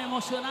estaban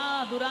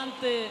emocionadas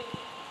durante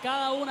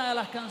cada una de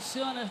las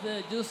canciones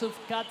de Yusuf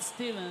Cat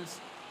Stevens.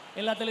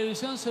 En la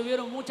televisión se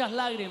vieron muchas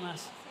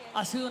lágrimas.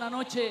 Ha sido una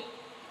noche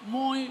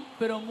muy,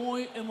 pero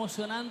muy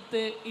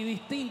emocionante y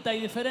distinta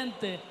y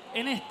diferente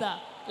en esta,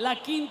 la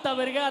Quinta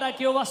Vergara,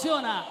 que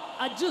ovaciona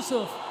a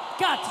Yusuf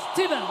Cat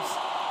Stevens.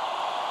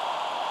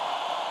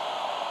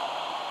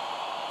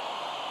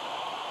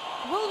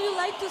 Would you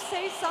like to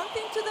say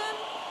something to them?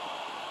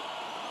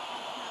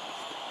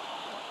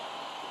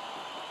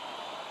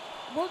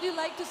 Would you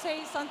like to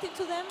say something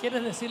to them?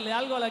 ¿Quieres decirle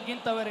algo a la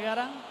Quinta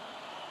Vergara?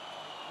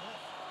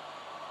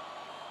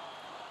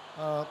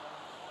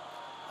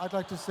 I'd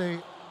like to say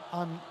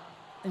I'm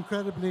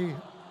incredibly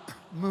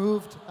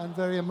moved and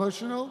very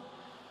emotional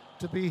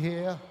to be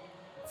here.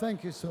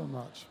 Thank you so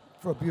much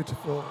for a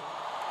beautiful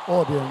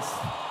audience.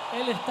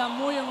 Él está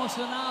muy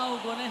emocionado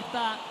con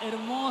esta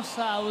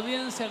hermosa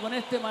audiencia, con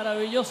este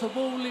maravilloso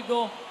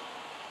público.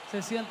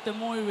 Se siente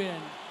muy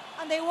bien.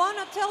 And they want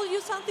to tell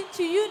you something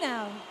to you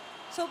now.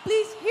 So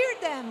please hear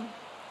them.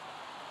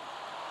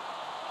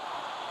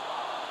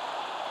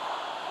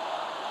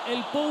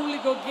 El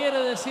público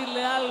quiere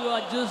decirle algo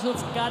a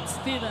Yusuf Cat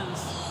Stevens.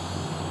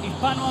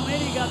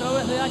 Hispanoamérica a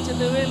través de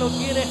HTV lo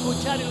quiere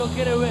escuchar y lo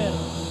quiere ver.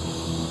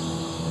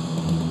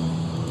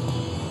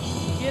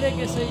 Quiere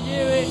que se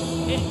lleve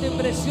este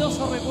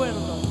precioso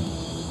recuerdo.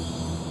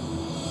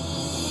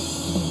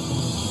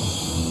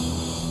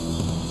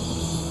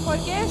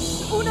 Porque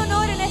es un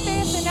honor en este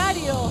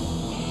escenario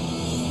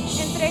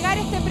entregar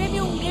este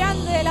premio a un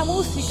grande de la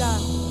música,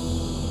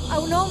 a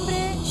un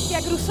hombre que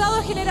ha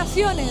cruzado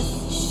generaciones.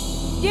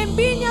 Y en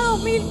Viña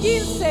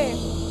 2015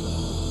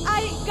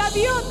 hay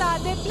gaviota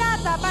de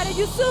plata para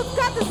Yusuf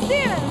Cat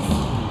Stevens.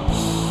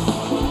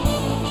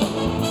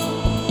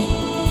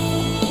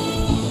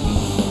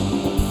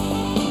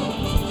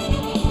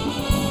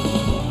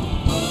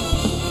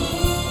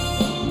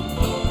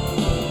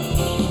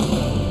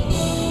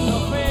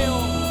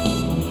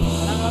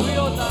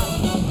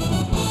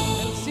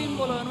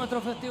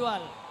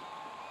 Festival.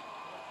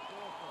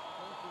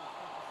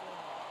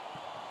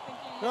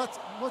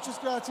 Muchas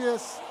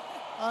gracias,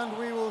 and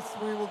we will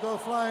go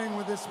flying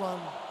with this one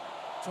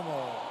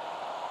tomorrow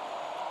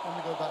when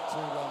we go back to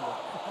London.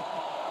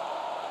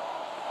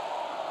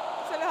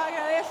 Se los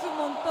agradezco un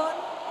montón.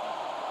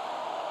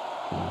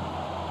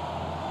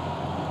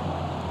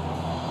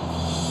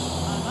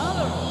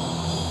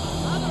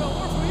 Another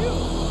award for you.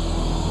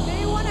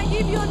 They want to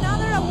give you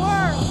another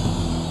award.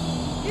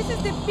 This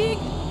is the big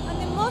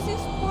most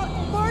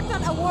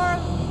important award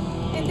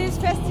in this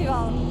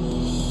festival.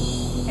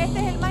 Este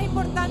es el más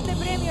importante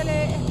premio,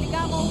 le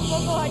explicamos un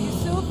poco a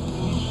Yusuf,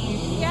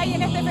 que hay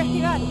en este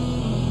festival.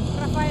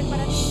 Rafael,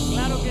 para ti.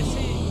 Claro que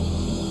sí.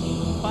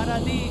 Para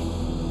ti,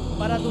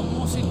 para tus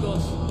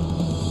músicos,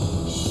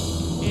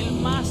 el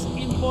más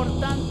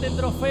importante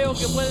trofeo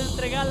que puede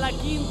entregar la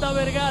Quinta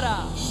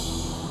Vergara.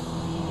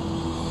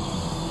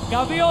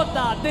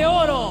 Gaviota de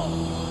oro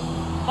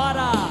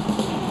para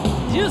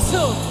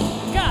Yusuf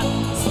Cat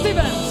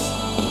Stevens.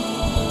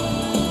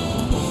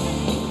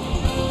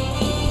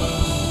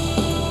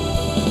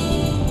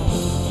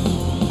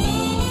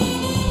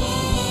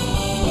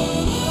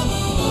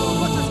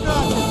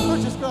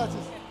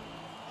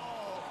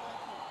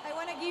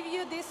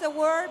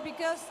 award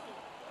because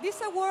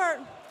this award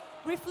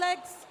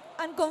reflects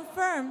and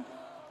confirms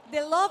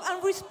the love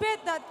and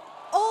respect that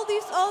all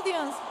this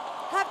audience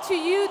have to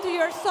you, to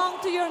your song,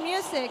 to your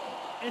music.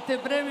 Este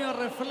premio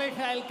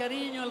refleja el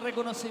cariño, el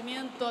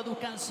reconocimiento a tus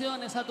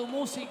canciones, a tu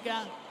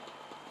música,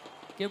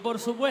 que por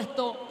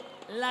supuesto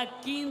la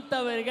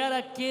Quinta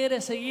Vergara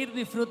quiere seguir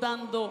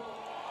disfrutando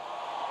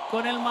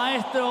con el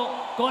maestro,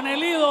 con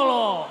el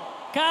ídolo,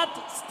 Cat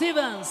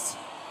Stevens.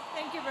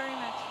 Thank you very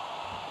much.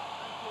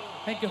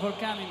 Thank you for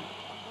coming.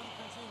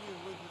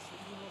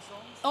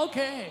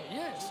 Okay,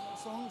 yes.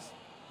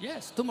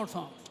 Yes, 2 more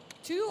songs.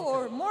 2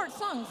 or more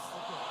songs.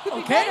 Could be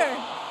Okay. better.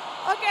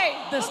 Okay,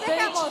 The nos stage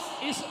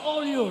dejamos. is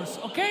all yours,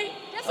 okay?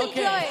 Just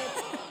Okay. enjoy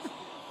it.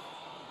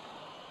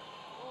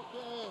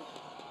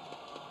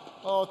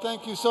 Oh,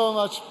 thank you so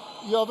much.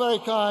 You're very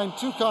kind,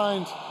 too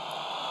kind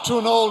to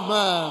an old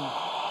man.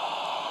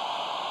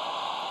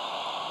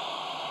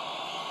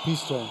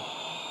 Peace train.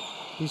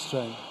 Peace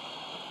train.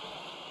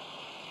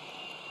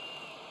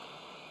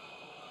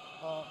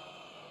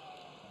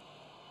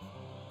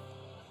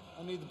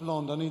 I need the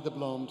blonde, I need the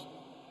blonde.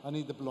 I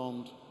need the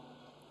blonde.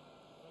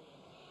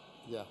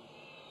 Yeah.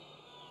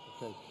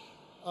 Okay.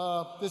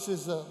 This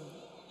is,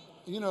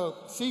 you know,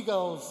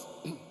 seagulls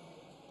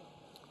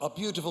are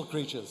beautiful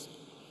creatures.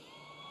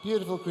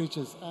 Beautiful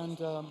creatures, and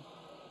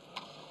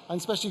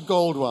especially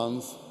gold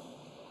ones.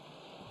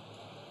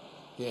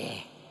 Yeah.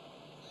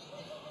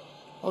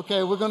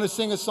 Okay, we're going to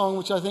sing a song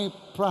which I think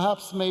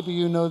perhaps maybe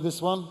you know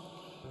this one.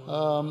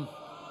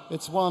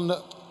 It's one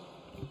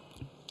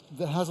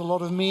that has a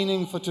lot of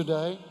meaning for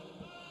today.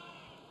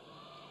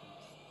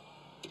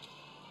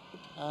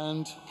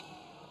 And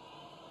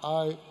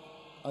I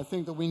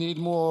think that we need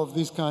more of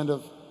this kind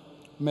of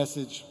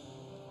message.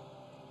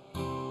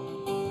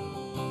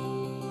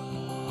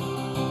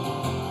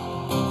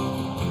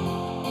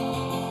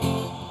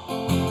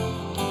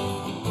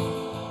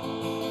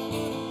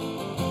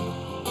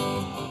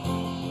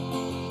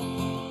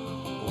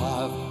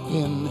 I've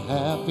been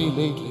happy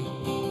lately,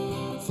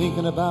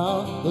 thinking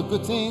about the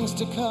good things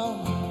to come,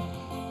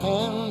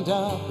 and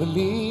I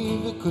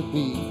believe it could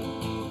be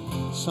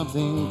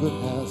something good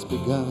has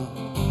begun.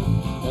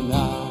 And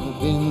I've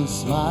been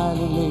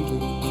smiling lately,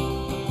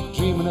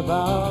 dreaming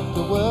about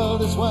the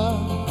world as well,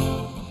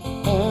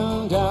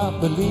 and I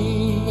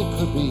believe it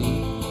could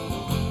be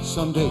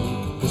someday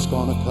it's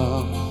gonna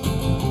come.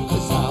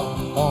 'Cause out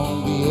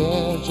on the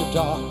edge of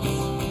darkness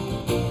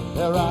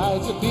there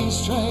rides a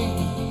peace train.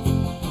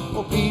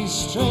 Oh,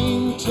 peace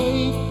train,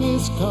 take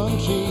this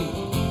country,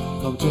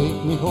 come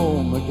take me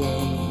home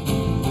again.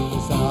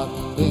 'Cause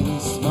I've been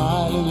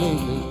smiling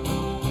lately,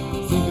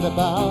 thinking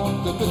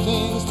about the good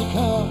things to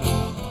come,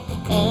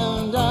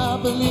 and I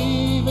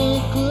believe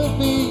it could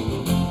be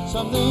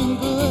something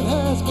good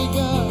has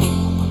begun.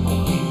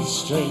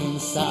 Peace train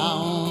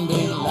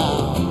sounding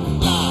loud,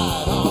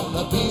 light on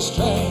the peace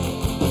train.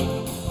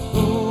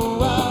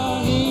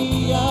 Ooh-ah,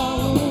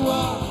 ee-ah,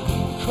 ooh-ah,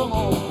 come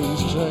on,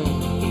 peace train.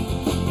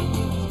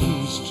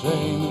 Peace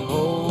train,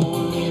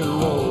 holy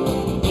roller,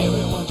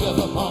 everyone jump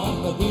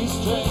upon the peace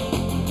train.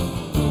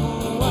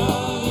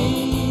 Ooh-ah,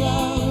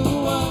 ee-ah,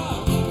 ooh-ah,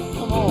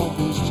 come on,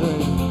 peace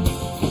train.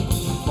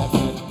 Now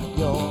get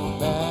your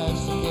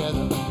bags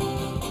together,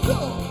 go,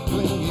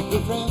 bring your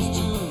good friends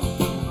too,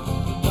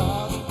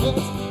 'cause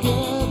it's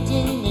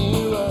getting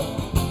nearer,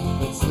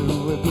 but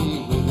soon we'll be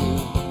with you.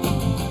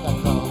 Now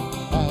come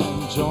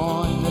and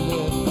join the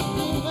lift,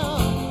 you know,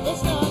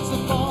 it's not so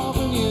far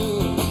from you,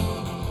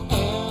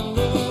 and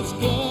it's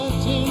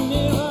getting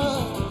nearer,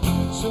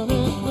 soon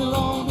it will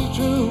all be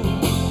true.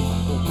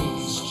 The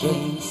peace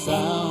train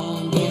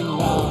sounding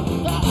loud,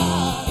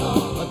 light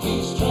on the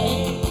peace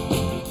train.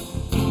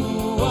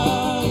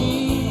 Ooh-ah,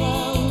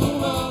 ee-ah,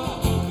 ooh-ah,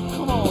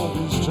 come on,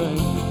 peace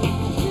train,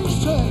 peace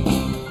train.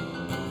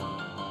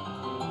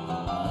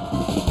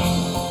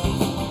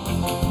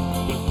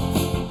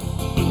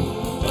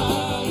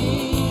 Ooh-ah,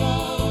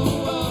 ee-ah,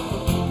 ooh-ah,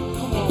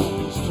 come on,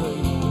 peace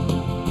train.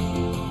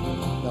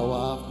 Now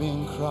I've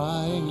been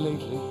crying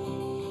lately,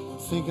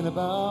 thinking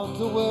about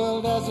the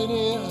world as it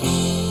is.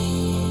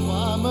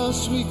 Why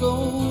must we go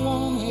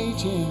on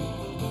hating?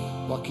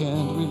 Why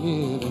can't we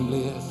live in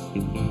bliss?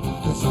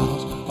 'Cause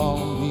out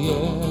on the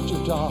edge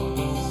of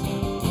darkness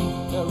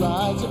there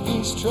rides a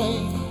peace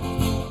train.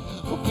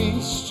 Oh,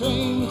 peace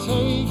train,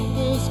 take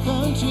this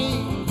country,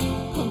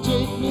 come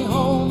take me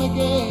home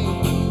again.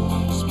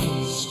 This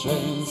peace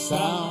train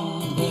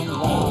sounding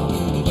loud,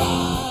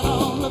 light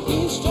on the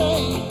peace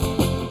train.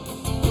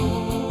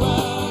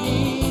 Ooh-ah,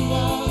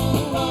 ee-ah,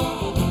 ooh-ah,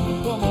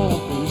 come on,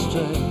 peace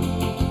train.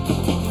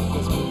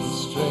 This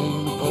peace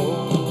train,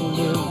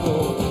 holy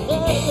road,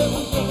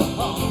 everyone jump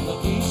upon the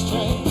peace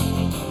train.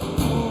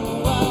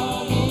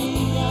 Ooh-ah,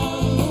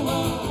 ee-ah,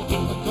 ooh-ah,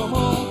 come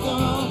on,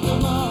 come on,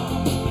 come on,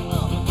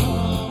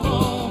 come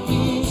on,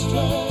 peace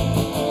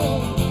train.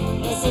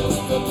 This is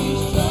the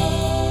peace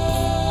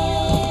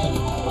train.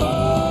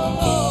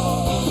 Oh, oh.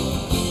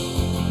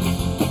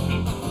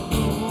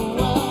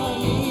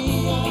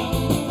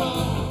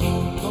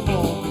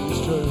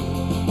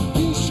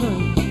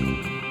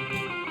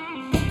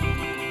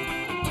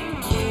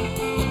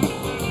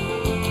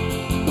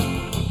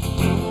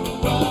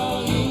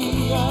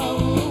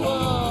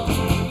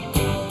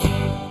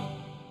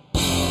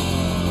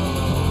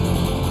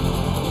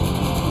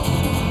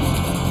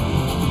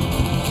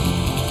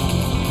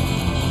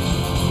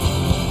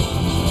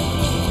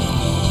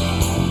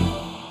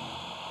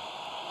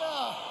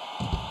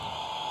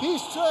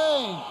 Peace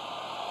train.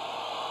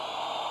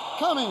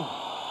 Coming.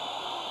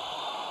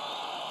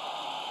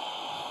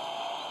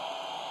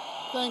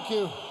 Thank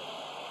you.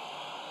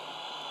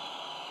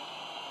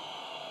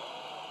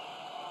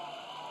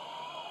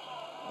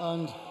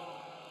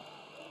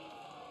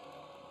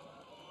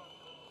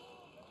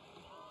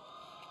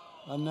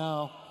 And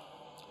now,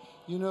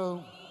 you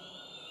know,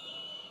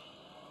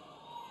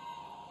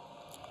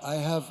 I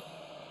have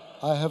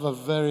a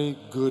very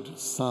good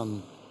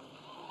son.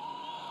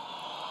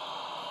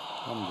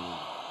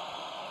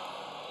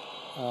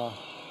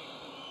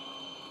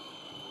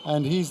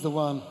 And he's the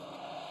one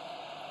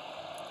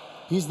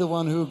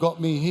who got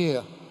me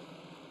here.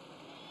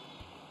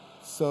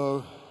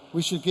 So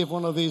we should give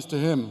one of these to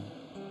him.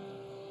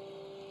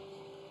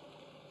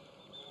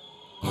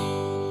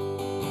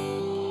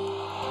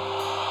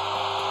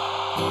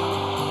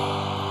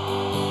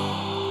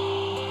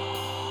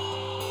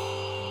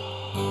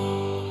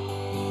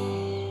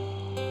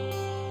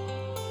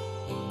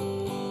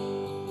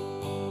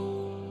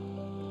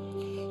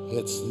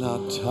 It's not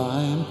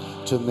time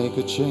to make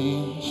a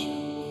change.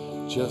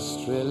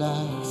 Just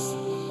relax,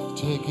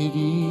 take it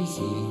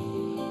easy.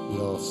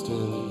 You're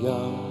still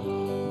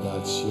young,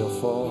 that's your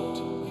fault.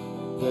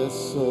 There's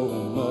so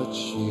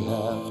much you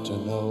have to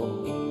know.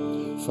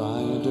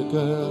 Find a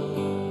girl,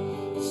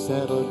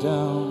 settle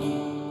down.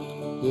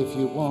 If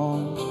you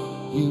want,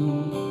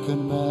 you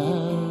can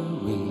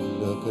marry.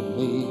 Look at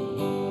me,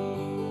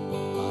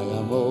 I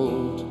am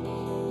old,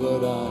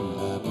 but I'm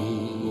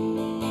happy.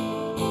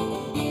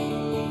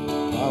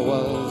 I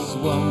was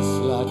once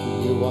like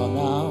you are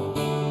now,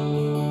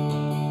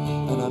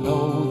 and I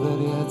know that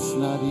it's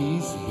not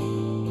easy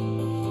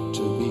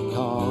to be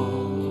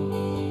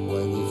calm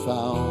when you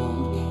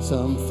found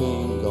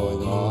something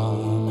going on.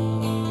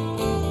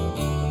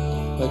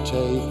 But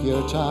take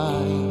your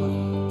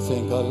time,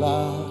 think a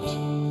lot,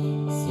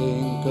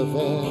 think of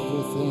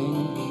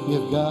everything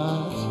you've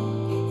got.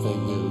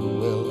 Then you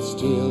will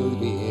still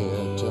be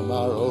here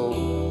tomorrow,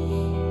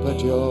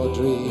 but your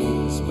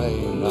dreams may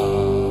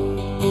not.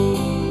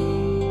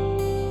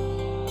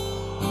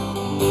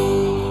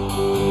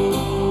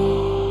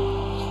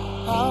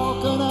 How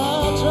can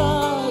I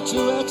try to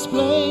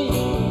explain?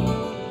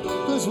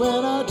 'Cause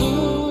when I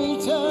do, he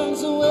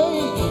turns away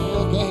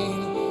again.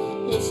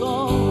 It's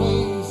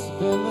always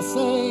been the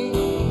same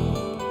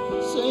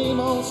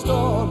old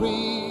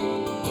story.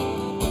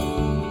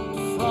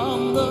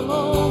 From the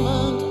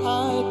moment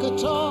I could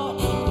talk,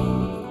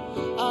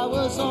 I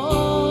was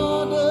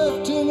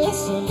ordered to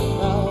listen.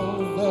 Now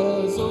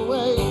there's a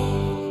way,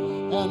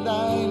 and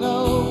I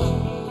know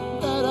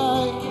that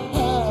I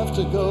have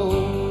to go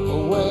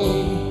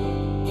away.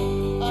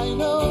 I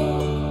know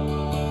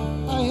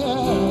I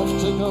have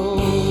to go.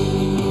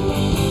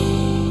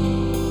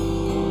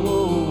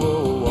 Whoa,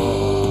 whoa, whoa.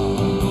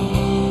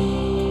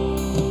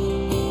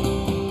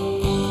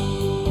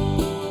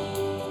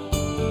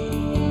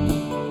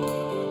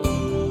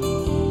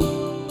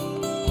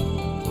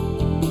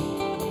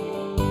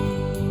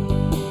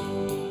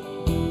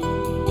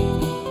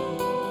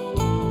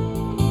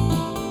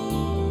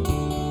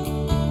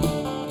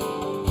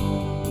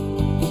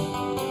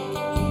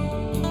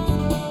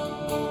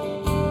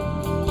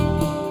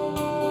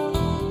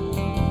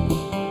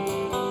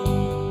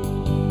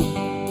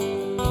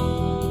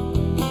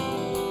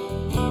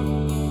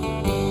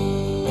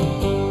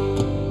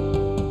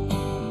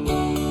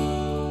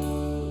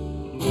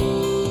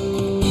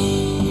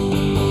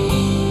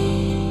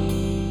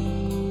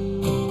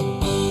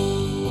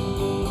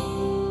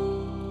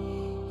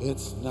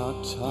 It's not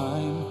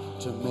time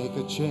to make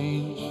a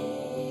change.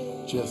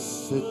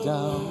 Just sit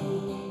down,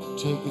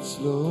 take it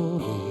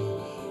slowly.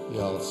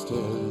 You're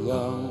still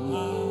young,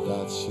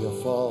 that's your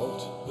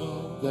fault.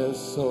 There's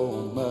so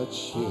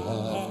much you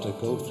have to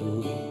go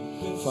through.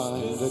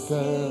 Find a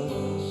girl,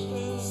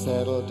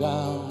 settle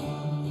down.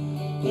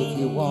 If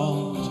you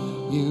want,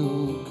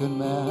 you can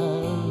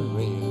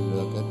marry.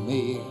 Look at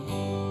me,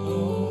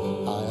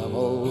 I am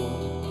old,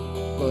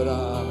 but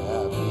I'm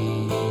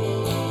happy.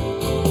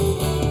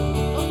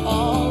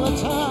 All the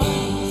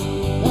times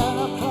that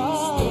I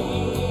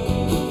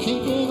cried,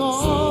 keeping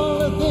all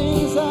the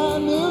things I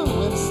knew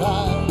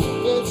inside.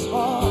 It's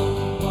hard,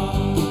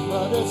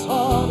 but it's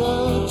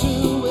harder to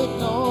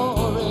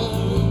ignore it.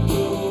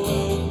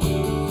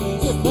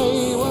 If they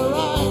were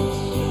right,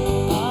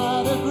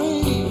 I'd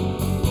agree,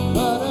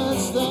 but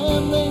it's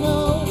them they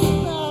know,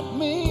 not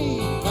me.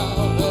 Now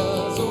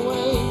there's a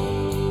way,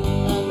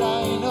 and I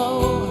know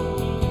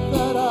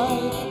that I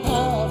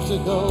have to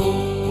go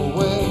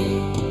away.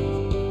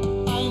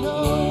 I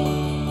know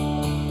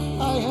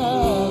I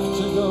have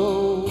to go.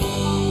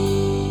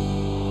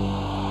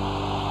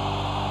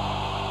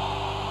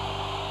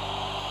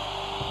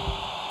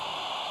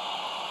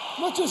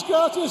 Muchas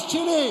gracias,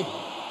 Chile.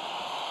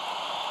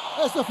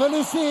 Esto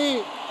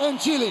felici en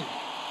Chile.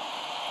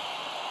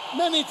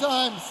 Many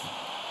times.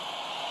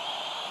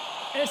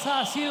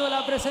 Esa ha sido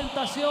la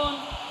presentación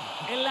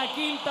en la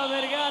Quinta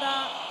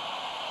Vergara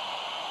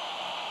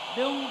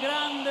de un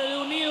grande, de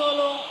un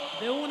ídolo,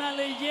 de una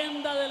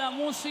leyenda de la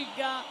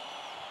música.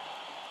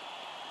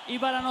 Y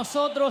para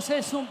nosotros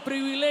es un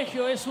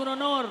privilegio, es un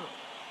honor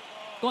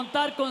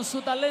contar con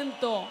su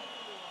talento,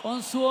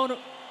 con su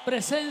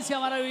presencia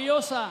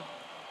maravillosa,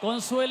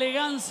 con su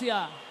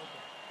elegancia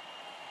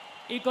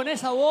y con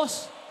esa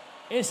voz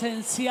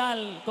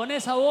esencial, con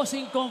esa voz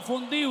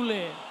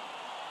inconfundible.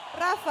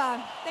 Rafa,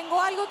 tengo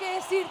algo que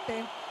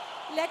decirte.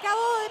 Le acabo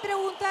de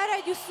preguntar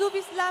a Yusuf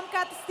Islam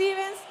Cat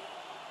Stevens,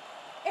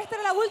 esta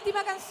era la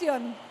última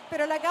canción,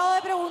 pero le acabo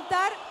de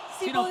preguntar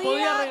si nos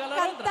podía regalar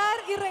cantar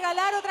y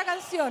regalar otra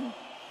canción.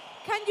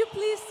 Can you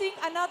please sing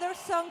another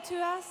song to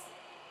us?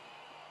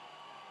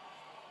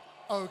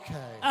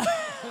 Okay. Yeah,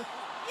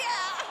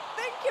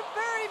 thank you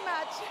very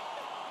much.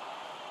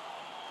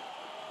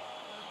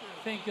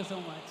 Thank you so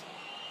much.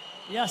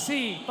 Y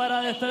así,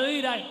 para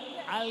despedir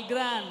al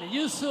gran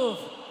Yusuf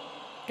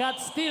Cat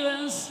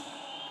Stevens,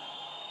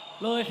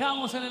 lo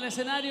dejamos en el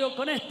escenario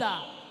con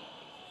esta,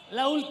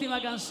 la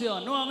última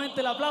canción.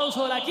 Nuevamente el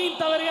aplauso de la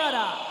Quinta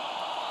Vergara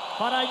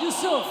para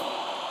Yusuf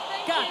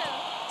Cat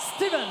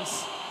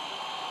Stevens.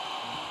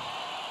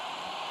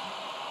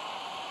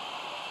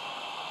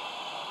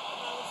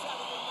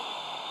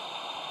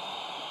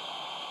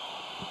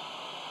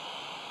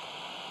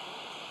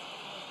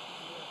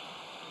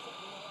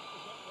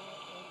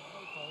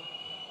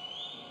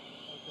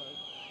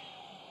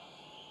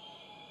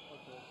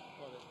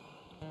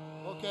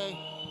 Okay.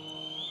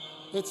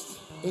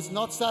 It's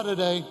not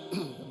Saturday,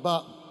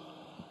 but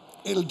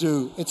it'll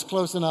do. It's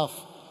close enough.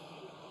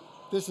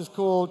 This is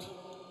called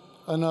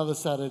Another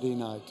Saturday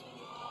Night.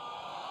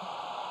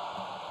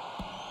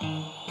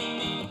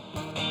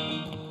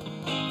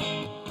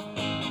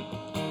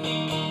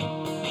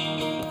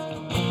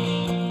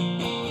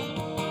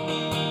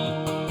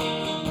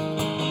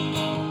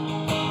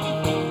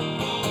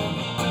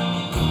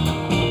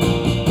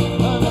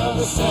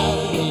 Another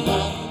Saturday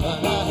night,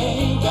 and I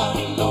ain't got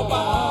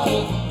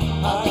nobody.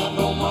 I got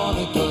no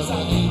money 'cause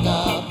I ain't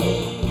got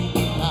pay.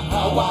 Now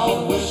how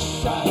I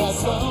wish I had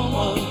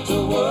someone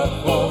to work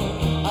for.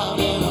 I'm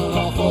in an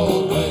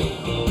awful way.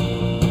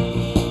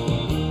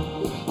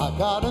 I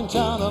got in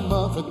town a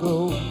month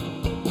ago.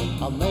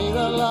 I made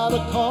a lot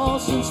of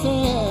calls since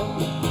then.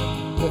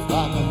 If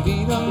I can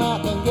beat 'em, I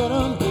can get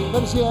 'em,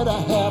 but as yet I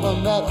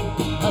haven't met 'em.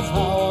 That's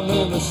how I'm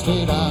in the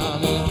state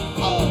I'm in.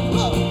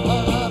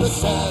 Another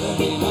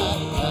Saturday night,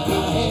 and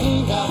I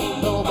ain't got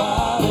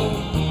nobody.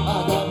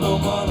 I got no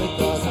money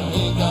 'cause I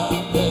ain't got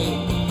pay.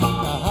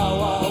 Now how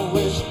I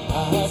wish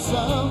I had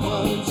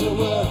someone to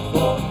work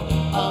for.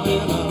 I'm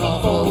in an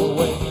awful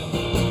way.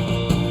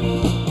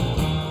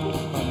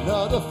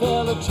 Another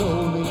fella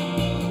told me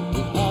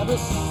he had a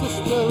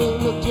sister who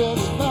looked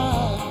just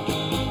fine.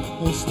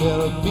 Instead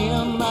of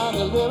being my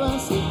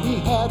deliverance, he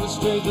had a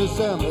strange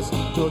resemblance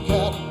to a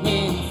cat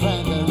named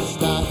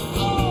Frankenstein.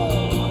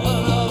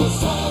 Another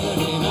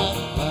Saturday night,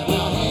 and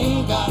I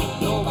ain't got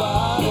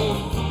nobody.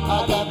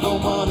 I got no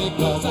money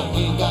 'cause I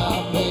ain't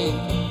got paid.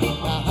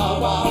 Now how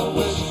I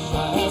wish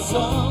I had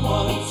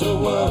someone to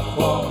work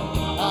for.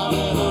 I'm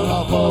in an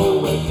awful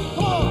way.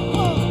 Come on, come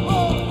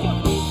on, come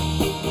on.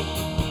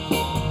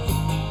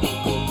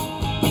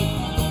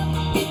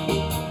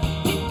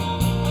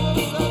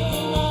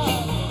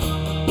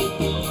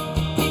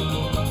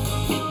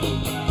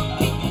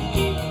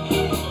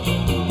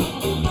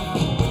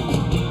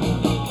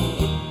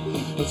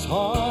 It's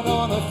hard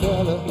on a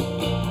fella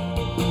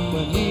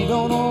when he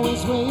don't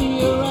always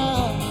wait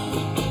around.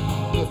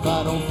 If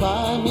I don't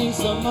find me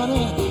some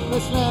money,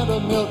 this land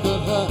of milk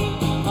of her,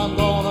 I'm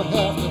gonna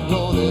have to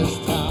blow this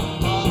town.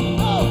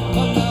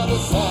 Another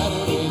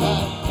Saturday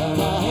night,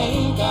 and I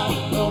ain't got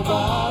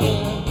nobody.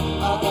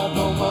 I got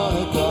no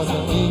money 'cause I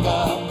ain't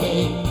got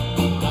pay.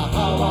 Now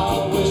how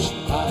I wish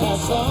I had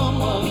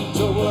someone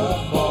to work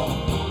for.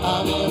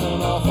 I'm in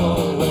an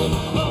awful way.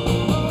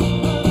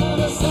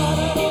 Another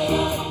Saturday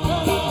night,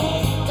 and I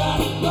ain't got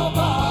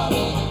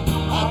nobody.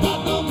 I got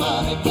no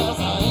money 'cause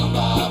I ain't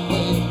got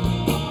pay.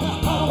 Now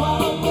how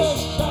I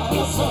wish I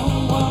had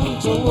someone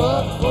to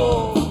work for.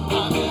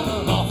 I'm in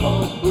an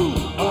awful,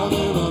 I'm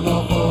in an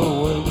awful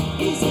way.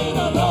 He's in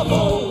an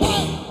awful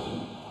way.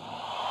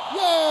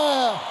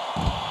 Yeah!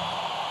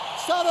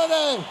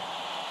 Saturday!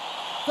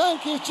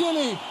 Thank you,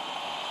 Chile.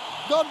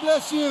 God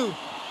bless you.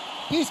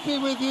 Peace be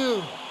with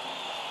you.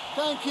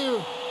 Thank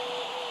you.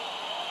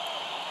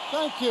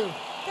 Thank you.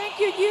 Thank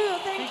you,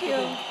 thank you.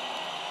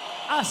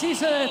 Así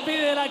se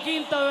despide la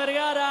Quinta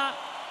Vergara,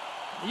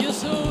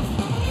 Yusuf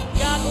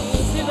Cat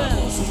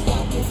Stevens.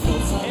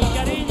 El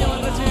cariño,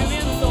 el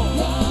recibimiento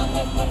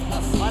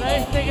para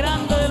este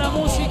grande de la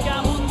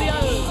música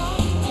mundial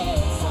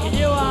que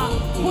lleva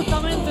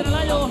justamente en el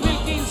año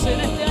 2015,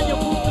 en este año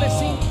cumple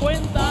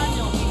 50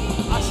 años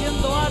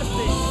haciendo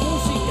arte,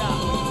 música,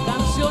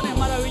 canciones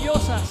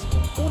maravillosas,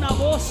 una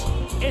voz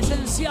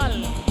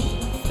esencial.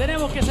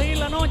 Tenemos que seguir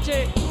la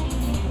noche.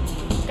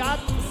 Cat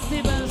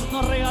Stevens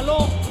nos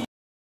regaló.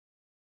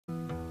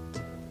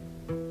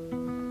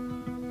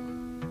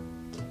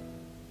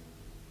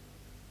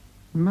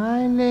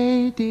 My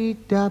lady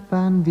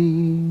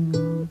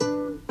Dapanville,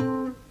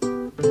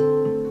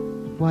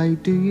 why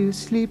do you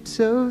sleep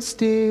so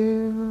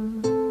still?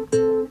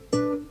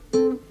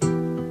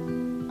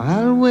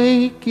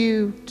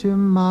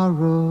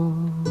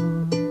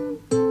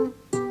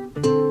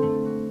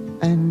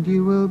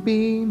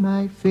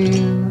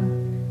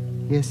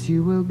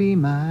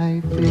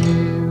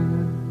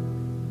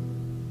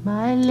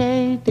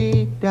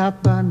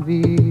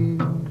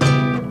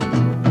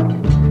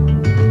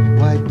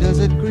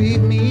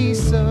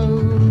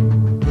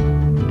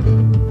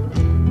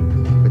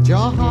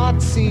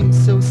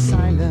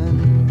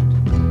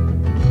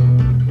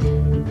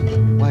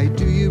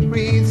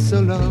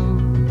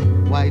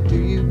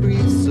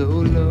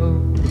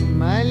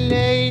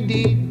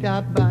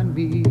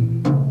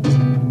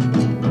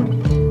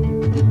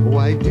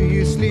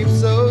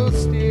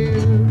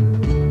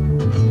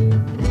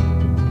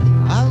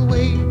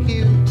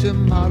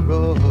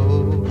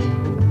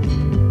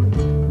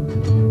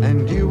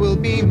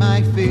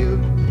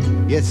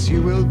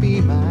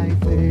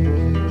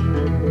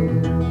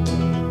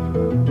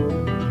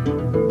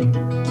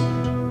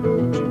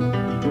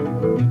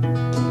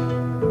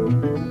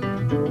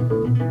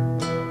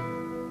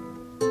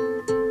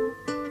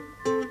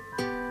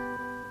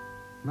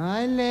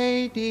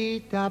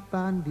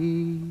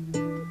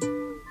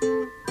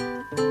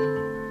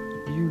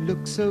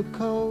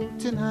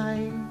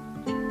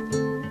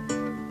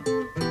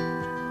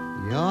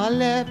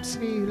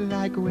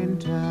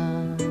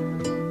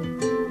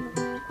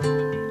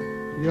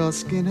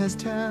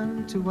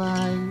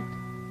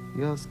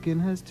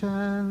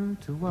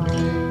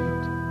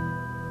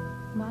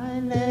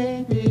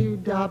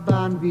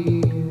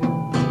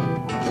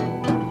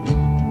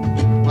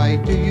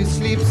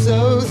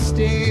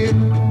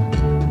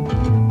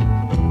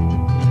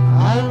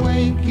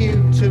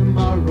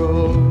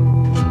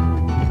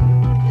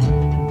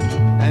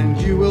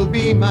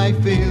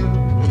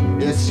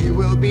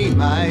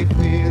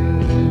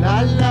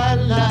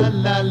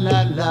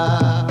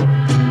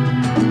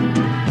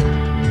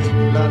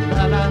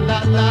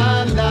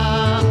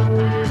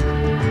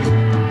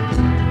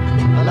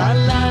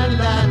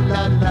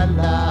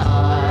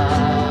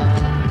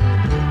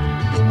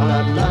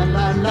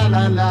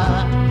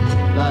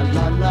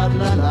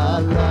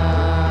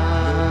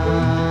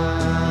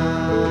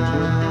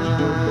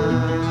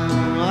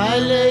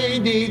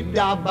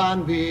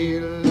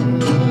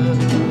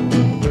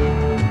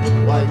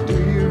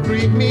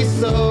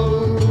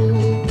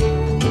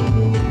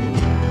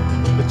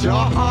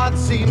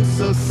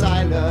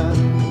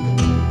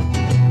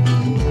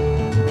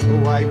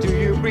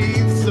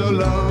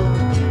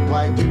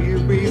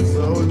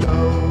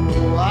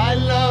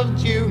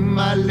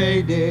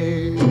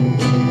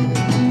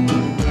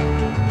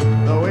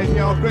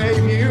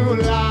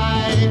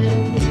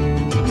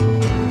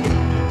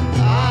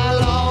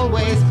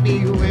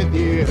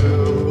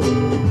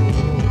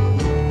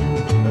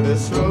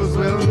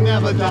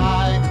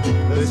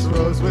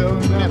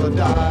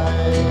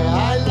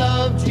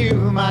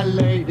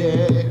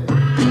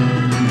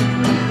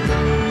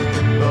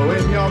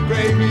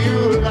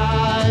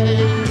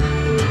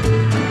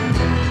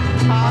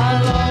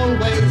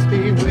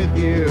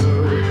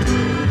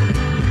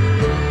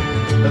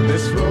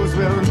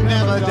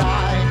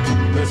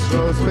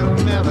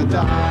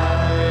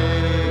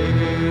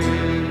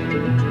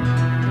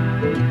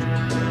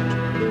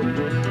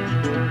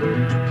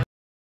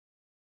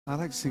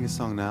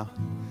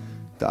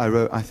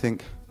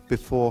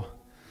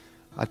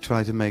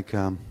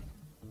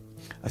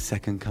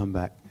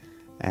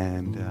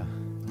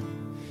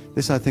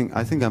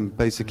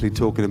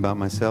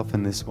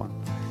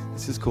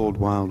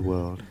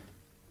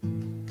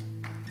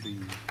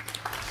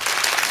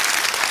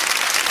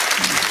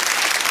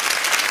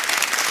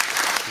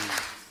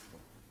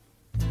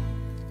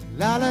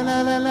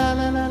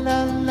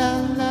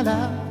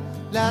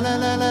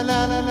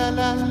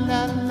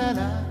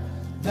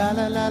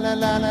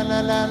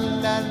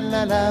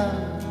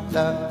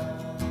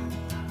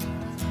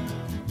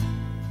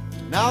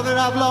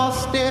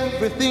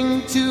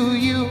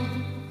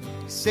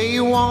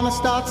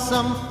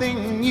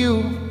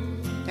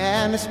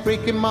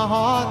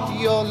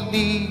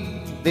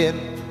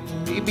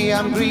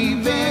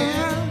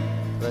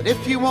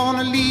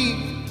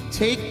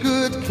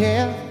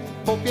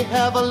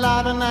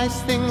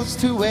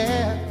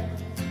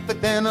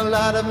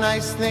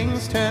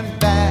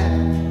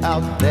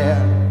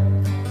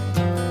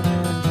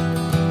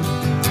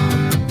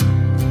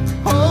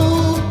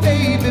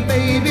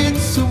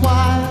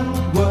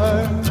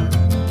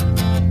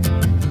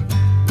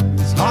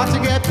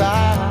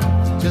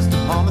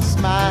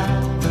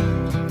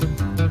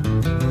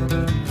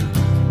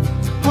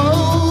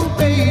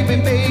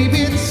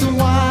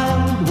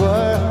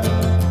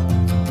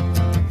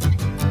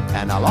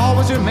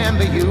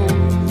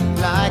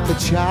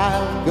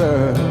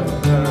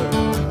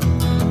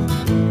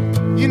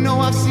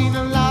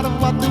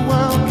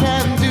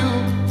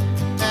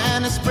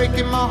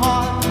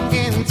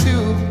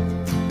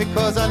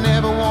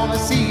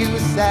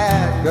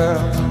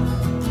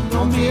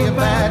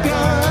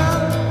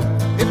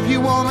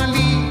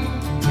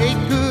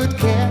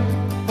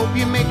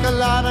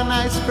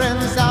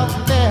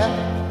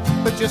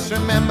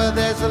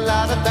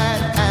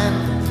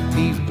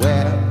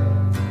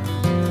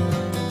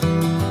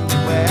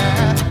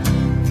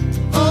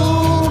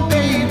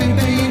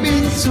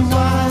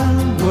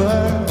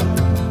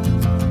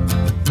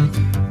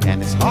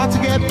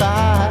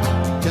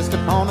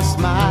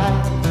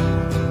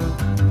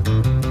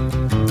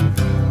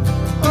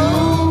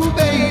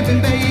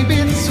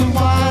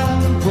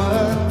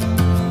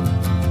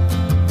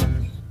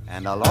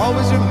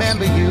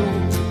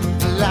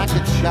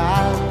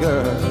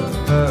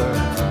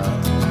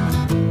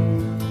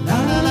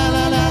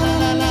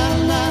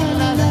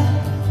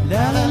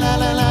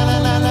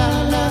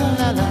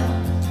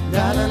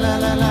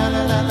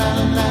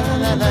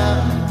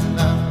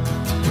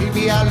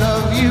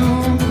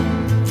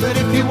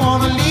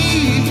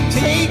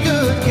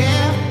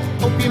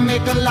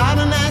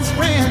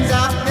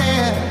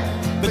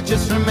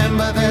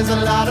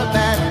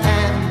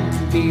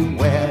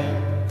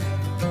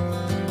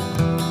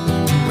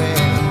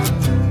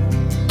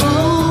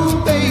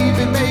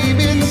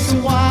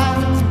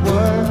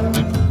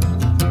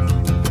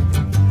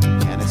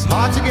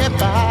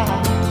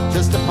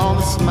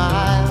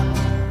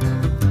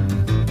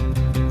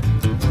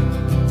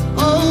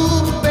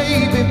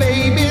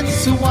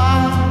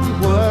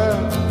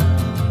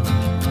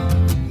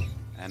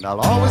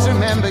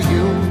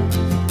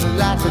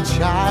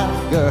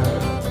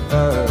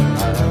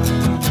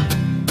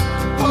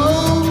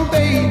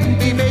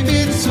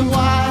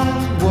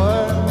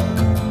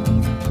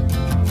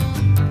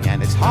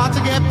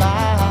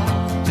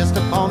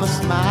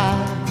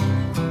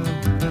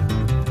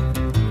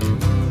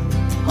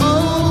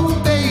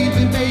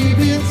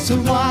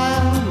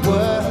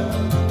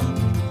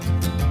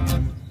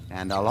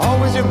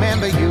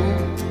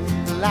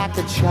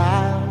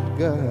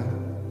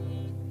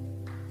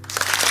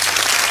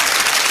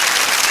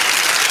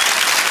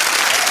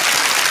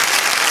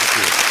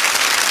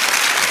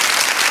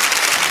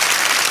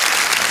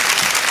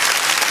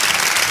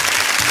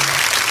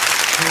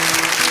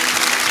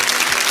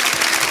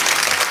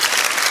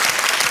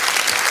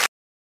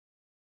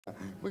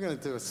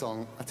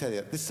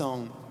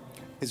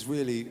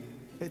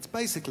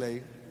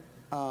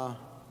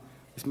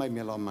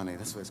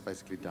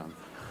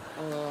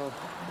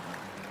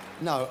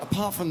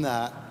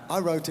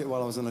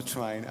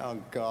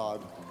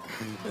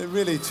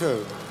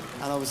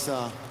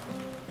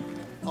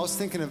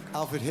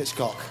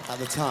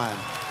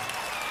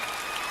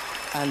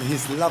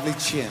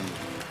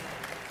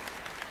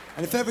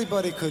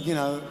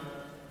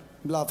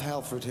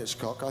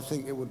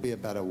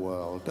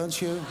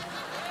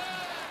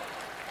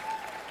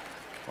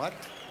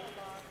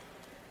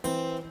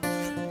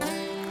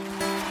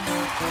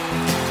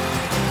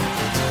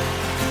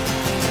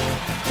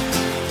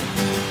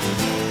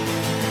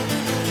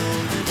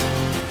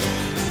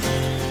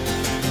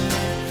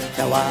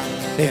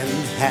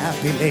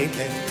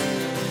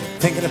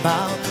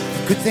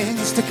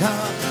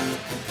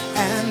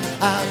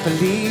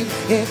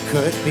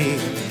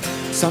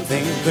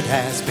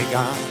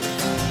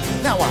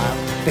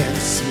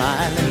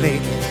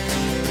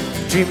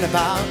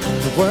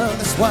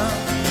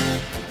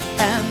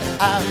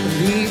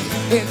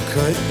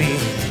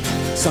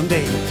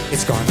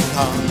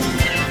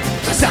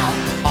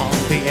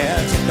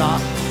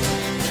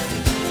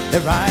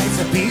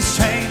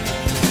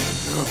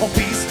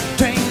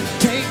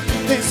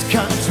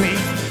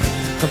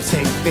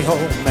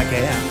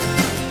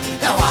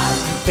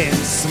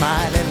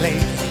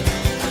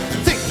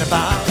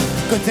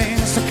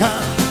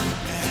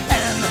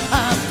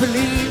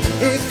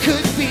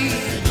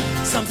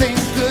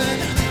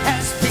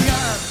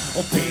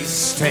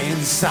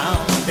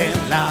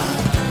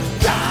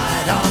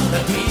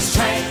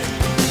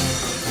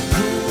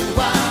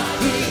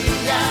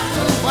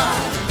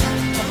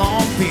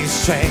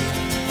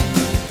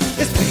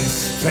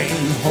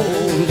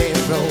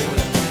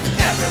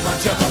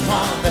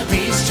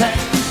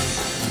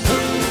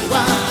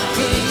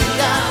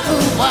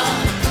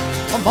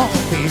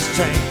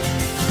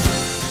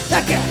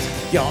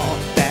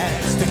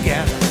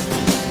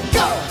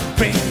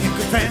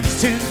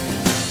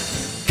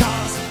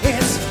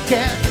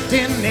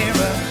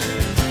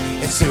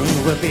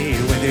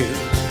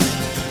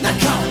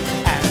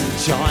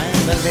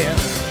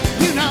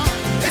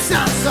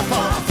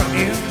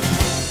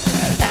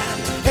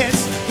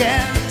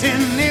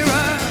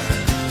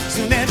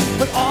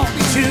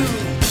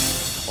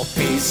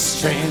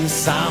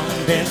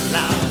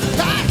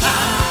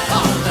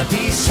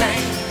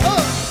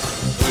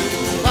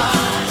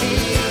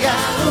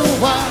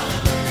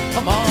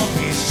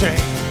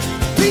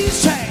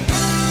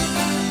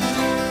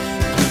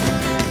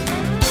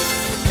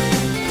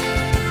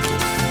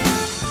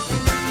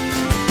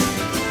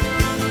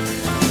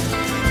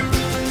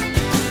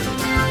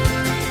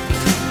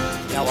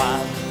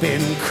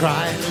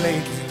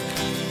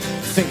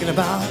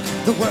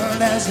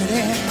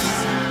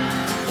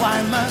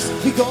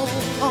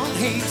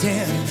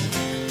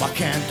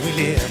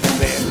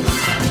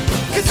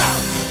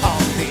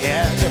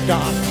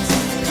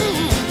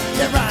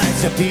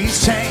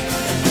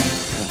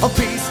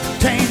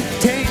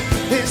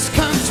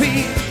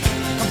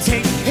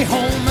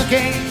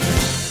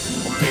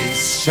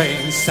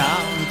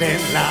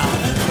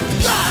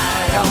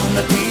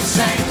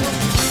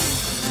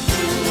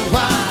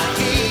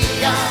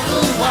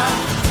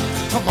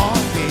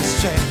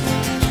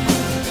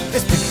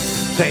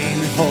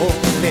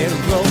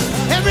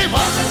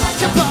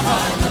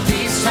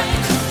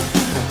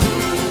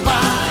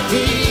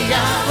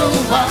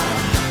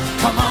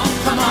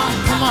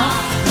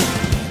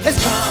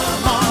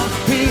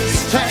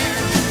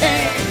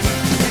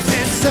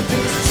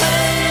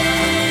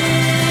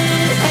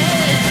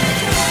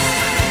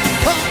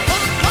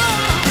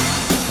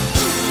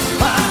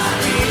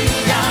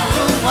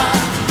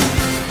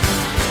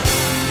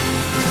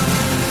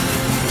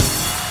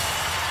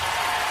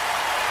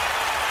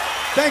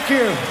 Thank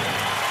you.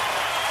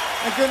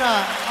 And good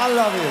night. I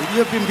love you.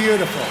 You've been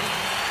beautiful.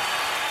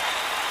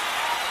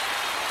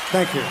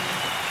 Thank you.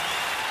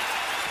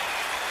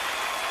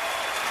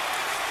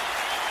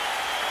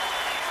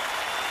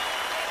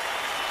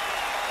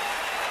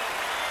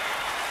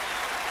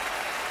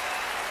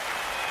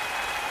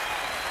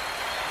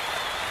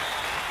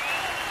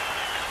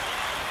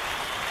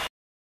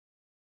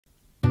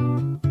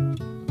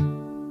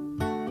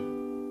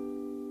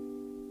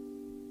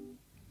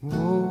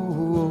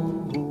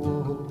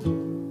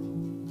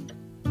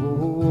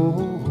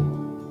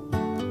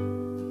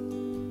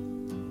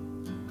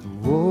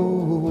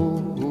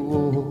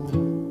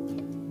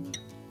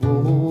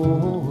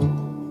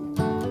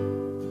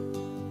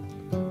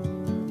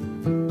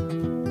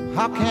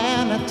 How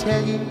can I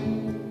tell you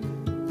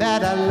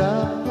that I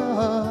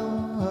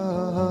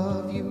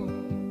love you?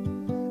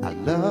 I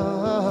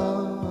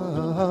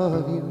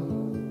love you,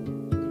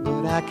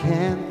 but I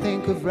can't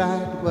think of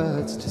right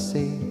words to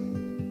say.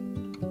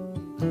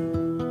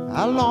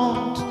 I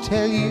long to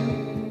tell you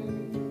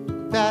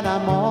that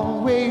I'm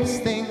always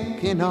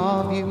thinking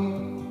of you.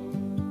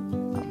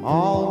 I'm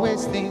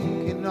always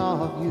thinking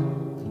of you,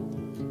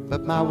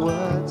 but my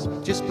words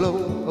just blow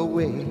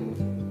away.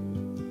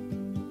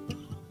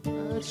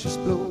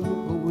 Just blow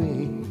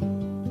away.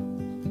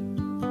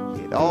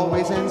 It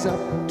always ends up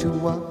to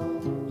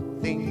one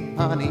thing,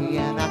 honey,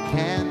 and I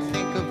can't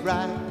think of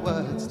right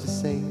words to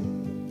say.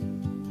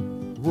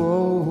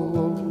 Whoa,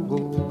 whoa, whoa,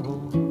 whoa,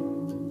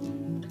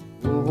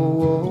 whoa,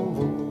 whoa, whoa.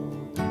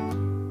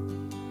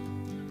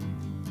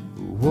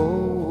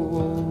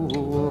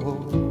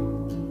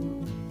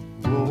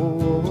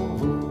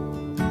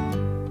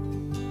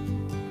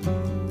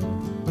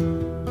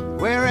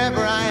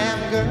 Wherever I am,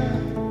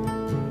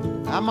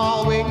 girl, I'm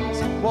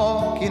always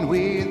walking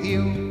with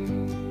you.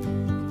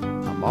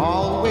 I'm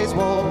always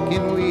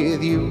walking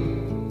with you.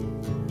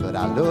 But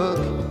I look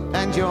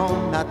and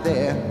you're not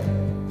there.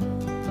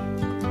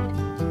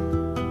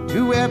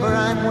 Whoever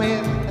I'm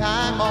with,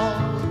 I'm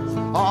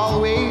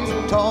always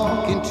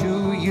talking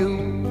to you.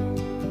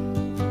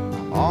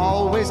 I'm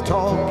always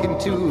talking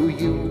to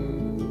you.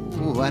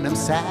 And I'm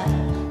sad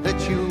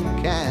that you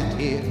can't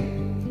hear.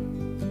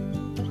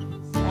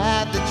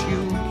 Sad that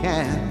you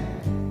can't.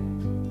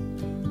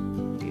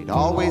 It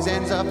always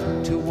ends up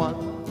to one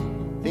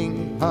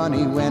thing,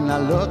 honey, when I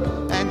look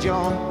and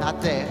you're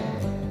not there.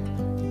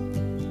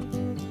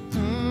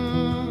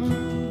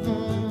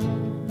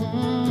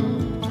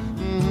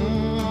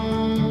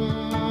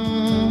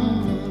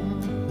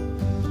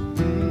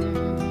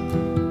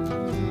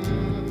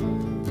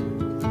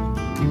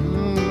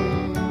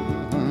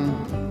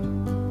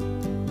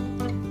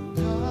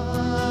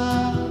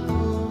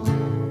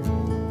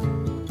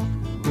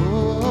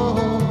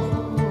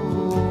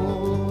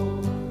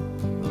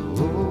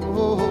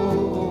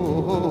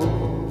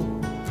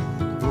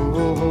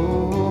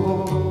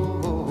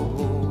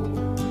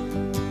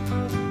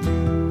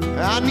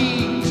 I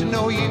need to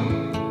know you,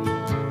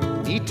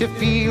 need to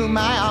feel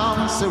my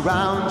arms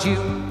around you.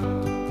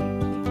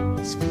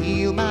 Just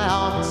feel my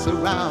arms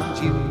around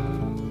you,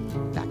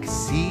 like a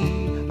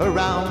sea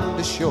around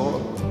the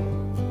shore.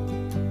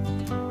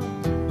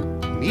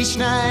 Each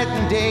night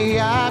and day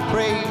I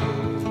pray,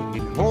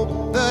 in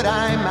hope that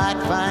I might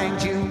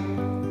find you,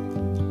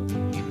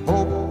 in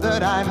hope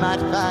that I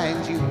might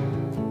find you,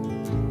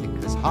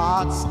 because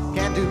hearts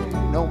can do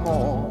no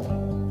more.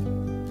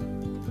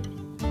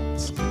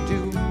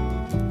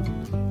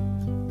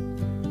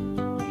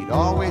 It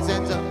always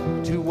ends up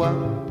to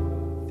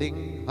one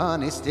thing,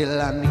 honey,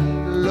 still I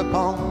kneel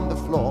upon the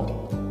floor.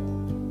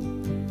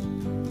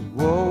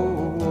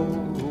 Whoa, whoa,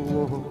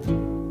 whoa,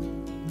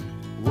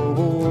 whoa,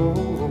 whoa,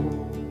 whoa.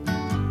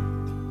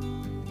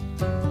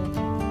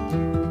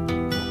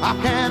 How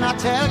can I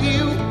tell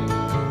you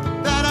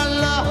that I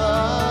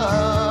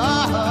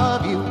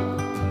love you,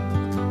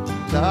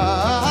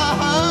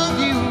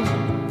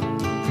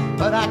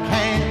 but I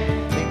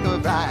can't think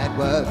of right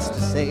words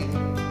to say.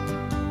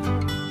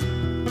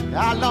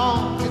 I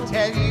long to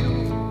tell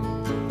you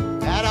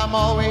that I'm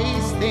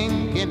always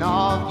thinking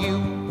of you.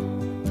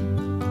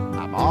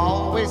 I'm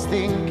always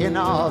thinking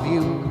of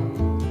you,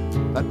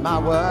 but my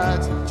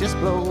words just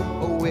blow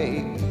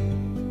away.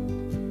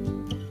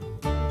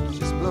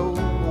 Just blow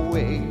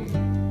away.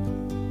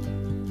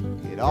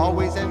 It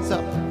always ends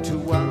up to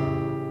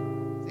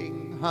one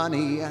thing,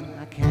 honey, and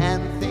I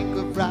can't think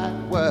of right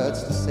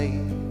words to say.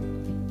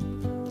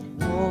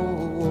 Whoa.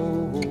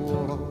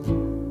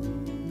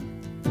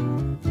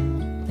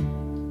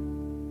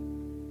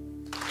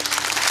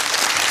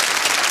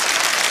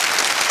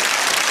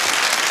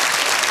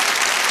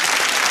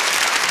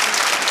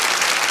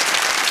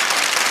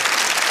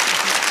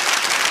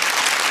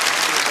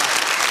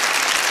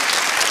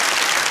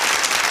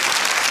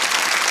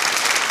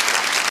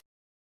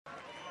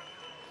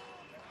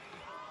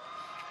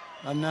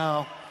 And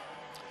now,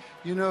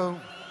 you know,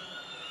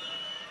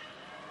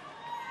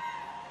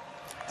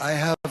 I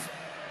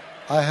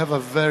have a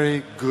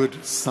very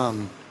good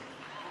son.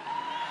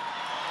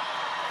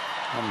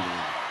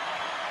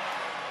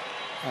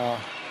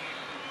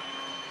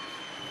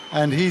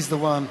 And he's the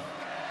one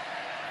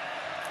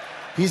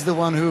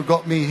who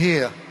got me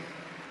here.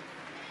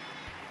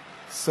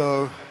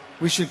 So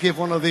we should give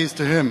one of these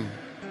to him.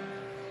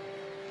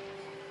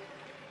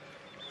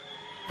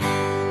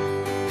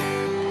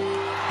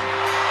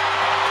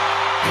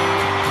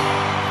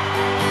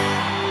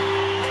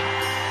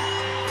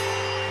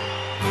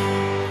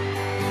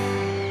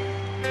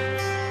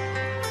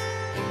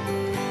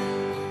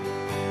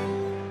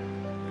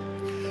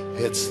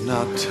 It's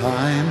not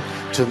time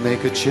to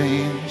make a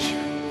change.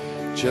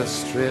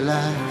 Just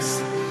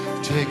relax,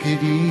 take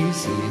it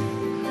easy.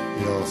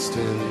 You're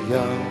still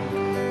young,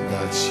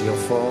 that's your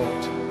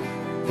fault.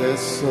 There's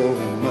so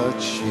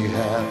much you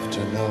have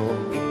to know.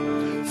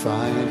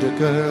 Find a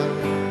girl,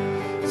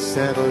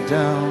 settle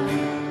down.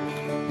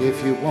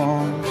 If you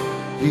want,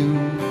 you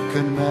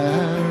can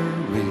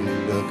marry.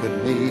 Look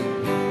at me,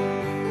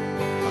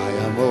 I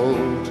am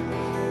old,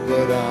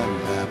 but I'm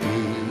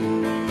happy.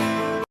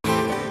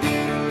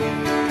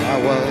 I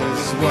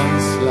was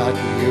once like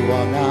you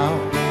are now,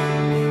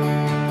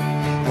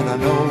 and I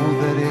know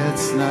that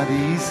it's not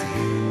easy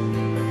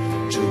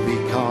to be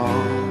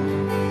calm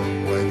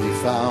when you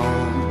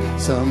found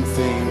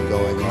something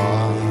going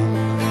on.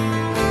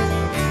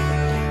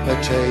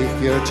 But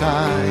take your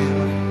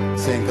time,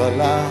 think a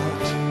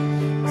lot,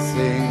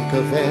 think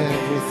of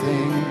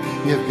everything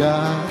you've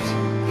got.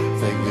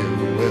 Think you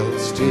will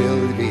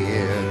still be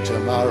here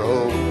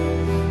tomorrow,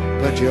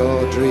 but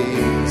your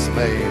dreams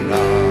may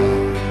not.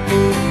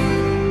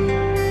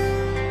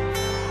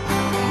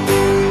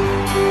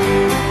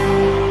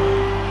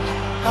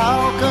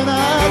 How can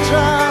I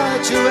try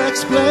to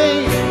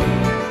explain?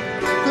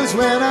 'Cause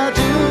when I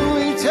do,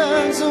 he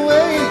turns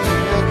away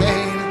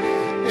again.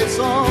 It's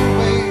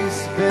always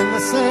been the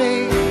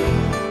same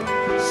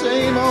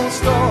old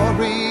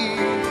story.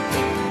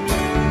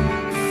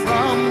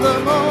 From the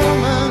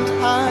moment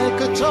I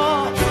could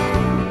talk,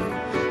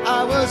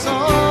 I was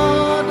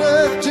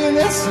ordered to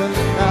listen.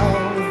 Now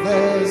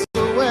there's a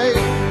way,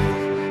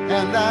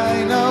 and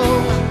I know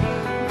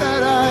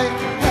that I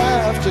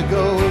have to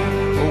go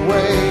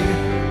away.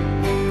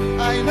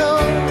 I know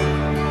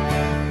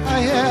I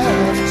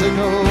have to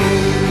go.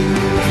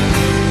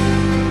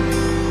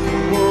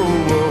 Whoa,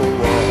 whoa,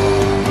 whoa.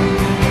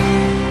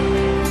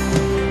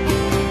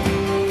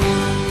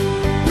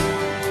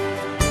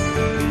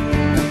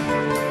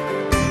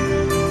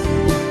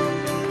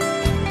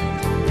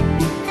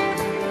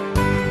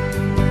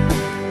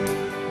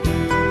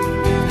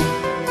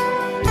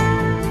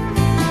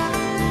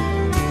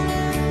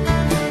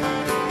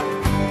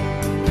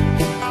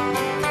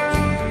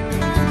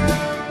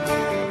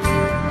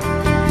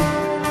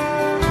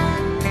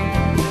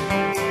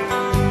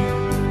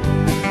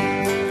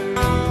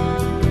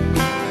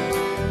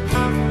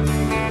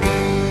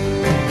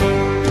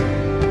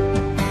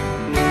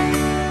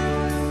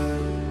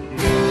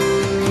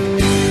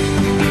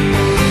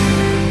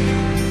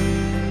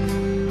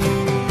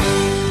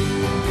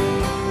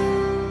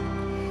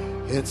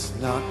 It's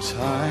not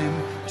time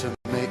to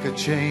make a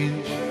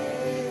change.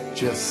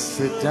 Just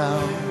sit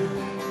down,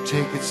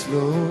 take it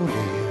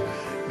slowly.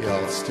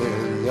 You're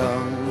still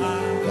young,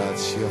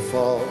 that's your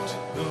fault.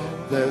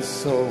 There's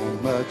so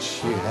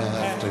much you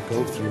have to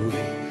go through.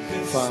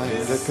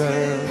 Find a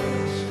girl,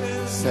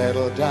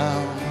 settle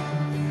down.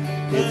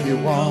 If you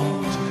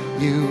want,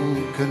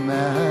 you can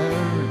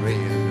marry.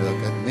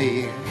 Look at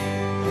me,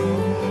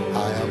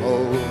 I am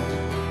old,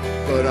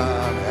 but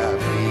I'm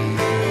happy.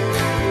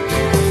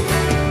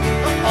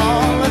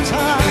 All the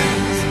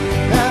times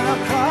that I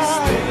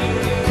cried,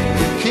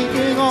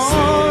 keeping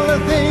all the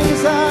things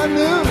I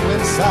knew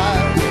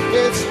inside.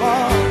 It's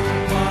hard,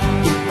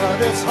 but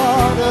it's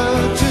harder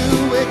to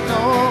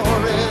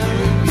ignore it.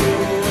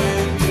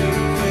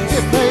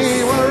 If they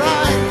were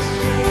right,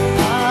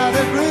 I'd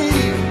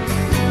agree,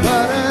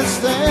 but it's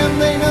them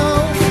they know,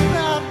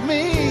 not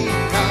me.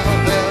 Now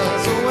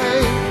there's a way,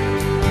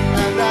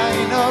 and I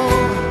know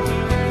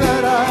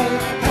that I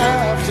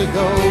have to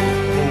go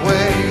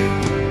away.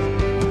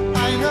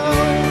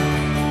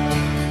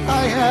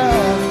 I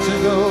have to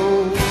go.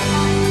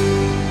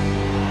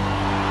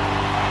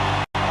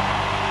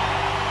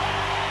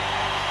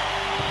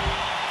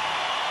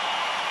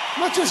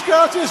 Muchas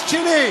gracias,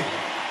 Chile.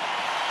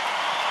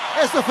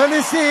 Esto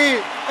felici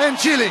en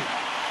Chile.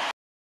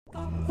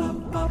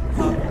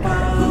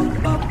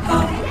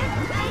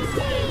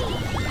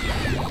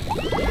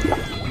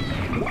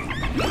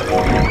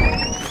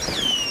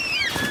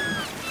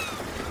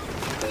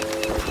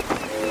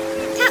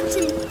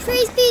 Captain,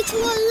 praise be to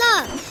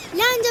Allah.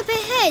 Land up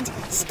ahead,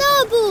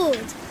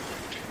 starboard!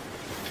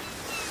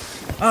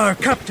 Our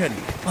Captain,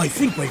 I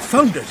think we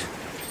found it.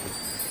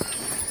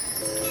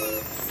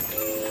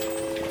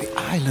 The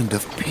island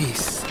of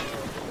peace.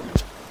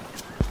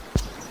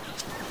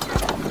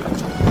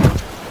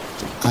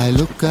 I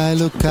look,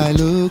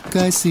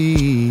 I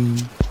see.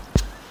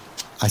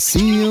 I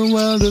see a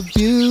world of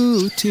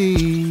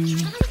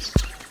beauty.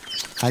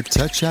 I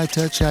touch, I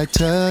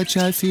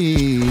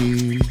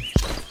feel.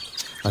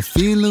 I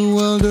feel the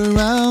world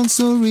around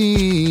so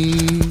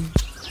real,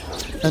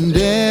 and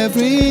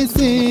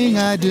everything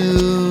I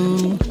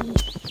do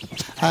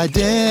I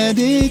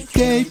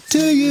dedicate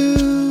to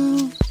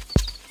you.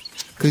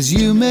 'Cause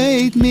you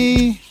made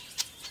me,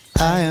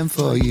 I am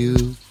for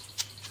you.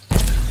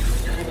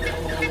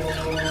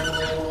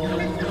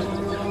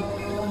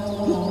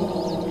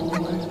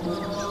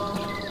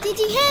 Did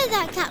you hear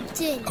that,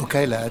 Captain?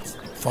 Okay, lads,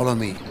 follow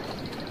me.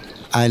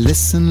 I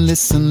listen,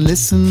 listen,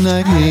 listen,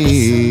 I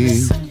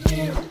hear.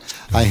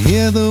 I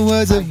hear the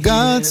words of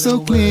God so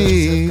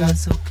clear.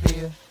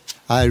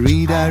 I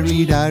read, I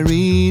read, I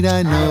read,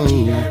 I know.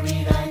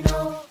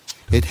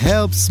 It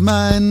helps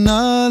my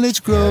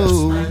knowledge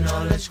grow.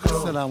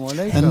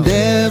 And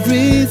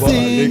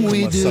everything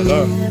we do,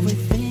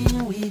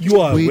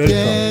 You are we welcome.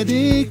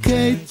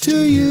 dedicate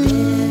to you.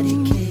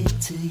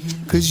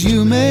 'Cause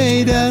you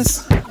made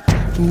us,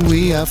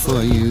 we are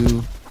for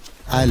you.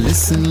 I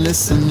listen,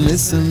 listen,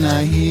 listen,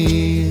 I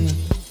hear.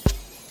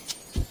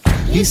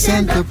 He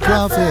sent the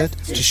prophet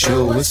to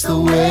show us the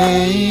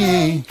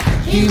way.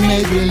 He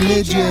made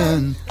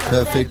religion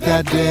perfect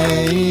that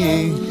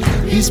day.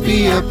 Peace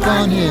be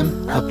upon him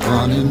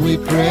we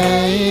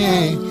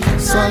pray.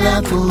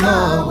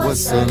 Salatullah wa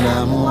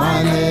salamu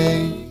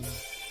alayh.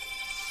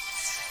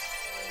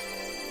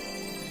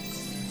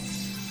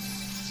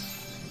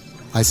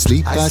 I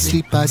sleep, I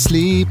sleep, I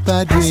sleep,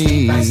 I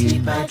dream.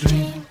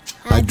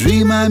 I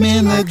dream I'm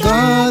in the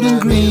garden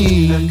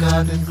green.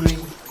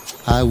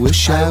 I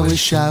wish, I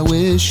wish, I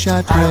wish,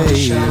 I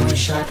pray.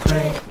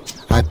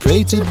 I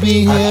pray to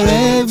be here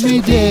every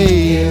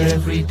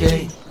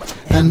day.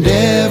 And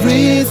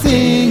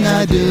everything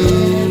I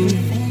do,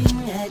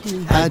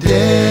 I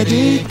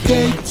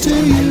dedicate to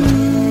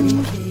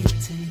you.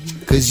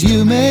 'Cause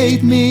you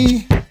made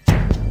me,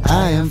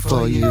 I am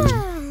for you.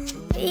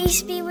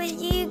 Peace be with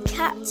you,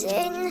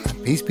 Captain.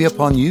 Peace be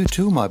upon you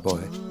too, my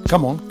boy.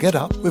 Come on, get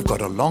up. We've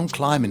got a long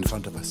climb in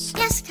front of us.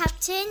 Yes,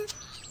 Captain.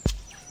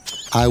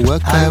 I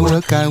work, I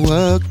work, I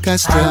work, I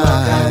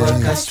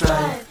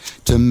strive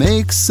to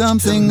make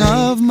something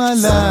of my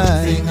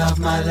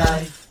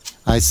life.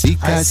 I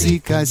seek, I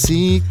seek, I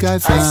seek, I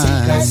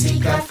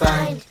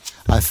find.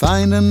 I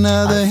find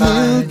another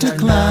hill to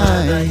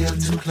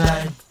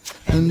climb.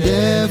 And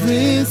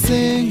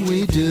everything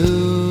we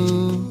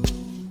do,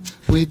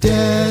 we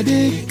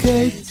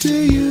dedicate to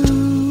you.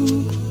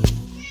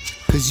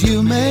 'Cause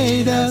you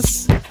made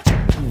us,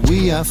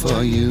 we are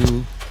for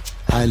you.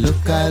 I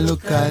look, I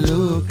look, I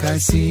look, I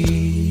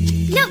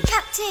see. Look,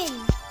 Captain.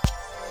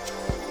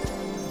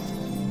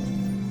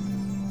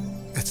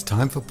 It's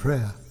time for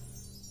prayer.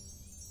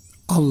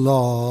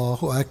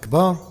 Allahu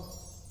Akbar.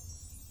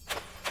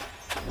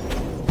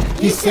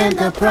 He sent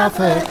the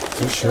prophet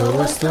to show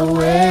us the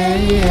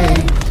way.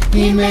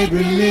 He made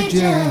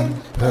religion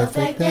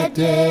perfect that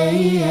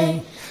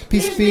day.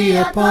 Peace be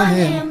upon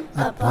him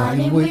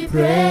we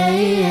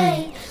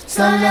pray.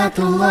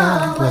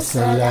 Salatullah wa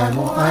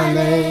salamu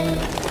alayh.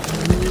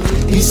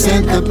 He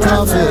sent the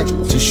prophet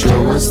to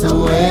show us the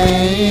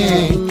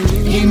way.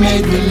 He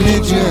made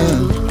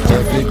religion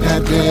perfect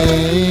that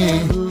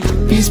day.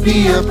 Peace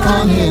be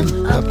upon him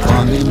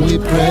we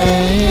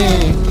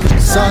pray.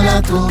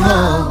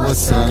 Salatullah wa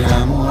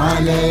salamu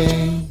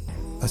alayh.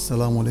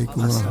 Assalamu alaikum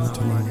wa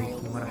rahmatullahi.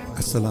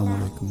 Assalamu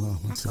alaikum wa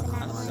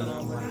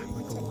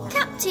rahmatullahi.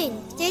 Captain,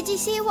 did you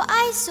see what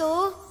I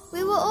saw?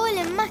 We were all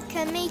in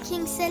Mecca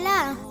making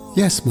salah.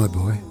 Yes, my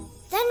boy.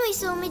 Then we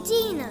saw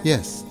Medina.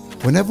 Yes.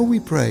 Whenever we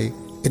pray,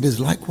 it is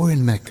like we're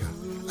in Mecca.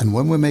 And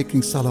when we're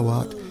making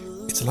salawat,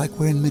 it's like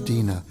we're in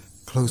Medina,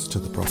 close to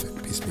the Prophet,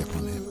 peace be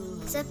upon him.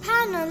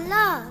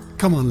 Subhanallah.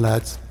 Come on,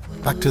 lads.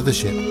 Back to the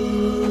ship.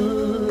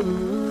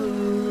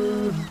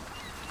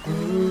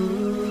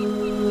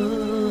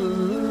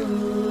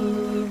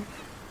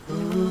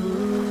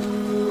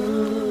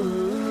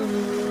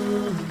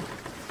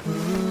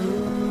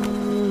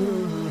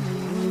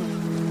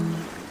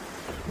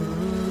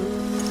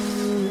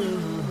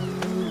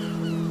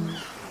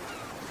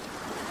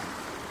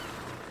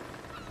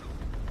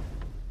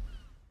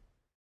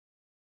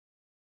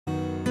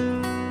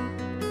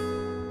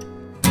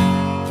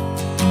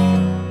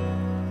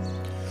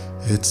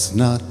 It's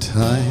not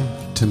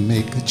time to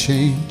make a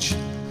change.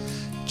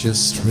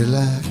 Just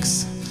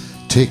relax,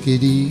 take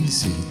it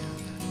easy.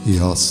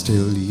 You're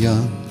still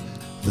young,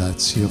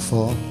 that's your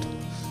fault.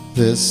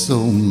 There's so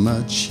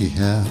much you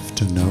have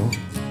to know.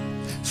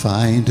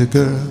 Find a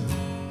girl,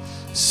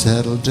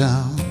 settle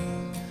down.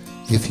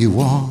 If you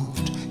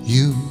want,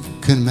 you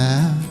can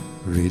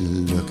marry.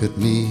 Look at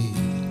me,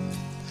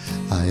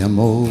 I am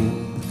old,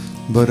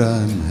 but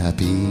I'm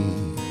happy.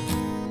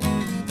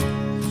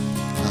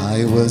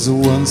 I was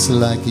once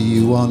like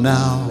you are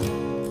now,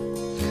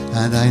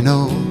 and I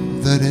know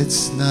that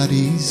it's not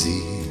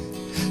easy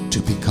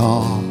to be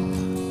calm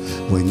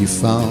when you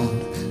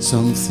found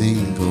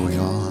something going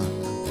on.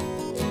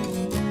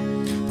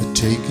 But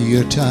take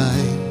your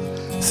time,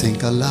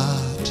 think a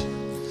lot,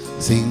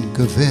 think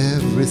of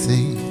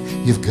everything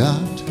you've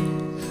got,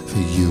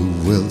 for you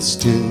will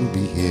still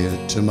be here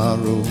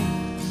tomorrow,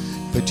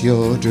 but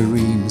your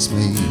dreams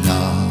may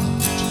not.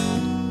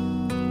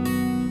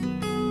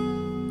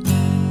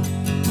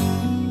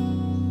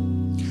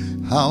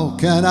 How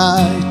can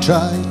I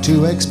try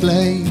to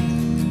explain?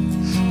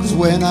 'Cause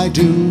when I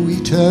do, he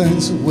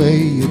turns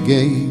away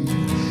again.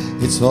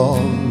 It's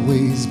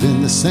always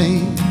been the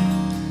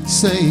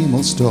same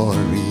old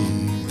story.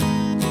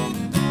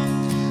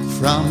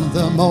 From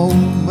the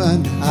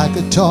moment I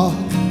could talk,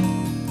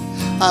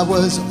 I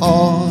was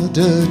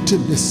ordered to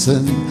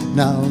listen.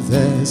 Now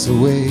there's a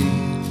way,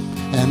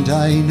 and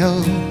I know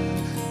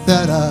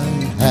that I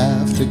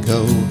have to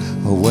go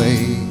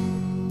away.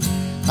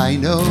 I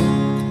know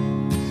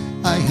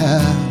I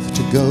have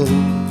to go.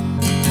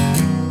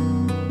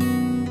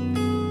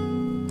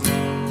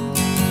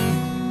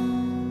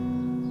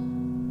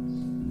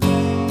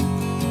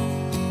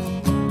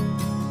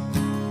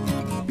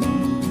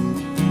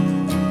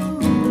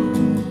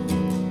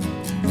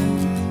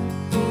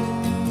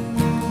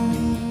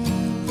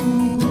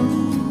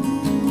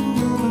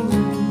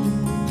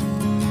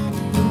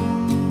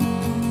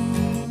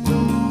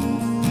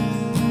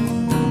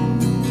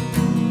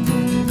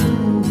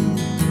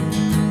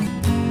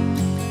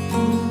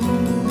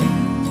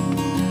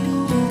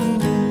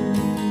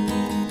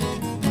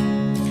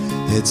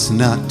 It's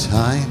not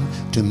time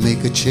to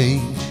make a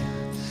change.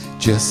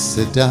 Just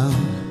sit down,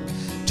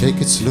 take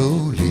it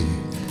slowly.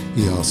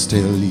 You're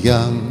still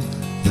young,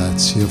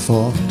 that's your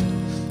fault.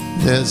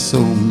 There's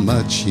so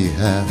much you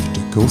have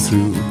to go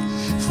through.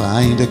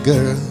 Find a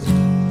girl,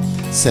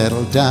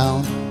 settle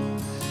down.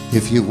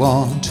 If you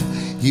want,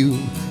 you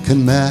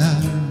can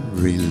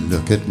marry.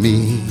 Look at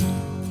me,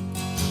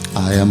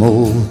 I am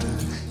old,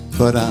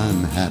 but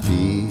I'm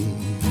happy.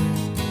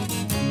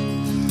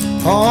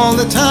 All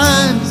the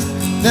times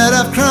that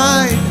I've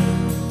cried,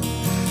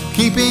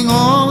 keeping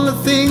all the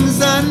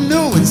things I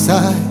know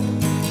inside.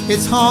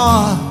 It's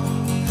hard,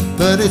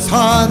 but it's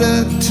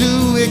harder to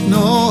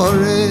ignore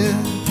it.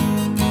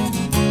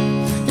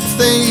 If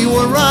they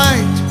were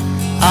right,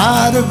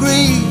 I'd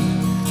agree,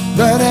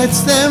 but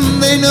it's them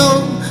they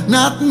know,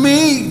 not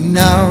me.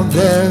 Now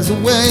there's a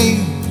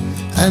way,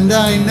 and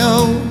I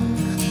know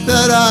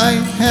that I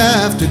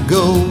have to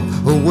go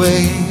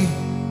away.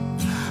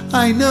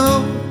 I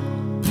know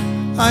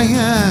I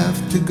have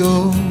to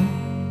go.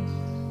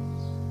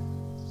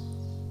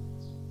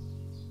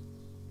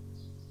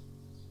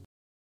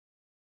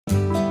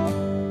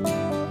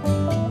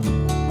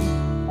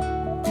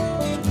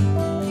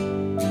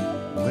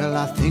 Well,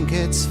 I think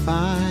it's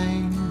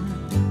fine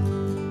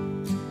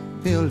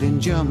building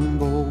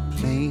jumbo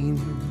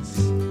planes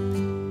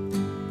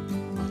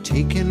or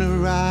taking a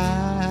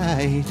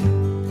ride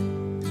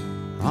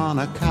on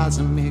a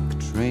cosmic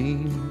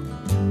train.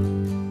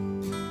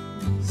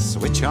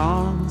 Switch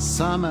on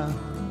summer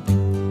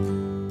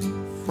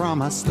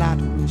from a slot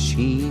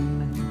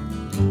machine.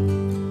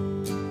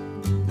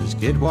 Just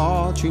get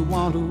what you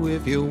want to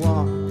if you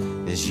want,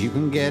 as you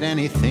can get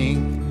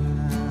anything.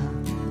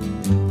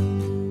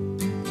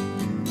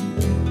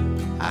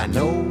 I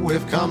know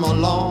we've come a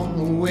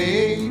long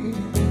way,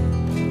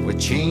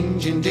 we're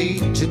changing day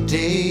to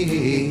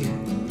day.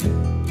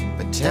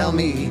 But tell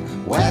me,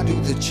 where do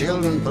the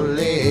children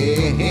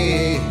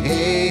play?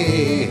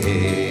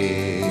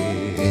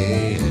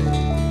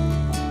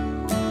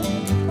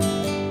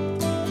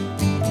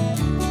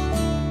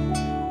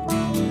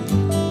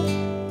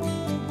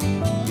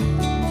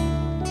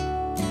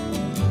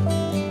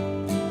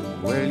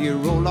 You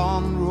roll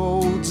on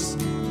roads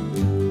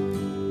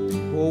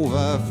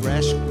over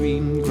fresh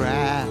green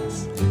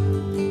grass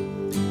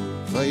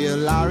for your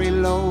lorry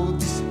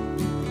loads,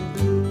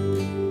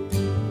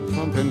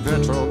 pumping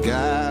petrol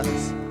gas,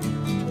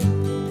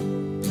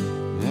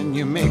 and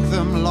you make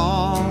them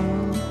long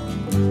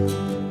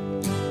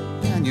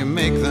and you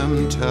make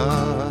them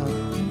tough,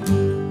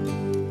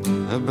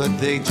 but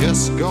they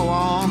just go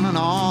on,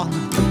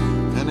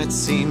 and it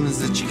seems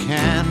that you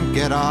can't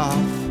get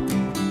off.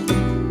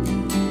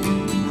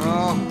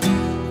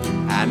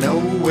 I know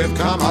we've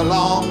come a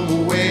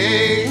long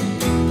way,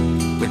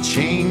 we're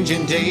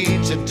changing day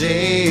to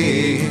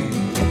day.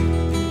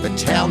 But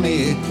tell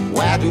me,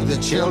 where do the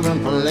children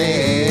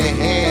play?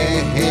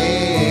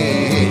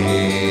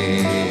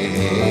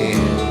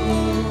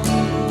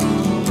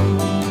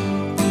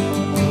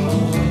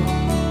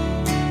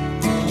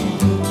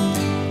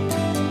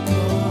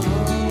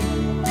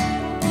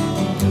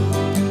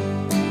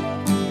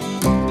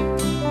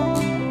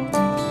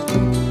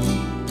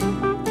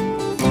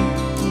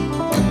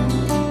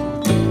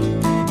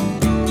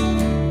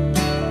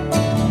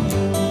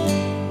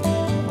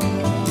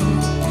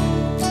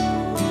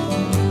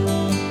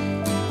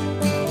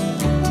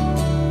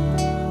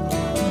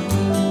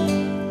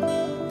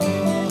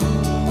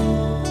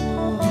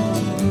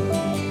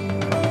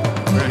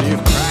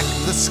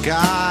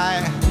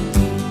 Sky,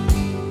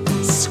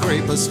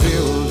 scrapers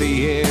fill the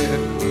air.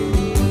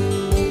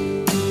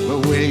 But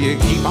will you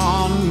keep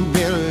on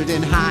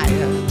building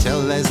higher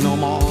till there's no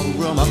more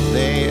room up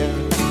there?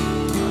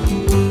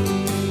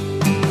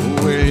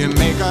 Will you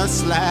make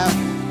us laugh?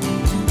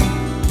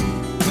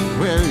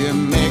 Will you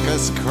make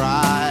us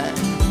cry?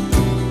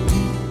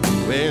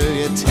 Will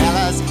you tell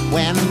us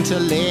when to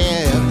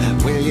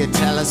live? Will you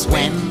tell us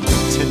when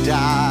to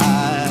die?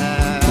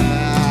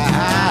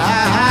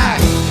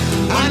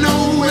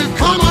 we've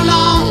come a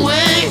long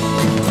way.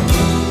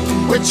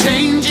 We're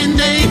changing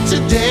day to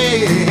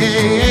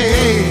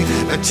day.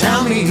 But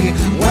tell me,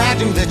 where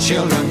do the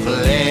children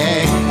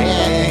play?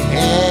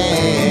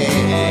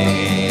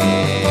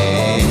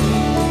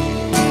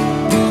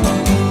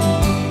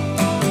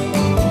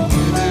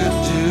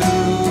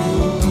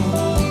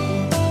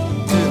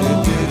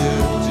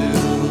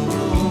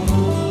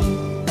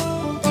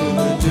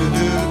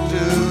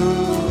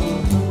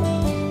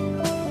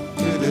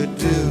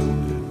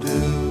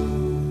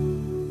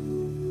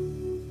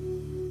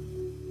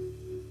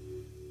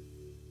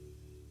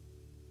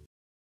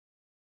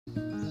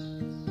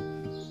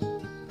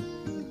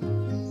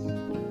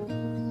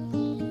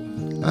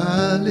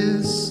 I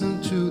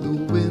listen to the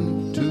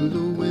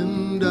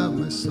wind of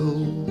my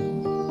soul.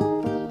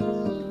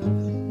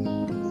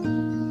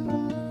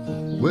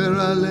 Where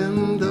I'll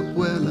end up,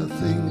 well, I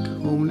think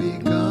only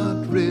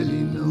God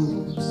really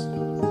knows.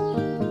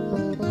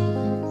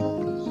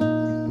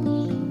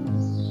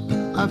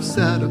 I've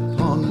sat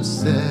upon a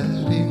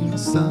setting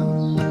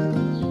sun,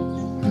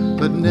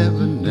 but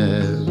never,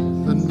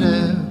 never,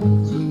 never,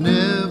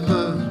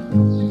 never,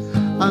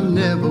 I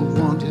never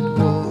wanted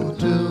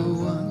water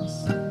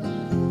once.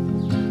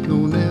 No,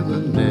 never,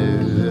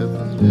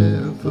 never,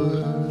 never.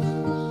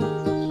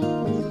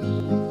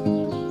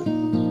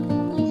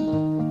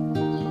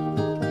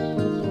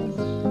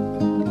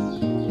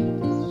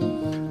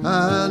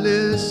 I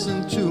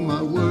listen to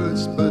my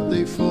words, but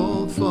they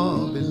fall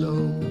far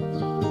below.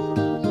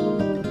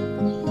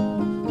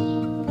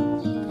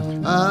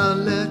 I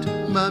let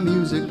my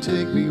music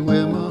take me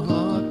where my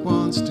heart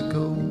wants to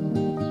go.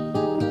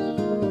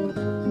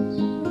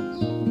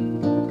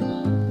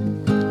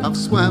 I've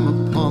swam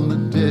upon the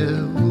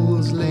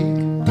devil's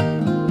lake,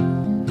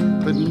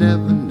 but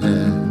never,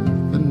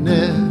 never,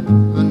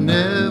 never,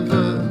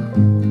 never,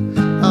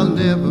 I'll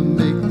never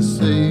make the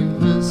same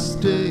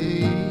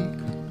mistake.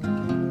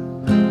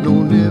 No,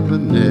 never,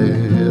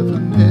 never,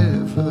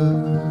 never.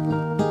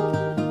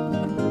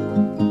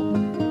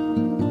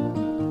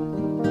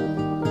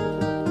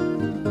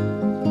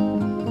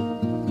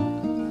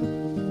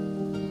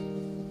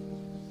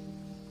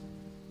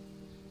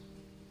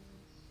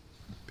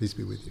 Peace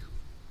be with you.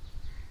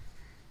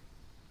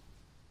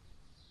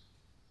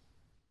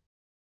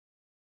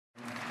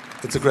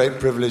 It's a great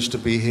privilege to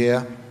be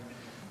here.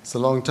 It's a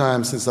long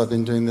time since I've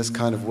been doing this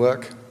kind of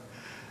work.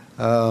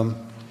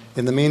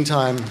 In the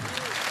meantime,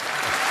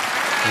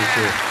 thank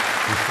you.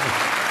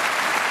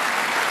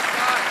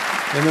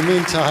 In the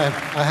meantime,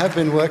 I have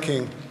been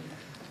working,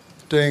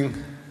 doing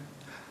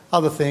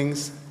other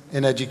things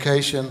in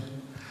education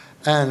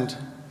and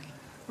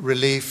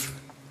relief,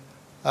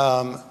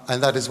 and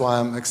that is why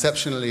I'm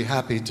exceptionally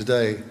happy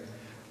today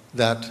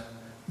that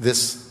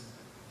this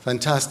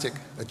fantastic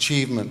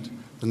achievement,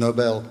 the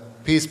Nobel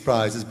Peace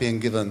Prize, is being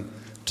given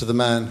to the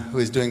man who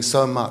is doing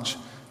so much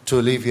to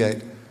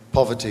alleviate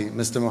poverty,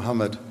 Mr.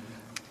 Muhammad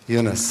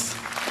Yunus.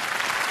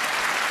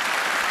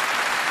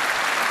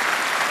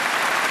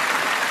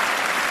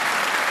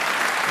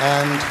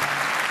 And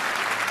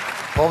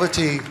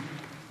poverty,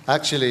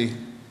 actually,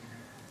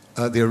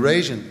 the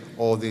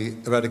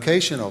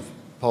eradication of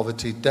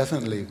poverty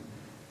definitely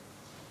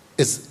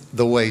is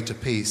the way to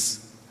peace.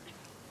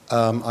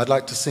 I'd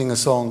like to sing a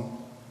song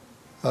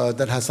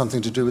that has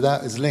something to do with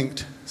that, is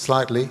linked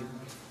slightly,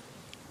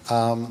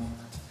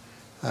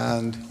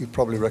 and you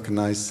probably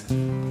recognize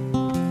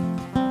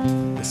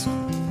this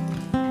one.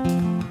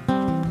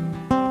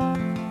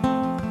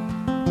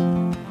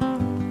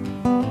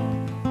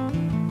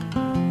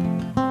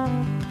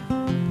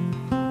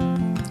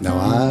 Now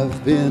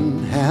I've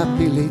been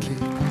happy lately,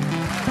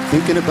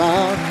 thinking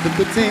about the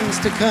good things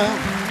to come,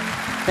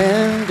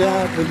 and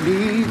I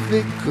believe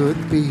it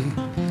could be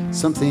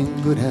something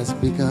good has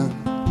begun.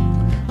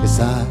 Yes,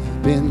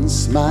 I've been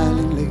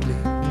smiling lately,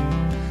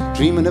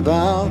 dreaming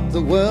about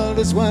the world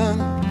as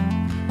one,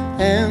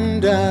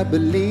 and I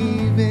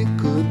believe it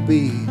could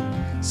be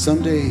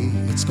someday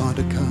it's going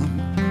to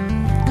come.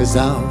 'Cause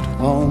out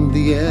on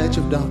the edge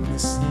of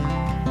darkness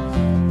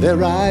there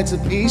rides a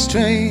peace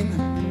train.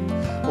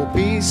 Oh,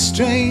 peace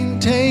train,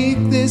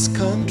 take this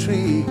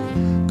country,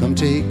 come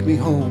take me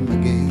home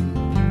again.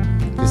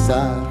 Yes,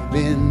 I've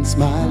been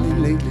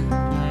smiling lately,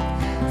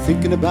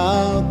 thinking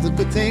about the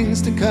good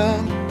things to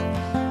come,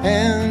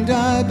 and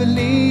I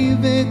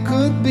believe it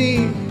could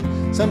be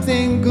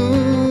something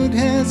good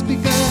has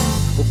begun.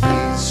 Oh,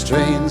 peace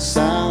train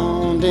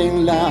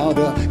sounding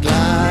louder,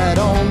 glide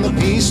on the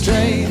peace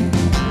train.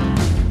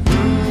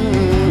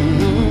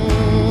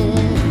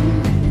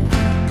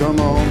 Come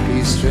on,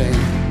 peace train.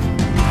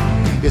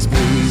 Yes,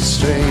 peace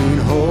train,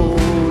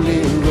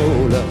 holy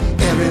roller,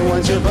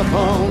 everyone jump up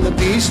on the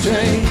peace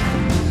train.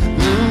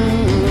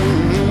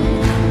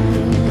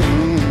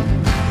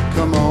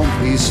 Come on,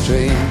 peace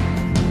train.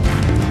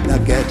 Now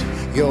get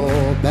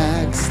your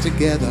bags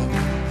together,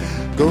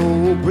 go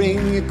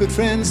bring your good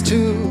friends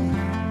too,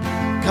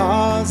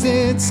 'cause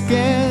it's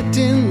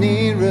getting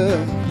nearer,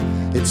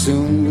 it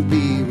soon will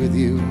be with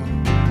you.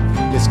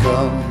 Just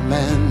come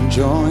and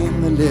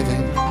join the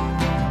living,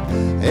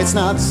 it's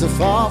not so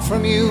far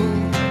from you.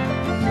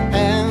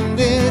 and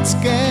it's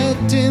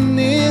getting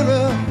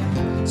nearer.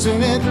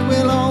 Soon it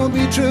will all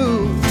be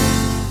true.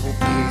 Oh,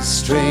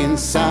 peace train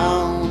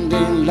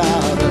sounding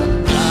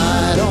louder.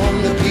 Ride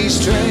on the peace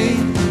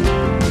train.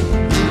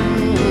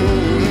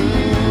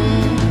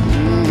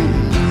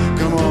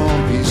 Come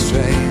on, peace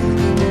train,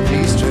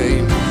 peace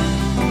train.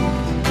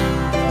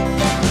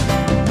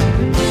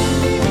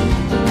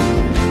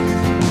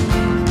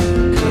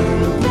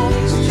 Come on,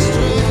 peace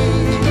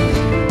train.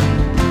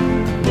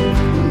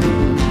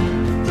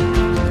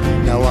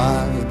 Now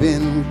I've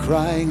been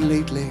crying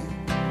lately,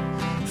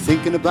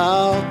 thinking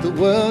about the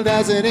world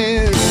as it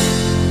is.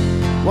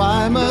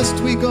 Why must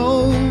we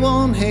go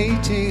on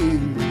hating?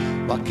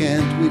 Why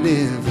can't we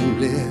live in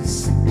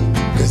bliss?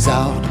 'Cause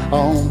out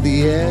on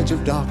the edge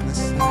of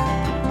darkness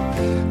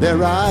there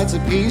rides a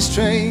peace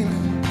train.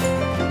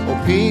 Oh,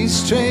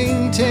 peace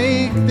train,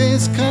 take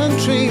this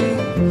country,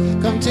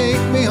 come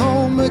take me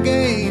home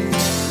again.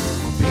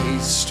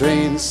 Peace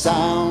train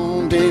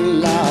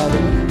sounding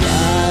louder,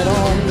 ride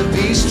on the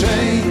peace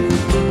train.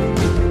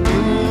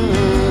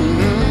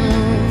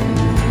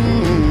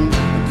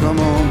 Come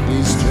on,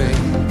 peace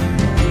train.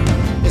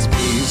 It's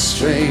peace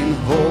train,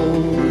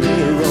 holy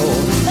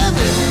road.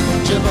 Heaven,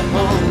 jump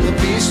upon the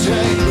peace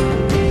train.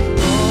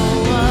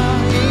 Oh,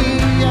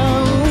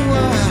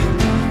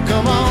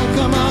 come on,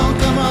 come on,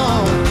 come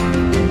on.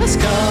 Let's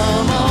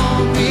come on,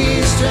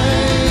 peace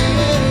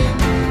train.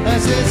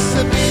 As it's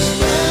a peace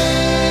train.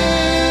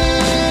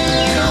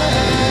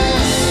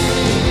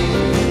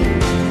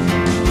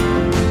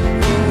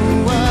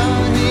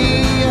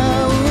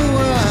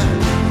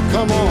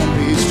 Come on,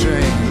 peace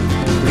train,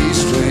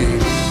 peace train.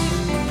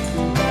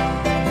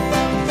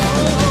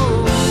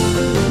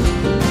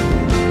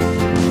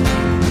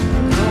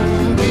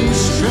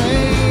 Peace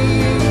train.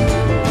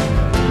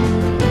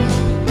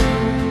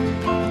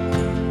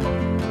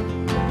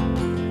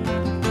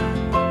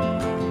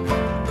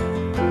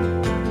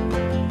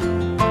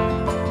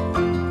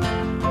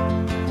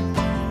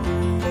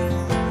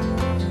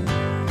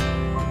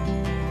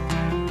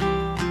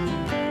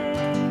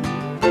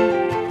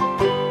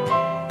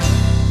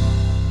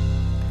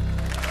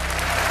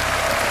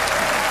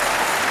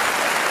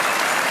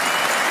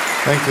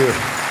 Thank you.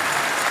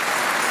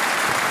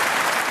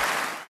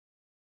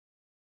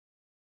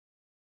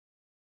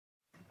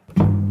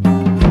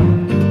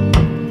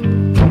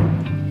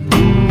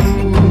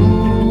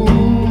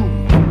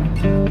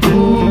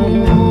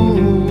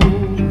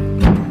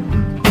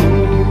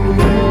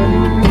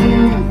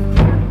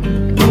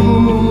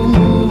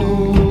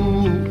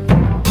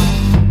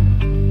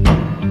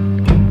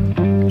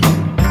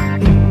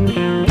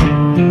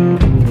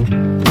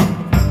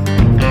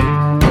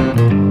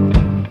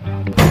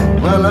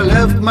 Well, I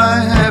left my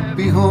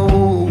happy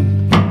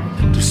home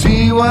to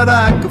see what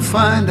I could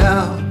find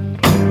out.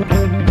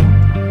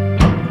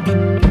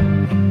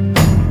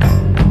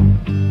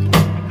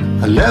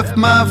 I left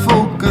my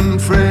folk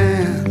and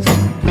friends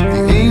with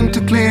the aim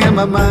to clear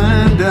my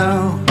mind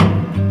out.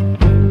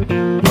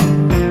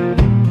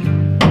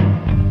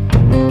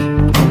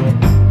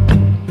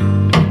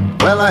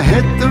 Well, I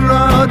hit the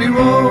rowdy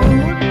road,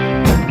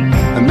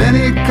 and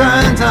many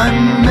kinds I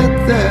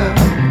met there.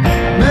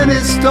 Many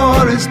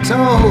stories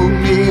told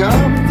me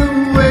of the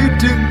way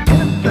to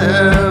get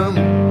there.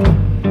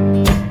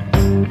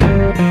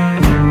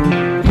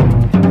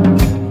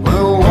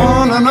 Well,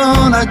 on and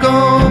on I go,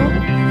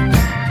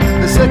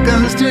 the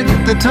seconds tick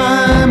the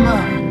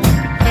timer.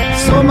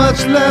 So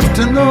much left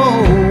to know,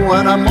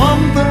 and I'm on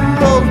the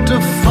road to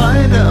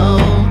find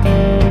out.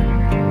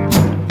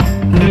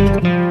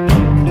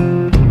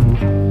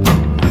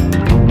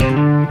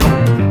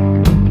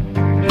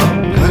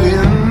 Well,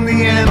 in the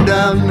end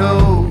I'll know.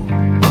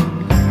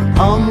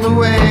 On the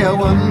way I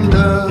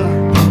wonder,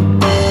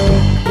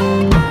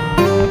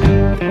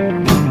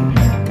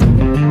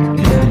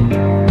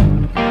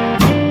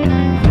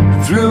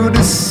 through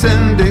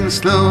descending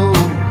snow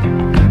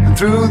and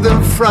through the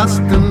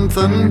frost and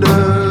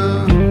thunder.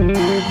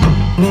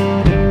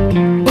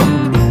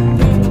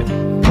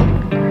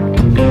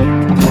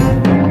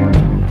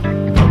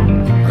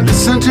 I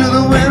listen to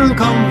the wind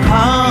come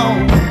howl,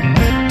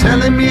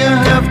 telling me I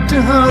have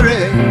to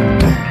hurry.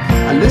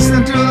 I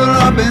listen to the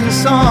robin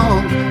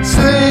song,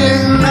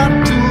 saying not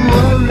to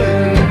worry.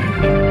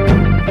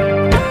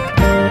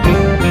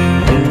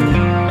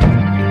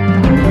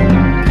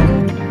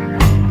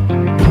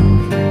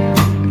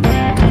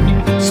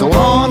 So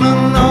on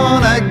and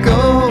on I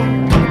go,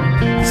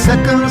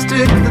 seconds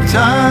tick the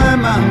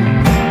time out.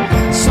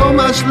 So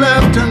much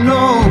left to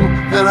know,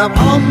 and I'm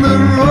on the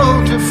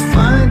road to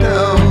find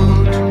out.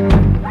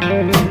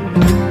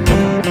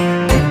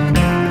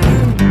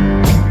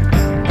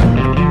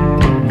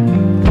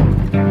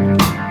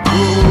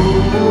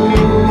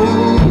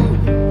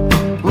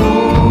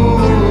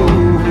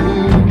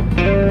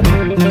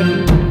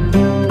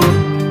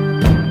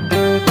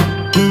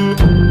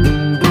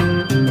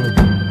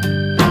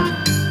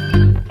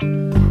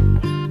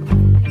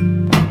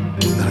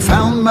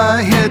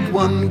 My head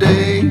one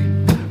day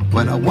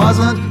when I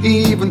wasn't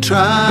even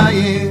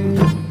trying.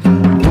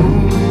 Ooh,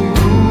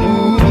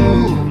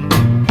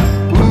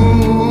 ooh,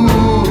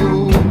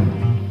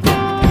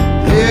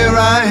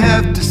 I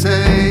have to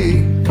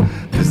say,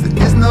 'cause there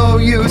is no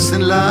use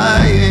in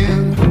lying.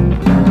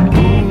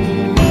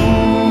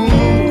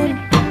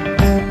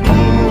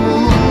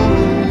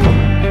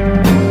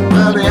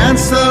 Well, the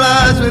answer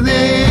lies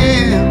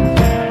within,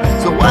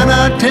 so why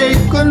not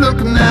take a look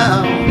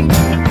now?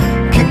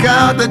 Kick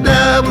out the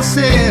devil's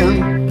sin,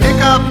 pick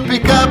up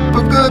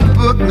a good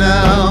book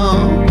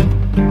now.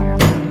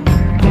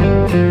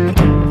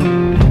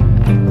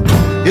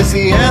 Yes,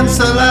 the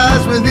answer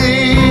lies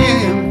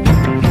within,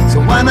 so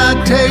why not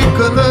take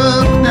a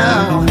look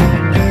now?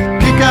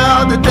 Kick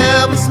out the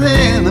devil's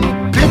sin and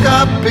pick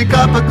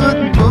up a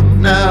good book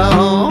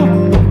now.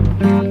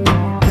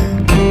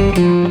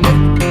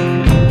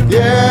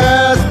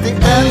 Yes, the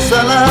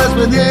answer lies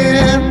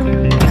within.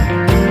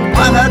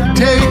 Why not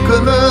take a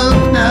look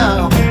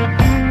now?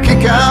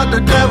 Kick out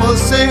the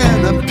devil's sin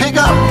and pick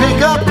up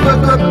a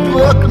good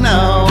book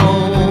now.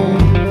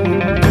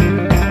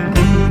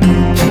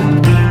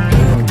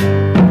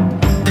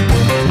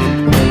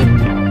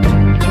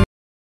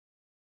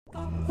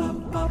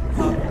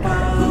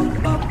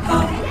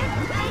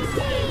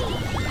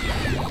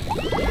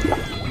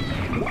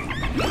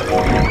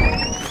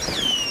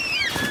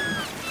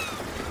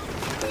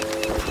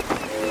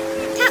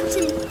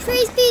 Captain,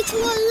 praise be to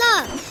Allah.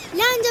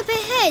 Land up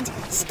ahead.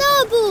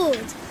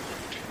 Starboard.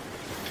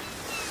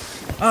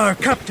 Our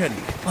Captain,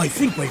 I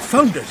think we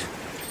found it.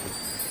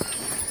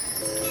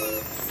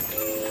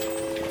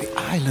 The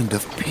island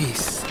of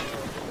peace.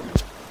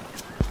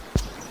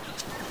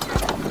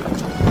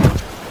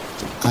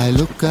 I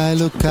look,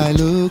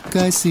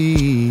 I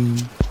see.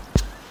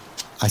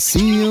 I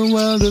see a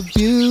world of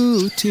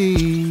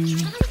beauty.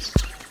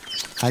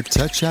 I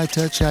touch, I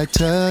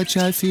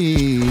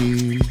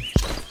feel.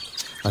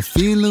 I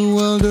feel the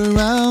world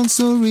around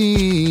so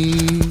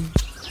real.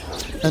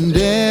 And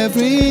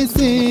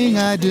everything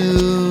I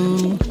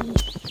do,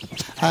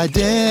 I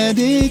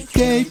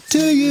dedicate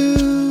to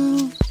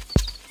you.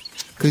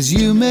 'Cause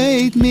you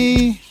made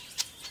me,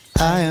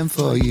 I am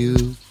for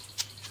you.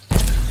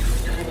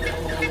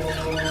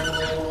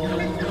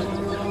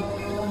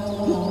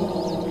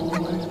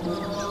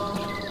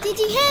 Did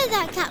you hear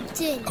that,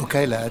 Captain?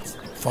 Okay, lads,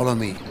 follow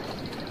me.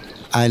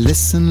 I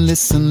listen,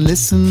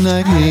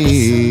 I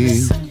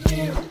hear.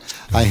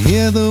 I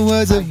hear the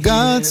words of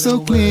God so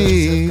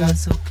clear.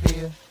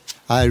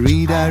 I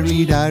read,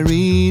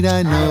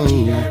 I know.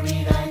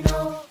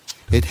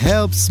 It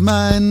helps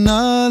my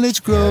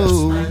knowledge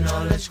grow.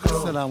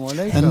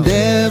 And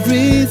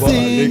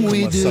everything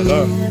we do,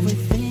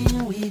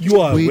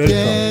 we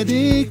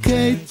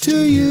dedicate to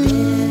you.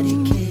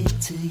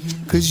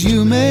 'Cause you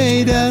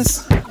made us,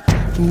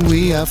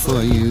 we are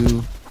for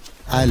you.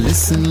 I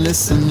listen,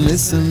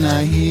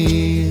 I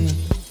hear.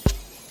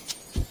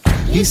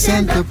 He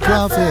sent the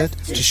prophet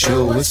to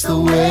show us the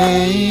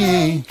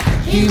way.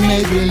 He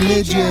made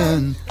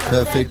religion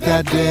perfect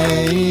that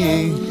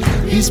day.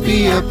 Peace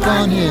be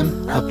upon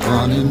him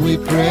we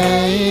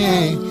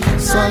pray.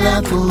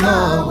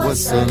 Salatullah wa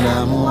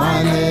salamu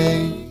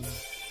alayh.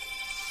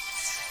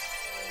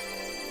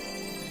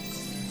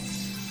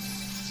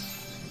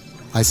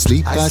 I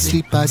sleep,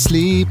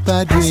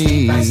 I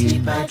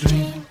dream.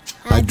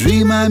 I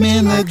dream I'm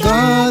in the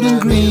garden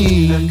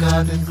green.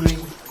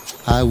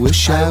 I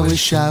wish I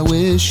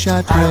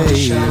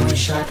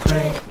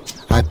pray.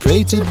 I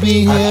pray to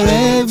be here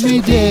every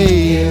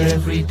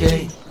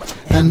day.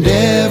 And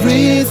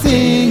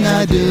everything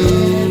I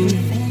do,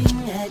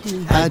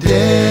 I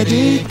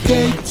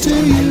dedicate to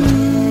you.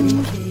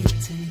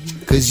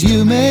 'Cause you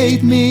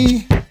made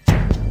me,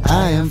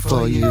 I am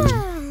for you.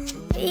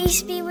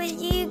 Peace be with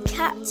you,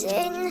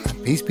 Captain.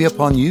 Peace be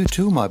upon you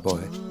too, my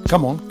boy.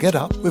 Come on, get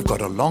up. We've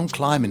got a long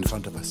climb in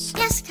front of us.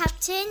 Yes,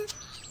 Captain.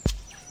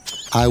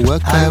 I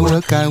work,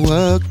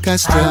 I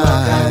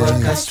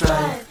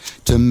strive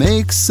to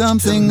make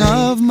something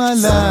of my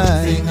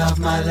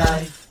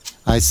life.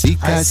 I seek,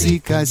 I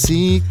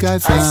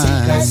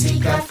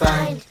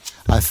find.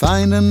 I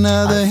find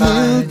another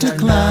hill to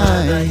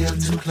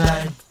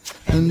climb.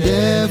 And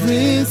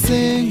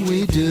everything we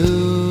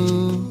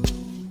do,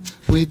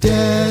 we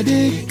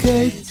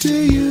dedicate to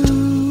you.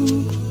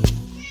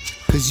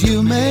 'Cause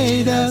you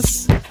made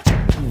us,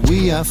 we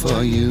are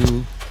for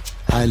you.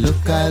 I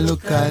look,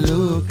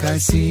 I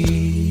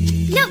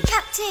see. Look,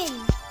 Captain.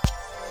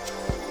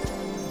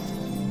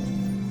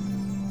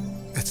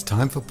 It's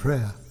time for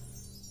prayer.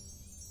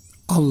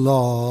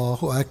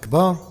 Allahu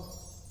Akbar.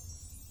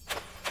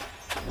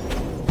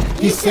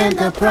 He sent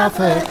the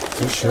prophet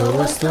to show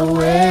us the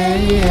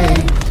way.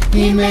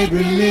 He made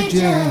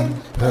religion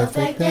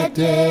perfect that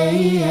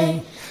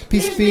day.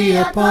 Peace be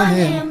upon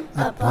him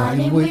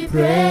we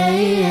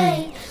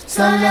pray.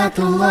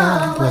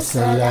 Salatullah wa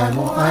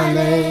salamu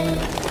alayh.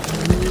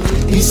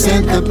 He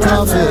sent the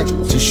prophet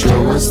to show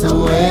us the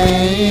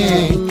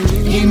way.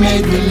 He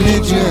made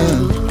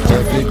religion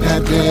perfect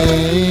that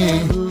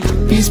day.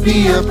 Peace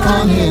be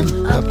upon him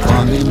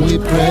we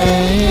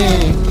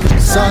pray.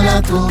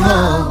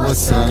 Salatullah wa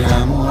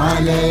salamu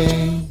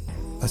alayh.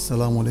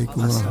 Assalamu alaikum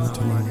wa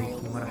rahmatullahi.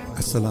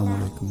 Assalamu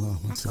alaikum wa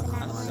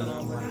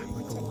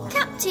rahmatullah.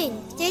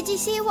 Captain, did you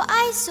see what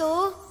I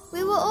saw?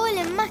 We were all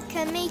in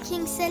Mecca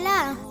making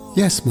salah.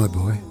 Yes, my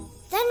boy.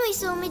 Then we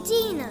saw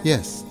Medina.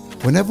 Yes.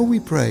 Whenever we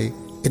pray,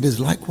 it is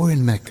like we're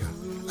in Mecca.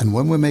 And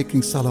when we're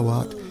making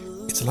salawat,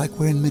 it's like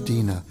we're in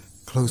Medina,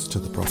 close to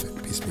the Prophet,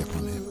 peace be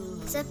upon him.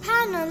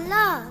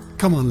 Subhanallah.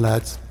 Come on,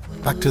 lads.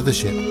 Back to the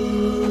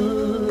ship.